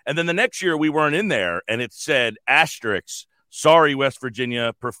one, and then the next year we weren't in there, and it said asterisk, sorry, West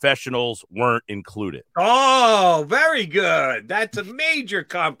Virginia, professionals weren't included. Oh, very good. That's a major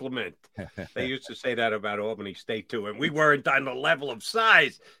compliment. They used to say that about Albany State, too, and we weren't on the level of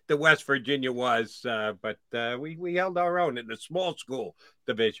size that West Virginia was, but we held our own in the small school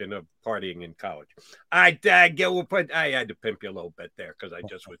division of partying in college. I had to pimp you a little bit there because I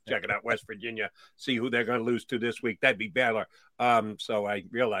just was checking out West Virginia, see who they're going to lose to this week. That'd be Baylor. So I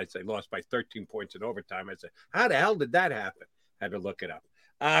realized they lost by 13 points in overtime. I said, how the hell did that happen? Had to look it up.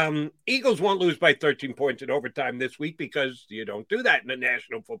 Eagles won't lose by 13 points in overtime this week because you don't do that in the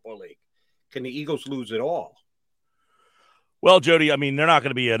National Football League. Can the Eagles lose at all? Well, Jody, I mean, they're not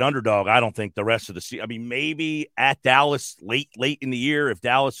going to be an underdog, I don't think, the rest of the season. I mean, maybe at Dallas late in the year, if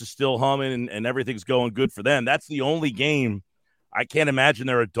Dallas is still humming and everything's going good for them. That's the only game. I can't imagine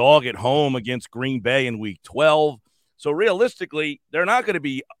they're a dog at home against Green Bay in Week 12. So realistically, they're not going to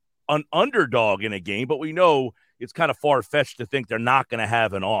be an underdog in a game, but we know it's kind of far-fetched to think they're not going to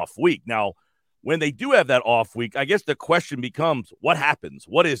have an off week. Now, when they do have that off week, I guess the question becomes, what happens?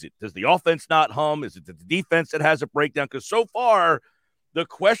 What is it? Does the offense not hum? Is it the defense that has a breakdown? Because so far, the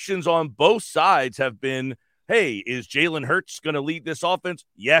questions on both sides have been, hey, is Jalen Hurts going to lead this offense?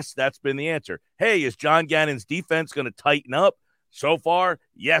 Yes, that's been the answer. Hey, is John Gannon's defense going to tighten up? So far,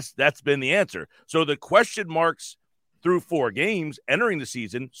 yes, that's been the answer. So the question marks through 4 games entering the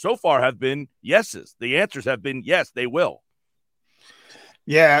season so far have been yeses. The answers have been yes, they will.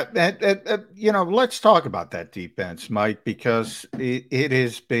 Yeah, let's talk about that defense, Mike, because it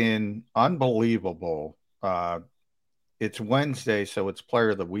has been unbelievable it's Wednesday, so it's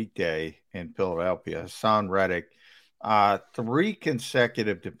Player of the Weekday in Philadelphia. Hassan Reddick, 3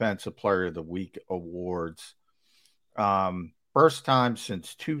 consecutive Defensive Player of the Week awards. First time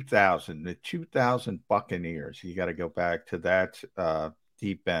since 2000, the 2000 Buccaneers. You got to go back to that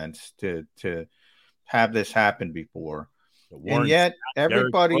defense to have this happen before. And yet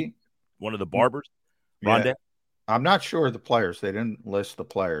everybody, one of the Barbers, yeah, I'm not sure of the players. They didn't list the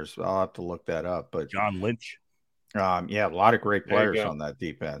players. I'll have to look that up. But John Lynch. Yeah, a lot of great players on that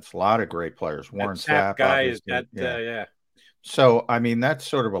defense. A lot of great players. Warren Sapp Sapp guy is that, yeah. So, I mean, that's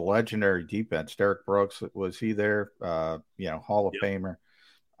sort of a legendary defense. Derek Brooks, was he there? Hall of Famer.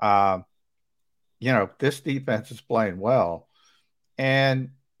 This defense is playing well.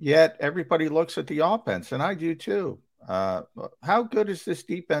 And yet everybody looks at the offense, and I do too. How good has this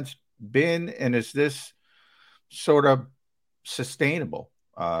defense been, and is this sort of sustainable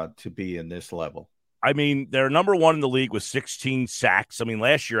to be in this level? I mean, they're number 1 in the league with 16 sacks. I mean,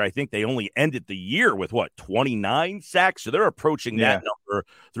 last year, I think they only ended the year with 29 sacks. So they're approaching that number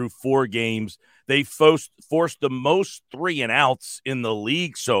through 4 games. They forced the most 3-and-outs in the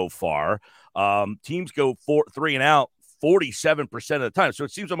league so far. Teams go 3-and-out 47% of the time. So it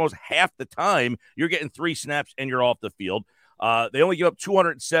seems almost half the time you're getting 3 snaps and you're off the field. They only give up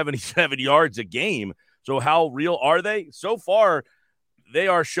 277 yards a game. So how real are they? So far, they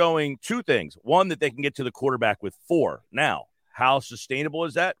are showing 2 things. One, that they can get to the quarterback with 4. Now, how sustainable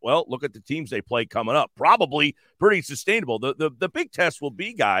is that? Well, look at the teams they play coming up. Probably pretty sustainable. The big test will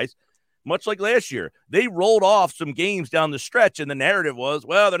be, guys, much like last year. They rolled off some games down the stretch, and the narrative was,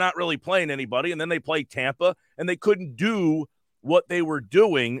 well, they're not really playing anybody. And then they played Tampa, and they couldn't do what they were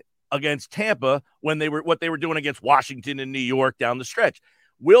doing against Tampa what they were doing against Washington and New York down the stretch.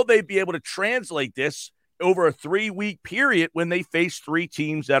 Will they be able to translate this over a 3-week period when they face 3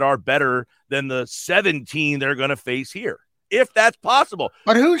 teams that are better than the 17 they're going to face here? If that's possible.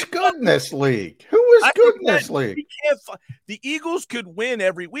 But who's good in this league? Who is good in this league? The Eagles could win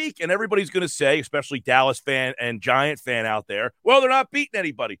every week, and everybody's going to say, especially Dallas fan and Giant fan out there, well, they're not beating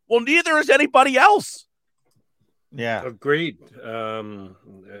anybody. Well, neither is anybody else. Yeah. Agreed.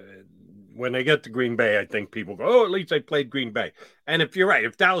 When they get to Green Bay, I think people go, oh, at least they played Green Bay. And if you're right,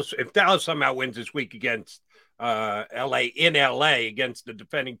 if Dallas somehow wins this week against LA against the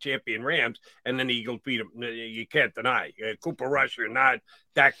defending champion Rams, and then the Eagles beat them, you can't deny. Cooper Rush or not,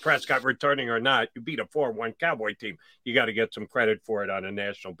 Dak Prescott returning or not, you beat a 4-1 Cowboy team. You got to get some credit for it on a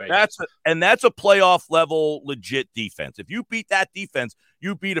national basis. That's a playoff level legit defense. If you beat that defense,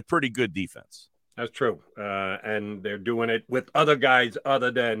 you beat a pretty good defense. That's true. And they're doing it with other guys other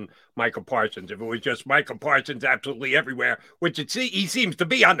than Michael Parsons. If it was just Michael Parsons absolutely everywhere, which he seems to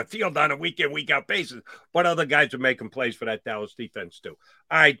be on the field on a week-in, week-out basis, but other guys are making plays for that Dallas defense too.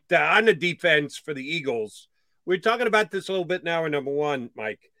 All right, on the defense for the Eagles, we're talking about this a little bit now in number 1,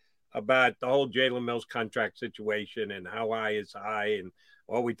 Mike, about the whole Jalen Mills contract situation and how high is high. And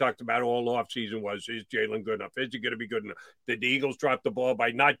all we talked about all offseason was, is Jalen good enough? Is he going to be good enough? Did the Eagles drop the ball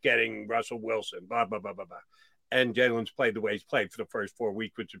by not getting Russell Wilson? Blah, blah, blah, blah, blah. And Jalen's played the way he's played for the first 4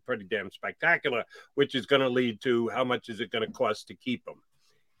 weeks, which is pretty damn spectacular, which is going to lead to how much is it going to cost to keep him.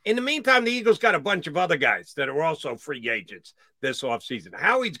 In the meantime, the Eagles got a bunch of other guys that are also free agents this offseason.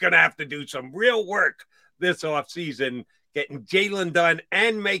 Howie's going to have to do some real work this offseason, getting Jalen done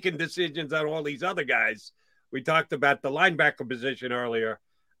and making decisions on all these other guys. We talked about the linebacker position earlier.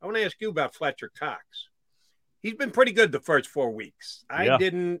 I want to ask you about Fletcher Cox. He's been pretty good the first 4 weeks.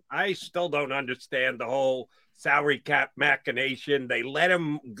 I still don't understand the whole salary cap machination. They let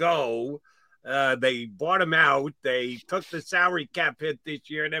him go. They bought him out. They took the salary cap hit this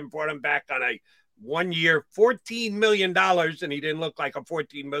year and then brought him back on a 1 year, $14 million. And he didn't look like a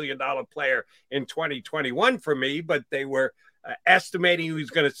 $14 million player in 2021 for me, but they were estimating he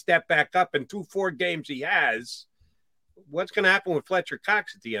was going to step back up in 2-4 games he has. What's going to happen with Fletcher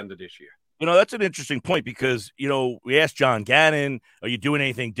Cox at the end of this year? That's an interesting point because, we asked John Gannon, are you doing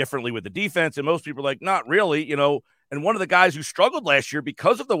anything differently with the defense? And most people are like, not really, and one of the guys who struggled last year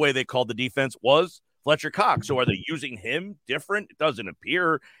because of the way they called the defense was Fletcher Cox. So are they using him different? It doesn't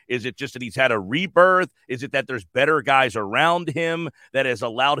appear. Is it just that he's had a rebirth? Is it that there's better guys around him that has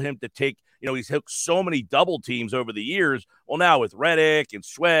allowed him to take, he's hooked so many double teams over the years. Well, now with Reddick and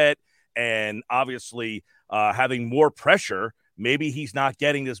Sweat and obviously having more pressure, maybe he's not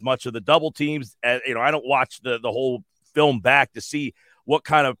getting as much of the double teams. I don't watch the whole film back to see what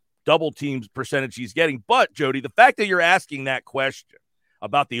kind of double teams percentage he's getting. But, Jody, the fact that you're asking that question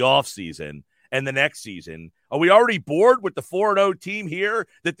about the offseason and the next season, are we already bored with the 4-0 team here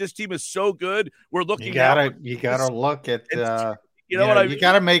that this team is so good? We're looking you gotta look at you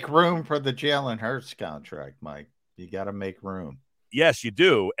got to make room for the Jalen Hurts contract, Mike. You got to make room. Yes, you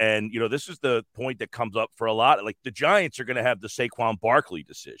do. And, this is the point that comes up for a lot. Like the Giants are going to have the Saquon Barkley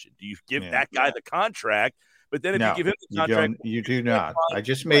decision. Do you give that guy the contract? But then if you give him the contract, you do not. I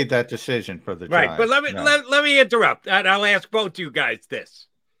just made that decision for the Giants. Right. But let me interrupt. And I'll ask both you guys this.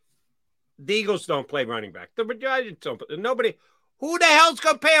 The Eagles don't play running back. The Giants don't. Nobody. Who the hell's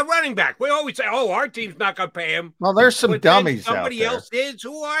going to pay a running back? We always say, our team's not going to pay him. Well, there's some dummies out there. Somebody else is.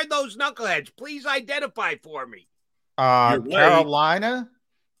 Who are those knuckleheads? Please identify for me. Carolina,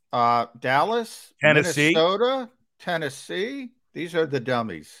 Dallas, Tennessee. Minnesota, Tennessee. These are the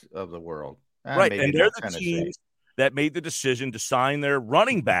dummies of the world. Right, and they're the teams that made the decision to sign their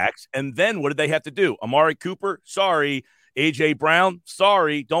running backs. And then what did they have to do? Amari Cooper, sorry. A.J. Brown,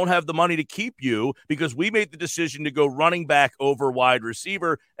 sorry, don't have the money to keep you because we made the decision to go running back over wide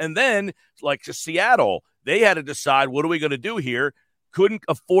receiver. And then, like Seattle, they had to decide, what are we going to do here? Couldn't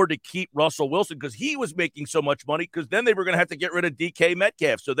afford to keep Russell Wilson because he was making so much money because then they were going to have to get rid of DK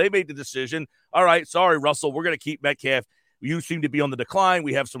Metcalf. So they made the decision, all right, sorry, Russell, we're going to keep Metcalf. You seem to be on the decline.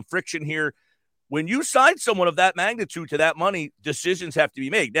 We have some friction here. When you sign someone of that magnitude to that money, decisions have to be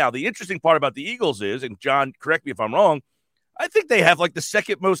made. Now, the interesting part about the Eagles is, and John, correct me if I'm wrong, I think they have like the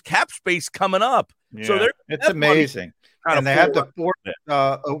second most cap space coming up. Yeah, so it's amazing. And they have the fourth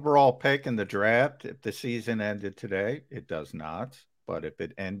overall pick in the draft. If the season ended today, it does not. But if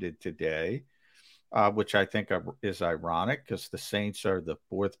it ended today, which I think is ironic because the Saints are the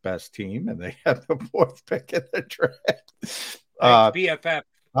fourth best team and they have the fourth pick in the draft. BFF.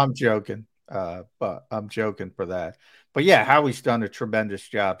 I'm joking. But I'm joking for that. But yeah, Howie's done a tremendous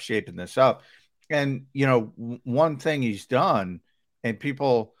job shaping this up. And, one thing he's done, and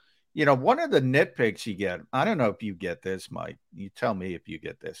people, one of the nitpicks you get, I don't know if you get this, Mike. You tell me if you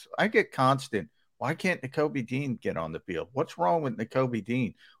get this. I get constant, why can't Nakobe Dean get on the field? What's wrong with Nakobe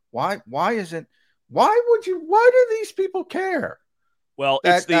Dean? Why do these people care? Well,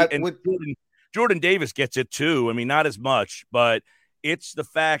 Jordan Davis gets it too. I mean, not as much, but it's the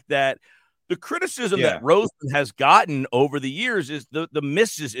fact that the criticism that Roseman has gotten over the years is the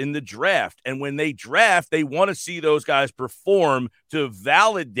misses in the draft. And when they draft, they want to see those guys perform to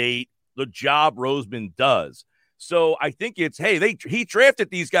validate the job Roseman does. So I think it's, hey, he drafted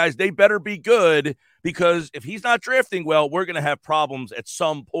these guys. They better be good because if he's not drafting well, we're going to have problems at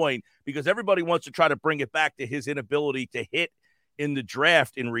some point because everybody wants to try to bring it back to his inability to hit in the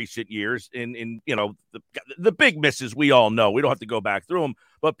draft in recent years. In the big misses we all know. We don't have to go back through them.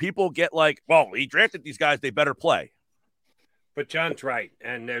 But people get like, well, he drafted these guys. They better play. But John's right.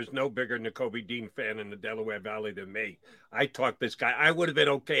 And there's no bigger Nakobe Dean fan in the Delaware Valley than me. I talked this guy. I would have been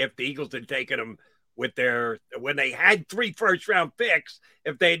okay if the Eagles had taken him with when they had 3 first-round picks.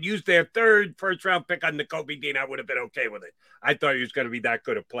 If they had used their 3rd first-round pick on Nakobe Dean, I would have been okay with it. I thought he was going to be that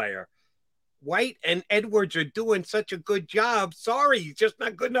good a player. White and Edwards are doing such a good job. Sorry, he's just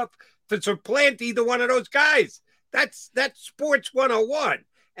not good enough to supplant either one of those guys. That's sports 101.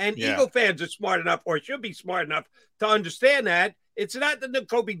 And Eagle fans are smart enough, or should be smart enough, to understand that. It's not that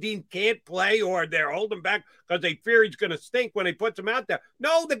Nakobe Dean can't play or they're holding back because they fear he's going to stink when they put him out there.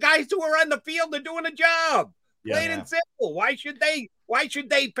 No, the guys who are on the field are doing a job. Plain and simple. Why should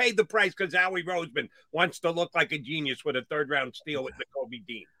they pay the price because Howie Roseman wants to look like a genius with a 3rd-round steal with Nakobe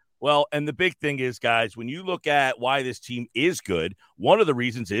Dean? Well, and the big thing is, guys, when you look at why this team is good, one of the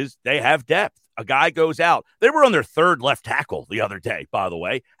reasons is they have depth. A guy goes out. They were on their 3rd left tackle the other day, by the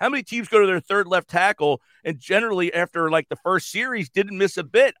way. How many teams go to their 3rd left tackle and generally after like the first series didn't miss a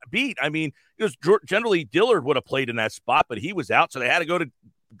beat? I mean, it was generally Dillard would have played in that spot, but he was out, so they had to go to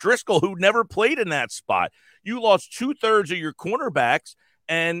Driscoll, who never played in that spot. You lost 2/3 of your cornerbacks,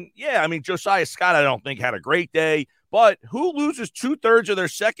 and Josiah Scott I don't think had a great day. But who loses 2/3 of their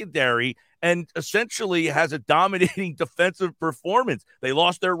secondary and essentially has a dominating defensive performance? They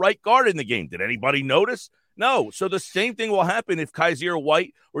lost their right guard in the game. Did anybody notice? No. So the same thing will happen if Kaiser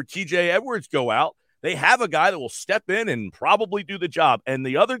White or TJ Edwards go out. They have a guy that will step in and probably do the job. And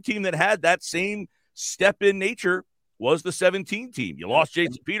the other team that had that same step-in nature was the 17 team. You lost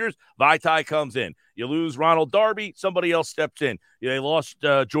Jason Peters, Vaitai comes in. You lose Ronald Darby, somebody else steps in. They lost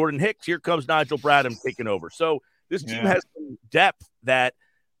Jordan Hicks. Here comes Nigel Bradham taking over. So this team has some depth that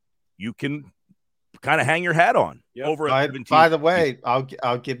you can kind of hang your hat on over at 17. By the way,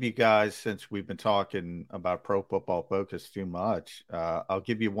 I'll give you guys, since we've been talking about Pro Football Focus too much, I'll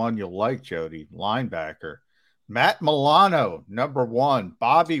give you one you'll like, Jody. Linebacker. Matt Milano, number 1.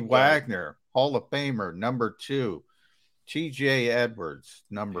 Bobby Wagner, Hall of Famer, number 2. TJ Edwards,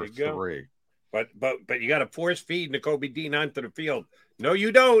 number 3. But you got to force feed Nakobe Dean onto the field. No,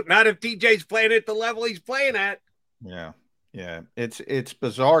 you don't. Not if TJ's playing at the level he's playing at. Yeah. Yeah, it's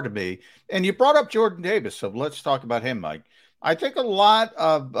bizarre to me. And you brought up Jordan Davis, so let's talk about him, Mike. I think a lot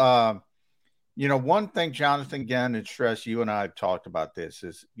of one thing, Jonathan, again, and stress, you and I have talked about this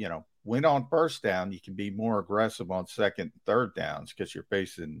is, win on first down, you can be more aggressive on second and third downs because you're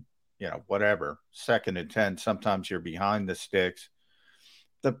facing, whatever, 2nd and 10. Sometimes you're behind the sticks.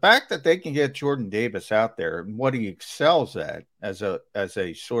 The fact that they can get Jordan Davis out there and what he excels at as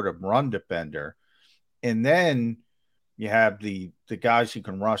a sort of run defender, and then you have the guys who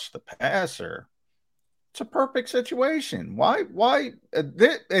can rush the passer. It's a perfect situation. Why?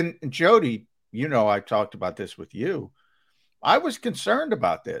 And Jody, I talked about this with you. I was concerned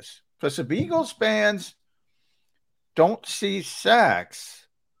about this because if Eagles fans don't see sacks,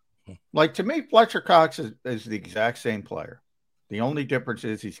 like to me, Fletcher Cox is the exact same player. The only difference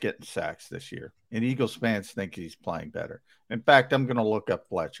is he's getting sacks this year, and Eagles fans think he's playing better. In fact, I'm going to look up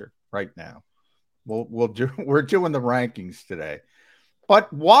Fletcher right now. We're doing the rankings today,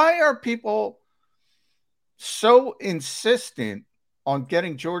 but why are people so insistent on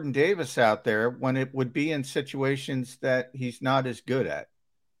getting Jordan Davis out there when it would be in situations that he's not as good at?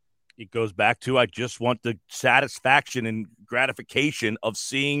 It goes back to, I just want the satisfaction and gratification of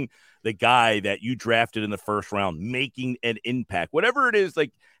seeing the guy that you drafted in the first round making an impact. Whatever it is,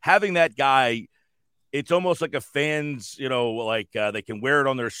 like having that guy, it's almost like a fan's, they can wear it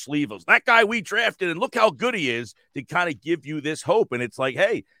on their sleeve. That guy we drafted, and look how good he is, to kind of give you this hope. And it's like,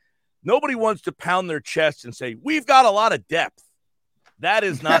 hey, nobody wants to pound their chest and say, we've got a lot of depth. That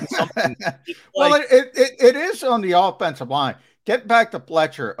is not something. Well, it is on the offensive line. Get back to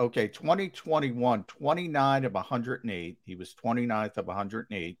Fletcher. Okay, 2021, 29 of 108. He was 29th of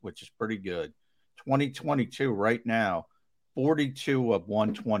 108, which is pretty good. 2022 right now, 42 of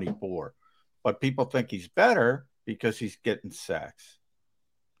 124. But people think he's better because he's getting sacks.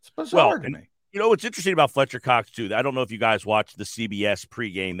 It's bizarre to me. What's interesting about Fletcher Cox, too, I don't know if you guys watched the CBS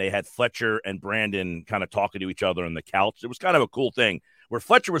pregame. They had Fletcher and Brandon kind of talking to each other on the couch. It was kind of a cool thing where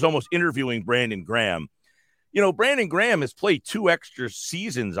Fletcher was almost interviewing Brandon Graham. Brandon Graham has played 2 extra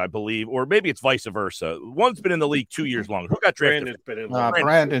seasons, I believe, or maybe it's vice versa. One's been in the league 2 years longer. Who got drafted?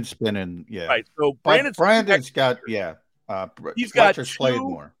 Brandon's been in, yeah. Right. So Brandon's got, he's Fletcher's got played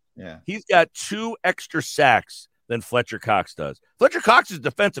more. Yeah. He's got 2 extra sacks than Fletcher Cox does. Fletcher Cox is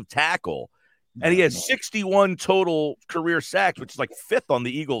defensive tackle, and he has 61 total career sacks, which is like 5th on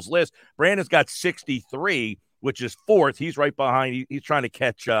the Eagles list. Brandon's got 63, which is 4th. He's right behind. He's trying to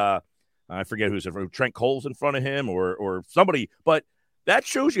catch I forget who's Trent Cole's in front of him or somebody, but that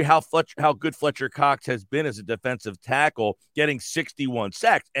shows you how good Fletcher Cox has been as a defensive tackle, getting 61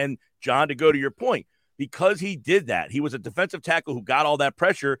 sacks. And John, to go to your point, because he did that, he was a defensive tackle who got all that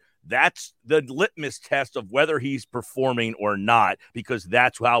pressure. That's the litmus test of whether he's performing or not, because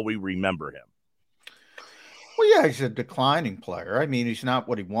that's how we remember him. Well, yeah, he's a declining player. I mean, he's not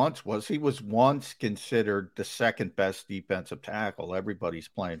what he once was. He was once considered the second best defensive tackle. Everybody's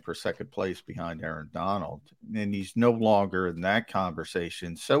playing for second place behind Aaron Donald, and he's no longer in that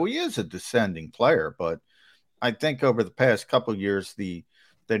conversation. So he is a descending player, but I think over the past couple of years, the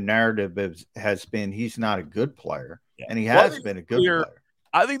narrative has been he's not a good player, and he has been a good player.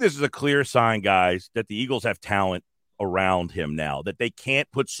 I think this is a clear sign, guys, that the Eagles have talent around him now, that they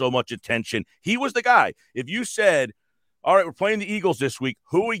can't put so much attention. He was the guy. If you said, all right, we're playing the Eagles this week,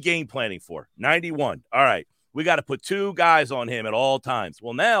 who are we game planning for? 91. All right, we got to put 2 guys on him at all times.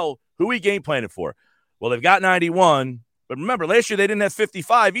 Well, now, who are we game planning for? Well, they've got 91, but remember, last year they didn't have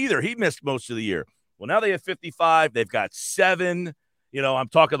 55 either. He missed most of the year. Well, now they have 55. They've got 7. I'm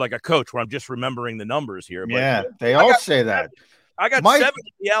talking like a coach where I'm just remembering the numbers here. But yeah, they all say that. I got 7 on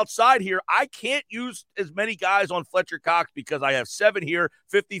the outside here. I can't use as many guys on Fletcher Cox because I have 7 here,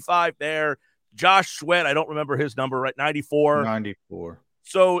 55 there. Josh Sweat, I don't remember his number, right? 94. 94.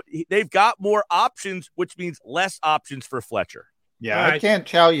 So they've got more options, which means less options for Fletcher. Yeah, I can't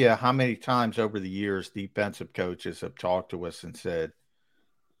tell you how many times over the years defensive coaches have talked to us and said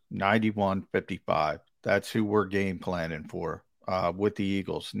 91, 55. That's who we're game planning for with the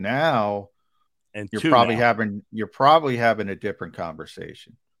Eagles. Now, and you're probably having a different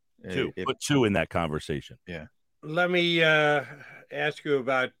conversation. Put 2 in that conversation. Yeah. Let me ask you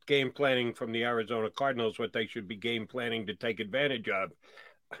about game planning from the Arizona Cardinals, what they should be game planning to take advantage of.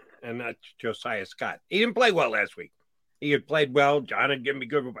 And that's Josiah Scott. He didn't play well last week. He had played well. John had given me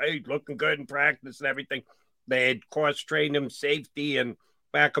good. He's looking good in practice and everything. They had cross-trained him, safety and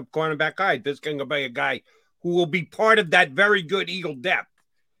backup cornerback. All right, this is going to be a guy who will be part of that very good Eagle depth.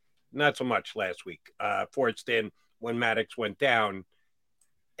 Not so much last week. Forced in when Maddox went down.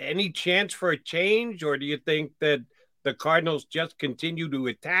 Any chance for a change, or do you think that the Cardinals just continue to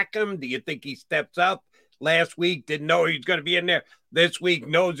attack him? Do you think he steps up last week, didn't know he was going to be in there. This week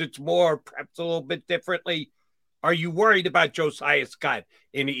knows it's more, perhaps a little bit differently. Are you worried about Josiah Scott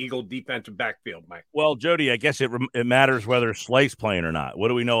in the Eagle defensive backfield, Mike? Well, Jody, I guess it matters whether Slay's playing or not. What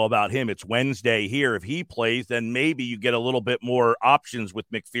do we know about him? It's Wednesday here. If he plays, then maybe you get a little bit more options with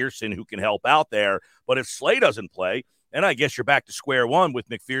McPherson who can help out there. But if Slay doesn't play, then I guess you're back to square one with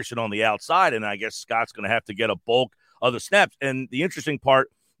McPherson on the outside, and I guess Scott's going to have to get a bulk of the snaps. And the interesting part,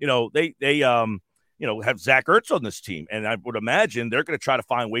 they have Zach Ertz on this team, and I would imagine they're going to try to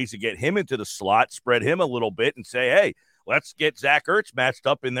find ways to get him into the slot, spread him a little bit, and say, hey, let's get Zach Ertz matched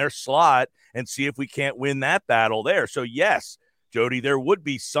up in their slot and see if we can't win that battle there. So, yes, Jody, there would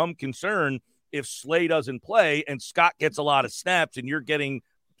be some concern if Slay doesn't play and Scott gets a lot of snaps, and you're getting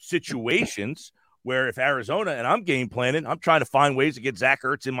situations where if Arizona, and I'm game planning, I'm trying to find ways to get Zach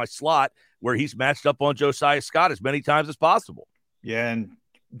Ertz in my slot where he's matched up on Josiah Scott as many times as possible. Yeah, and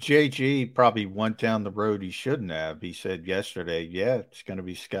JG probably went down the road he shouldn't have. He said yesterday, it's going to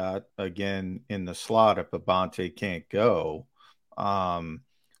be Scott again in the slot if Abante can't go. A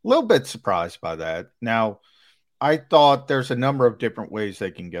little bit surprised by that. Now, I thought there's a number of different ways they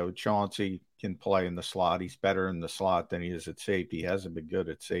can go. Chauncey can play in the slot. He's better in the slot than he is at safety. He hasn't been good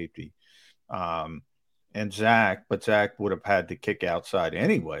at safety. And Zach would have had to kick outside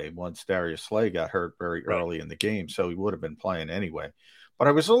anyway once Darius Slay got hurt very early in the game, so he would have been playing anyway. But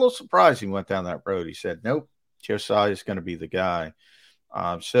I was a little surprised he went down that road. He said, nope, Josiah is going to be the guy.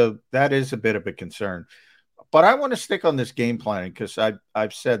 So that is a bit of a concern. But I want to stick on this game planning because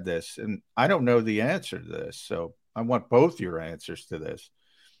I've said this, and I don't know the answer to this. So I want both your answers to this.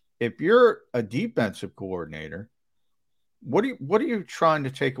 If you're a defensive coordinator, what are you trying to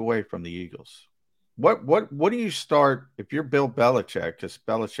take away from the Eagles? What do you start if you're Bill Belichick? Because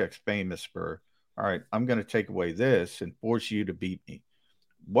Belichick's famous for, all right, I'm going to take away this and force you to beat me.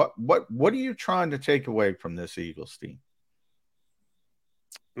 What are you trying to take away from this Eagles team?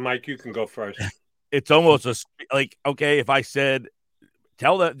 Mike, you can go first. It's almost okay, if I said,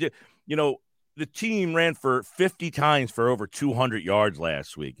 tell that, the team ran for 50 times for over 200 yards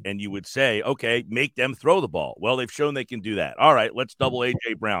last week, and you would say, okay, make them throw the ball. Well, they've shown they can do that. All right, let's double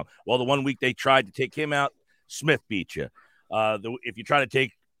A.J. Brown. Well, the one week they tried to take him out, Smith beat you. If you try to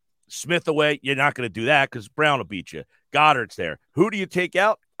take Smith away, you're not going to do that because Brown will beat you. Goddard's there. Who do you take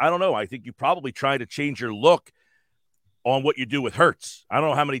out? I don't know. I think you probably try to change your look on what you do with Hurts. I don't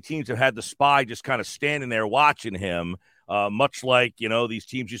know how many teams have had the spy just kind of standing there watching him, much like, these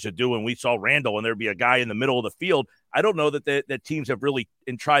teams used to do when we saw Randall and there'd be a guy in the middle of the field. I don't know that teams have really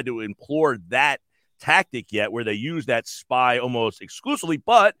tried to implore that tactic yet where they use that spy almost exclusively,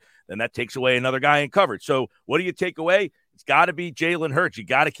 but then that takes away another guy in coverage. So what do you take away? It's got to be Jalen Hurts. You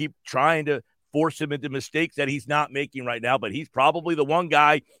got to keep trying to force him into mistakes that he's not making right now, but he's probably the one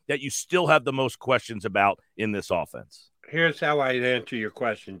guy that you still have the most questions about in this offense. Here's how I'd answer your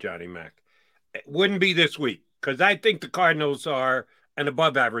question, Johnny Mac. It wouldn't be this week because I think the Cardinals are an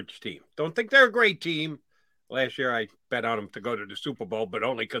above-average team. Don't think they're a great team. Last year I bet on them to go to the Super Bowl, but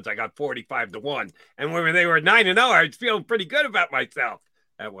only because I got 45-1. And when they were 9-0, I was feeling pretty good about myself.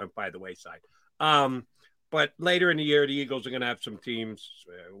 That went by the wayside. But later in the year, the Eagles are going to have some teams.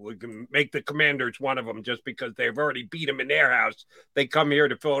 We can make the Commanders one of them just because they've already beat them in their house. They come here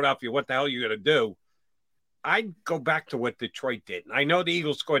to Philadelphia. What the hell are you going to do? I'd go back to what Detroit did. I know the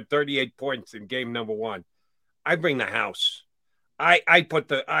Eagles scored 38 points in game number 1. I bring the house.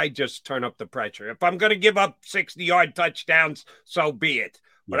 I just turn up the pressure. If I'm going to give up 60-yard touchdowns, so be it.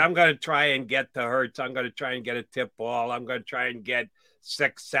 But I'm going to try and get to Hurts. I'm going to try and get a tip ball. I'm going to try and get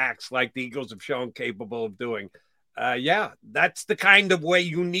 6 sacks like the Eagles have shown capable of doing. That's the kind of way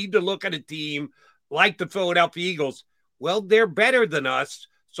you need to look at a team like the Philadelphia Eagles. Well, they're better than us,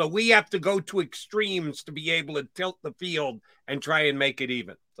 so we have to go to extremes to be able to tilt the field and try and make it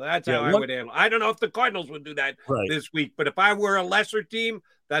even. So that's how I would handle it. I don't know if the Cardinals would do that this week, but if I were a lesser team,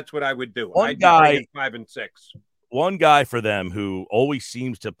 that's what I would do. I'd be 5-6. One guy for them who always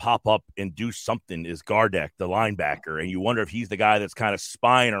seems to pop up and do something is Gardeck, the linebacker. And you wonder if he's the guy that's kind of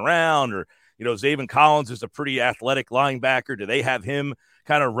spying around or, Zaven Collins is a pretty athletic linebacker. Do they have him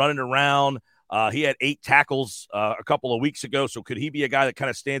kind of running around? He had 8 tackles a couple of weeks ago. So could he be a guy that kind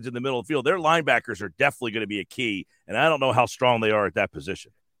of stands in the middle of the field? Their linebackers are definitely going to be a key. And I don't know how strong they are at that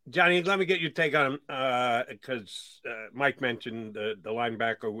position. Johnny, let me get your take on him because Mike mentioned the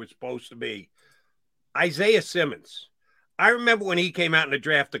linebacker was supposed to be Isaiah Simmons. I remember when he came out in the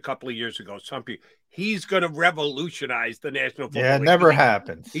draft a couple of years ago, he's going to revolutionize the National Football League. Yeah, it never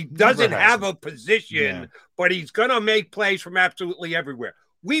happens. He doesn't have a position, but he's going to make plays from absolutely everywhere.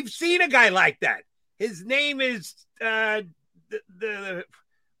 We've seen a guy like that. His name is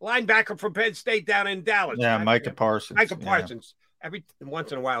linebacker from Penn State down in Dallas. Yeah, Micah Parsons. Micah Parsons. Every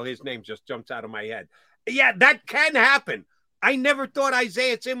once in a while, his name just jumps out of my head. Yeah, that can happen. I never thought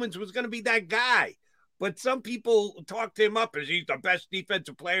Isaiah Simmons was going to be that guy. But some people talk to him up as he's the best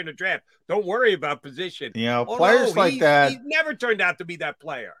defensive player in the draft. Don't worry about position. Players like that. He's never turned out to be that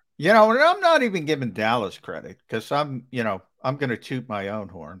player. And I'm not even giving Dallas credit because I'm going to toot my own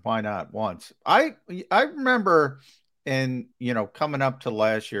horn. Why not once? I remember coming up to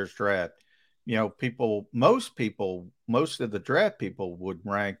last year's draft, most of the draft people would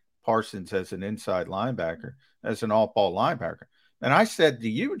rank Parsons as an inside linebacker, as an off-ball linebacker. And I said to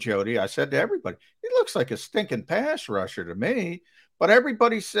you, Jody, I said to everybody, he looks like a stinking pass rusher to me. But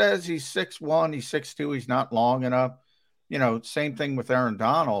everybody says he's 6'1", he's 6'2", he's not long enough. Same thing with Aaron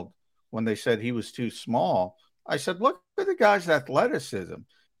Donald when they said he was too small. I said, look at the guy's athleticism.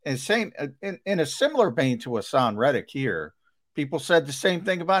 And same in a similar vein to Hassan Reddick here, people said the same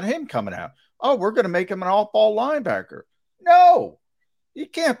thing about him coming out. Oh, we're going to make him an off-ball linebacker. No, you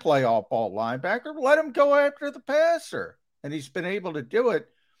can't play off-ball linebacker. Let him go after the passer. And he's been able to do it.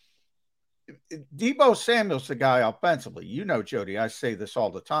 Deebo Samuel's the guy offensively. Jody, I say this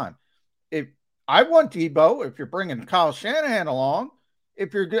all the time. If I want Deebo, if you're bringing Kyle Shanahan along,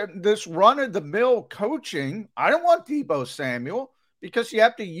 if you're getting this run-of-the-mill coaching, I don't want Deebo Samuel because you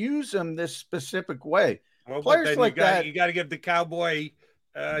have to use him this specific way. Well, players like that. You got to give the Cowboy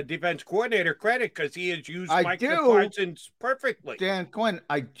defense coordinator credit because he has used Micah Parsons perfectly. Dan Quinn,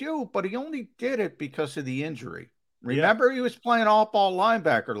 I do, but he only did it because of the injury. Remember, he was playing off-ball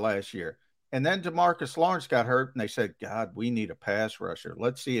linebacker last year. And then DeMarcus Lawrence got hurt, and they said, God, we need a pass rusher.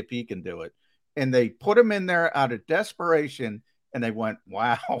 Let's see if he can do it. And they put him in there out of desperation, and they went,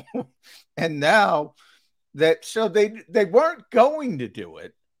 wow. And now they weren't going to do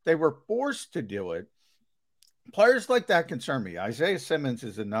it. They were forced to do it. Players like that concern me. Isaiah Simmons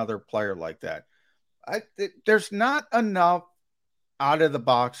is another player like that. There's not enough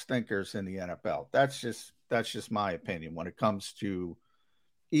out-of-the-box thinkers in the NFL. That's just my opinion when it comes to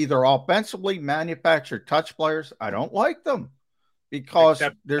either offensively manufactured touch players. I don't like them because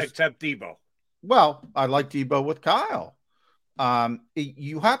except Deebo. Well, I like Deebo with Kyle.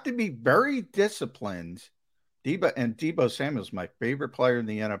 You have to be very disciplined. Deebo Samuel's my favorite player in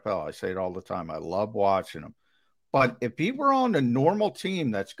the NFL. I say it all the time. I love watching him. But if he were on a normal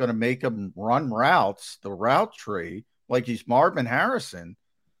team that's going to make him run routes, the route tree, like he's Marvin Harrison,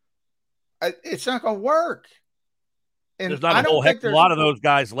 it's not going to work. And there's not a whole heck of a lot of those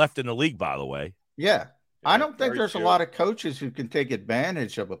guys left in the league, by the way. Yeah. I don't think there's a lot of coaches who can take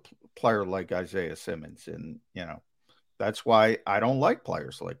advantage of a player like Isaiah Simmons. And, that's why I don't like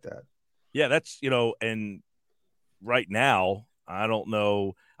players like that. Yeah, that's, and right now, I don't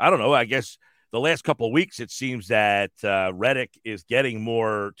know. I guess the last couple of weeks, it seems that Reddick is getting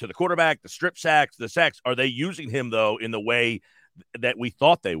more to the quarterback, the strip sacks, the sacks. Are they using him, though, in the way that we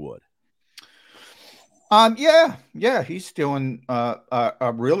thought they would? Yeah, he's doing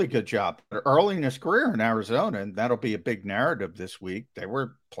a really good job early in his career in Arizona, and that'll be a big narrative this week. They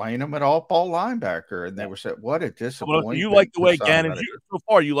were playing him at off-ball linebacker, and they were saying, "What a disappointment!" Well, you like the way Gannon's so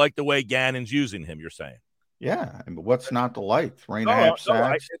far. You like the way Gannon's using him. You're saying, yeah. And what's not to like? 3.5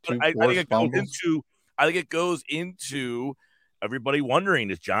 sacks, I think it goes into everybody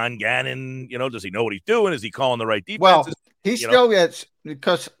wondering: is John Gannon? Does he know what he's doing? Is he calling the right defense? Well, he still gets,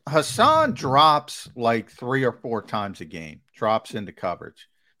 because Hassan drops like 3 or 4 times a game, drops into coverage.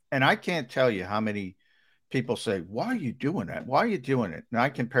 And I can't tell you how many people say, why are you doing that? Why are you doing it? And I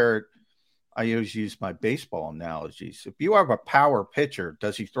compare it. I always use my baseball analogies. If you have a power pitcher,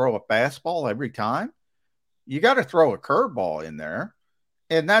 does he throw a fastball every time? You got to throw a curveball in there.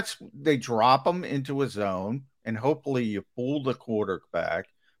 And they drop him into a zone, and hopefully you fool the quarterback.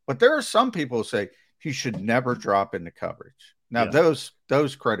 But there are some people who say, he should never drop into coverage. Now,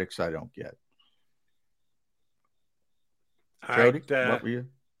 those critics I don't get. Jody, what were you?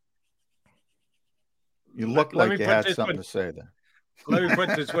 You look like you had something to say there. Let me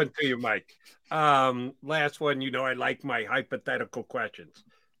put this one to you, Mike. Last one, I like my hypothetical questions.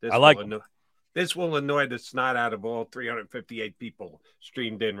 This will annoy the snot out of all 358 people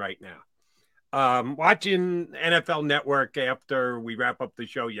streamed in right now. Watching NFL Network after we wrap up the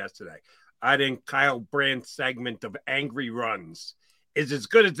show yesterday, I think Kyle Brandt's segment of Angry Runs is as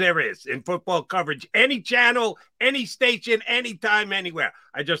good as there is in football coverage. Any channel, any station, anytime, anywhere.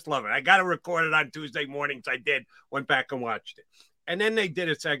 I just love it. I got to record it on Tuesday mornings. I did. Went back and watched it. And then they did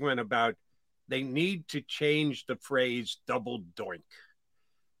a segment about they need to change the phrase double doink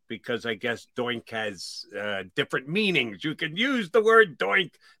because I guess doink has different meanings. You can use the word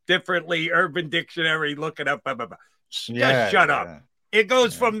doink differently. Urban Dictionary, look it up. Blah, blah, blah. Just shut up. It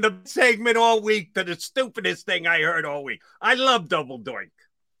goes from the segment all week to the stupidest thing I heard all week. I love double doink.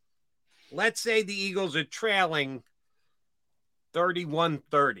 Let's say the Eagles are trailing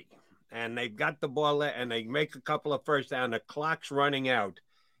 31-30, and they've got the ball and they make a couple of first down. The clock's running out.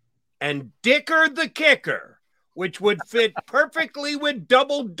 And Dicker the kicker, which would fit perfectly with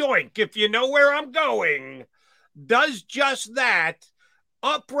double doink, if you know where I'm going, does just that.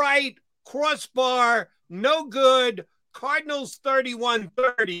 Upright, crossbar, no good. Cardinals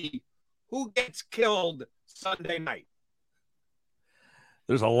 31-30. Who gets killed Sunday night?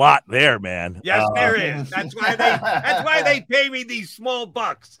 There's a lot there, man. Yes, there is. That's why they pay me these small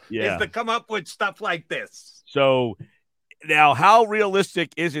bucks, is to come up with stuff like this. So now, how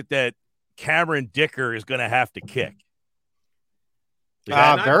realistic is it that Cameron Dicker is going to have to kick?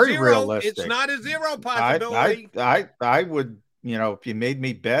 Very realistic. It's not a zero possibility. I would, if you made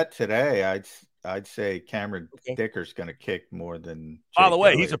me bet today, I'd say Cameron Dicker's going to kick more than. By the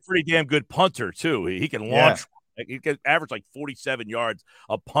way, he's a pretty damn good punter too. He can launch. He can average like 47 yards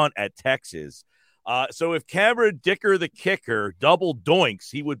a punt at Texas. So if Cameron Dicker, the kicker, double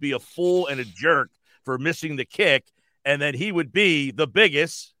doinks, he would be a fool and a jerk for missing the kick, and then he would be the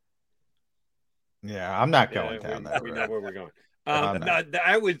biggest. Yeah, I'm not going down that road. We know where we're going.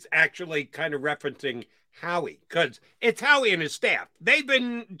 I was actually kind of referencing Howie, because it's Howie and his staff. They've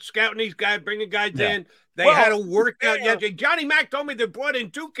been scouting these guys, bringing guys in. They had a workout yesterday. Johnny Mack told me they brought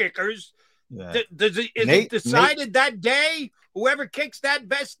in 2 kickers. Yeah. Is it decided that day? Whoever kicks that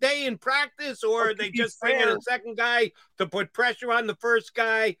best day in practice, or are they just bringing a second guy to put pressure on the first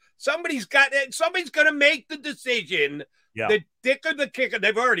guy? Somebody's going to make the decision. Yeah. The Dicker the kicker,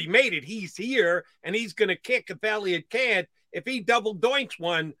 they've already made it. He's here, and he's going to kick if Elliott can't. If he double doinks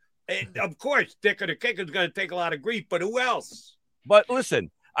one, of course, Dicker the kicker is going to take a lot of grief, but who else? But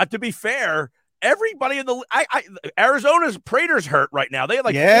listen, to be fair, everybody in the Arizona's Prater's hurt right now. They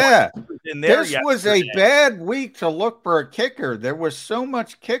had in there. This was a bad week to look for a kicker. There was so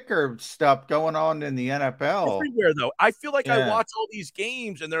much kicker stuff going on in the NFL. Everywhere, though. I feel like I watch all these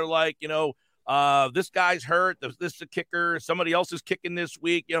games, and they're like, this guy's hurt. This is a kicker. Somebody else is kicking this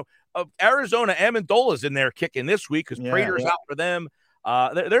week. Arizona, Amendola's in there kicking this week because Prater's out for them.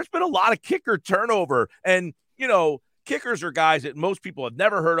 There's been a lot of kicker turnover, and kickers are guys that most people have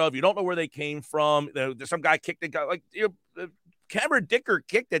never heard of. You don't know where they came from. Some guy kicked a guy Cameron Dicker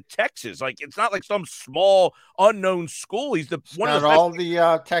kicked at Texas. Like, it's not like some small unknown school. He's one of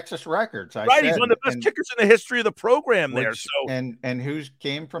the Texas records. He's one of the best kickers in the history of the program there. So and who's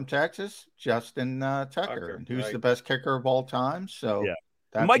came from Texas? Justin Tucker. And who's the best kicker of all time? So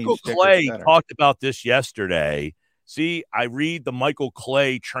Michael Clay talked about this yesterday. See, I read the Michael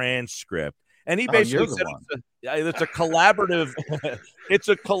Clay transcript, and he basically said it's a collaborative. It's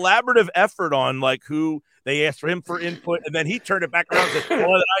a collaborative effort on like who they asked for him for input, and then he turned it back around and said,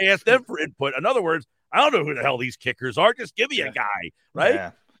 "Well, I asked them for input." In other words, I don't know who the hell these kickers are. Just give me a guy, right?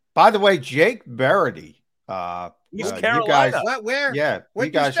 Yeah. By the way, Jake Verity, East Carolina. Where? Yeah, you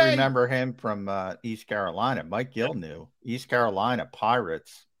guys remember him from East Carolina. Mike Gill knew East Carolina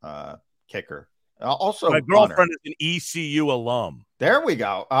Pirates kicker. Also, my girlfriend is an ECU alum. There we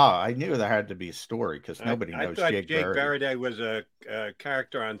go. Oh, I knew there had to be a story because nobody knows Jake Verity was a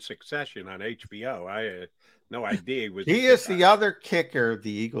character on Succession on HBO. I had no idea he was. He is the other kicker the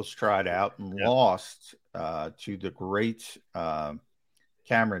Eagles tried out and lost to the great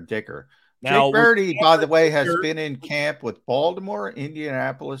Cameron Dicker. Now, Jake Verity, by the way, has been in camp with Baltimore,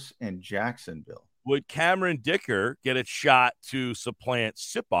 Indianapolis, and Jacksonville. Would Cameron Dicker get a shot to supplant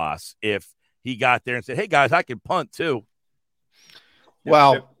Sipos if he got there and said, "Hey guys, I can punt too"?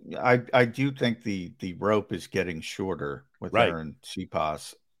 Well, I do think the rope is getting shorter with Aaron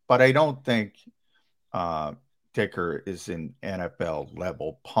Sipos, but I don't think Dicker is an NFL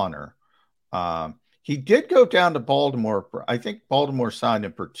level punter. He did go down to Baltimore. I think Baltimore signed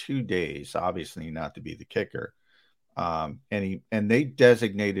him for 2 days, obviously not to be the kicker. And they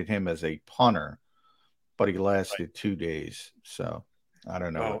designated him as a punter, but he lasted 2 days. So I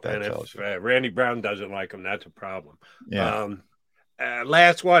don't know what that tells you. Randy Brown doesn't like him, that's a problem. Yeah.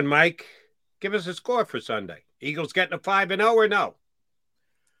 Last one, Mike. Give us a score for Sunday. Eagles getting a 5-0 or no?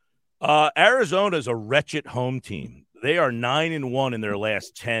 Arizona's a wretched home team. They are 9-1 in their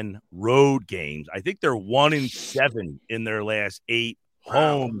last 10 road games. I think they're 1-7 in their last 8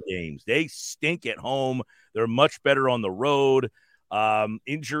 home games. They stink at home. They're much better on the road.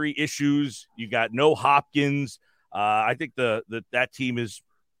 Injury issues. You got no Hopkins. I think that team is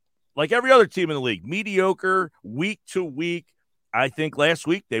like every other team in the league, mediocre week to week. I think last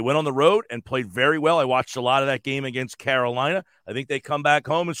week they went on the road and played very well. I watched a lot of that game against Carolina. I think they come back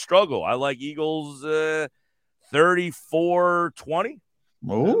home and struggle. I like Eagles 34-20.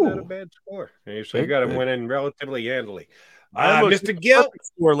 Not a bad score. So you got him winning relatively handily. Mr. Gill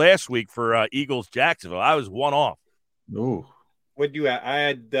score last week for Eagles Jacksonville. I was one off. Ooh. What'd you have? I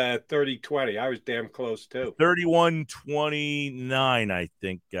had 30-20. I was damn close too. 31-29, I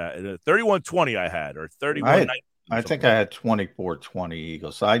think. 31-20 I had, or 31-19. I think I had 24-20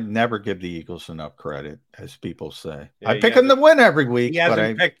 Eagles. I never give the Eagles enough credit, as people say. I pick them to win every week. He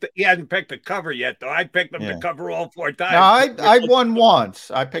hasn't picked the cover yet, though. I picked them to cover all 4 times. No, I won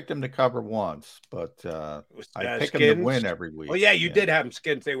once. I picked them to cover once, but I pick them to win every week. Oh, yeah, you did have them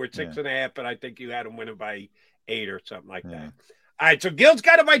skins. They were 6.5, but I think you had them winning by 8 or something like that. All right, so Gil's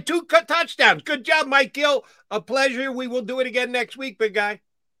got him by 2 touchdowns. Good job, Mike Gill. A pleasure. We will do it again next week, big guy.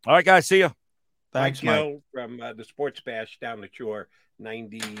 All right, guys. See you. Thanks, Mike Gill from the Sports Bash down the shore,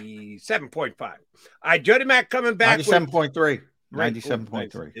 97.5. All right, Jody Mack coming back. 97.3.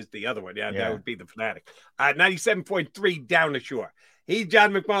 97.3 is the other one. Yeah, that would be the Fanatic. 97.3 down the shore. He's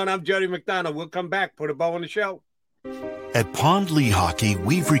John McMullen. I'm Jody McDonald. We'll come back. Put a bow on the show. At Pond Lehocky,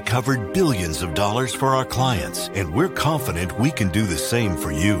 we've recovered billions of dollars for our clients, and we're confident we can do the same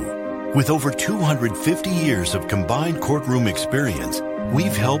for you. With over 250 years of combined courtroom experience,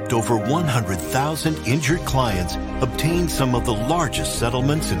 we've helped over 100,000 injured clients obtain some of the largest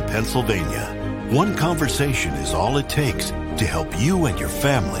settlements in Pennsylvania. One conversation is all it takes to help you and your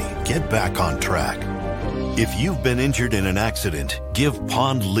family get back on track. If you've been injured in an accident, give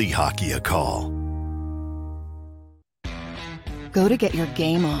Pond Lehocky a call. Go to get your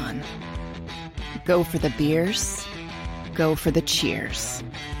game on. Go for the beers. Go for the cheers.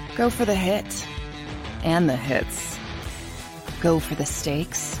 Go for the hit and the hits. Go for the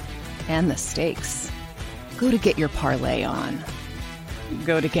stakes and the stakes. Go to get your parlay on.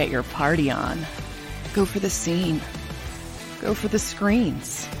 Go to get your party on. Go for the scene. Go for the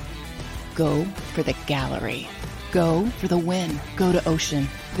screens. Go for the gallery. Go for the win. Go to Ocean.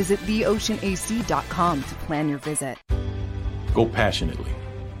 Visit theoceanac.com to plan your visit. Go passionately.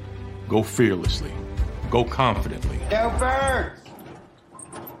 Go fearlessly. Go confidently. Go Birds!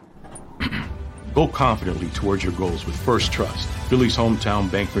 Go confidently towards your goals with First Trust, Philly's hometown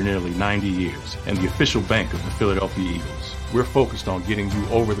bank for nearly 90 years, and the official bank of the Philadelphia Eagles. We're focused on getting you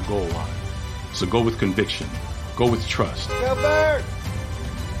over the goal line. So go with conviction. Go with trust. Go Birds!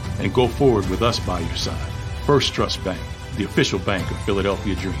 And go forward with us by your side. First Trust Bank, the official bank of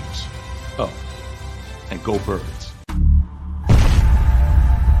Philadelphia Dreams. Oh, and go Birds.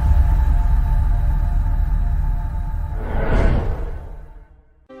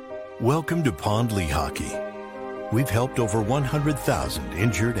 Welcome to Pond Lehocky. We've helped over 100,000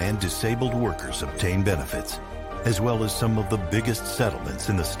 injured and disabled workers obtain benefits, as well as some of the biggest settlements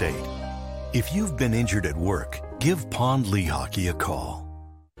in the state. If you've been injured at work, give Pond Lehocky a call.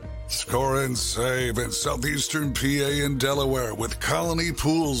 Score and save in southeastern PA and Delaware with Colony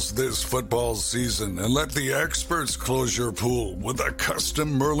Pools this football season, and let the experts close your pool with a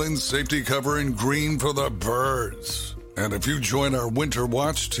custom Merlin safety cover in green for the birds. And if you join our Winter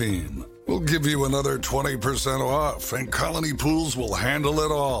Watch team, we'll give you another 20% off, and Colony Pools will handle it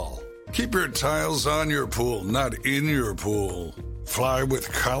all. Keep your tiles on your pool, not in your pool. Fly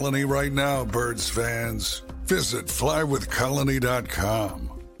with Colony right now, Birds fans. Visit flywithcolony.com.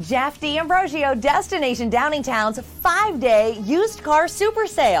 Jeff D'Ambrosio, Destination Downingtown's 5-day used car super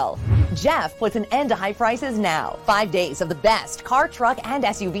sale. Jeff puts an end to high prices now. 5 days of the best car, truck, and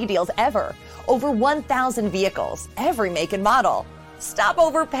SUV deals ever. Over 1,000 vehicles, every make and model. Stop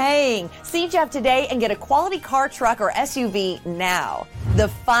overpaying. See Jeff today and get a quality car, truck, or SUV now. The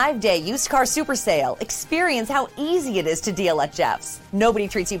 5-day used car super sale. Experience how easy it is to deal at Jeff's. Nobody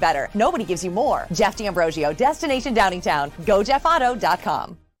treats you better. Nobody gives you more. Jeff D'Ambrosio, Destination Downingtown.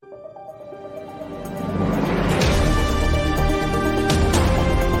 GoJeffAuto.com.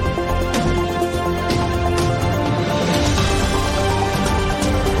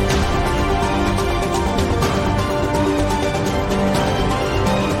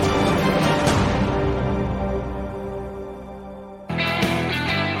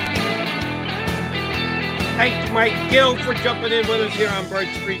 Thanks, Mike Gill, for jumping in with us here on Birds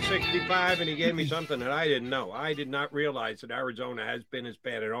 365, and he gave me something that I didn't know. I did not realize that Arizona has been as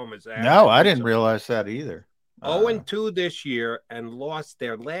bad at home as that. No, I didn't realize that either. 0-2 this year and lost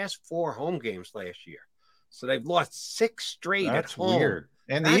their last 4 home games last year. So they've lost 6 straight at home. That's weird.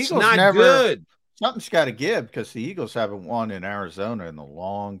 And the That's Eagles not never, good. Something's got to give, because the Eagles haven't won in Arizona in a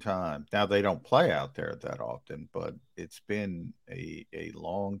long time. Now, they don't play out there that often, but it's been a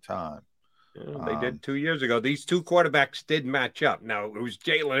long time. They did 2 years ago. These 2 quarterbacks did match up. Now, it was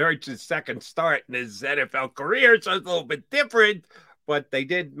Jalen Hurts' second start in his NFL career, so it's a little bit different. but they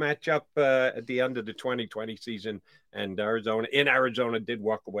did match up at the end of the 2020 season, and Arizona did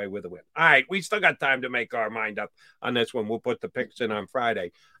walk away with a win. All right, we still got time to make our mind up on this one. We'll put the picks in on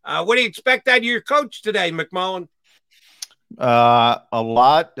Friday. What do you expect out of your coach today, McMullen? A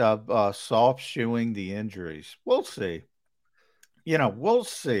lot of soft shoeing the injuries. We'll see. We'll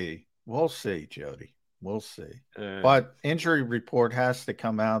see. We'll see, Jody. We'll see. But injury report has to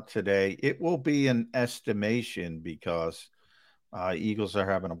come out today. It will be an estimation because Eagles are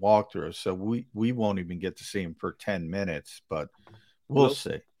having a walkthrough, so we won't even get to see him for 10 minutes, but we'll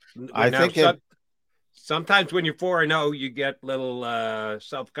see. I think sometimes when you're 4-0, you get a little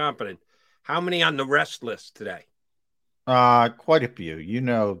self-confident. How many on the rest list today? Quite a few.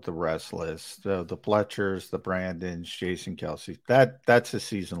 The rest list. The Fletchers, the Brandons, Jason Kelsey. That's a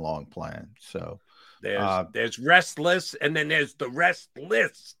season-long plan. So there's rest list, and then there's the rest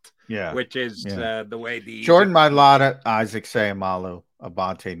list. Yeah, which is the way the Jordan Mailata, Isaac Seumalo,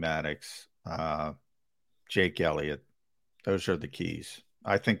 Avonte Maddox, Jake Elliott. Those are the keys.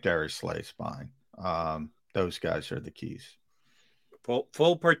 I think Darius Slay's fine. Those guys are the keys.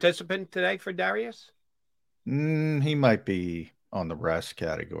 Full participant today for Darius? He might be on the rest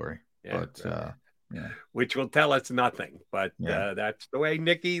category, which will tell us nothing. But that's the way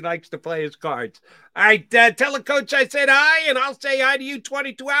Nicky likes to play his cards. All right, tell the coach I said hi, and I'll say hi to you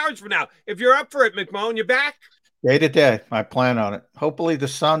 22 hours from now. If you're up for it, McMullen, you back? Day to day. I plan on it. Hopefully the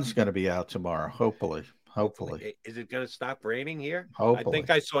sun's going to be out tomorrow. Hopefully. Is it going to stop raining here? Hopefully. I think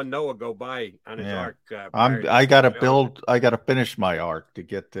I saw Noah go by on his arc. I got to finish my arc to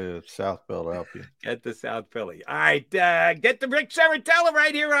get to South Philadelphia. Get to South Philly. All right. Get the Rick Serritella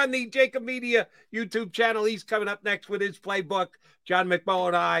right here on the Jacob Media YouTube channel. He's coming up next with his playbook. John McMullen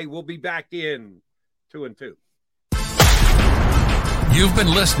and I will be back in 2 and 2. You've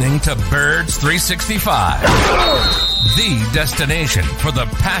been listening to Birds 365, the destination for the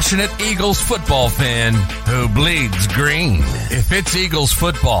passionate Eagles football fan who bleeds green. If it's Eagles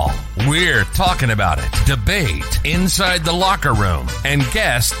football, we're talking about it. Debate, inside the locker room, and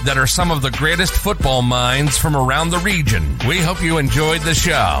guests that are some of the greatest football minds from around the region. We hope you enjoyed the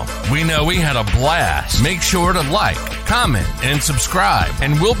show. We know we had a blast. Make sure to like, comment, and subscribe,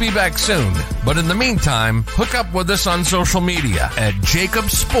 and we'll be back soon. But in the meantime, hook up with us on social media at Jacob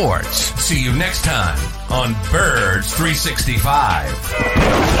Sports. See you next time on Birds 365.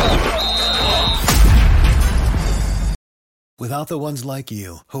 Without the ones like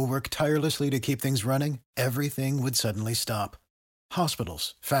you, who work tirelessly to keep things running, everything would suddenly stop.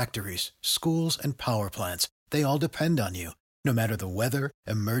 Hospitals, factories, schools, and power plants, they all depend on you. No matter the weather,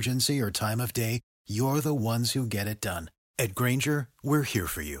 emergency, or time of day, you're the ones who get it done. At Grainger, we're here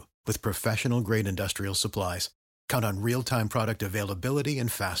for you with professional-grade industrial supplies. Count on real-time product availability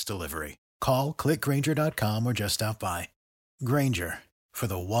and fast delivery. Call, click Grainger.com, or just stop by. Grainger, for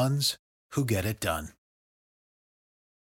the ones who get it done.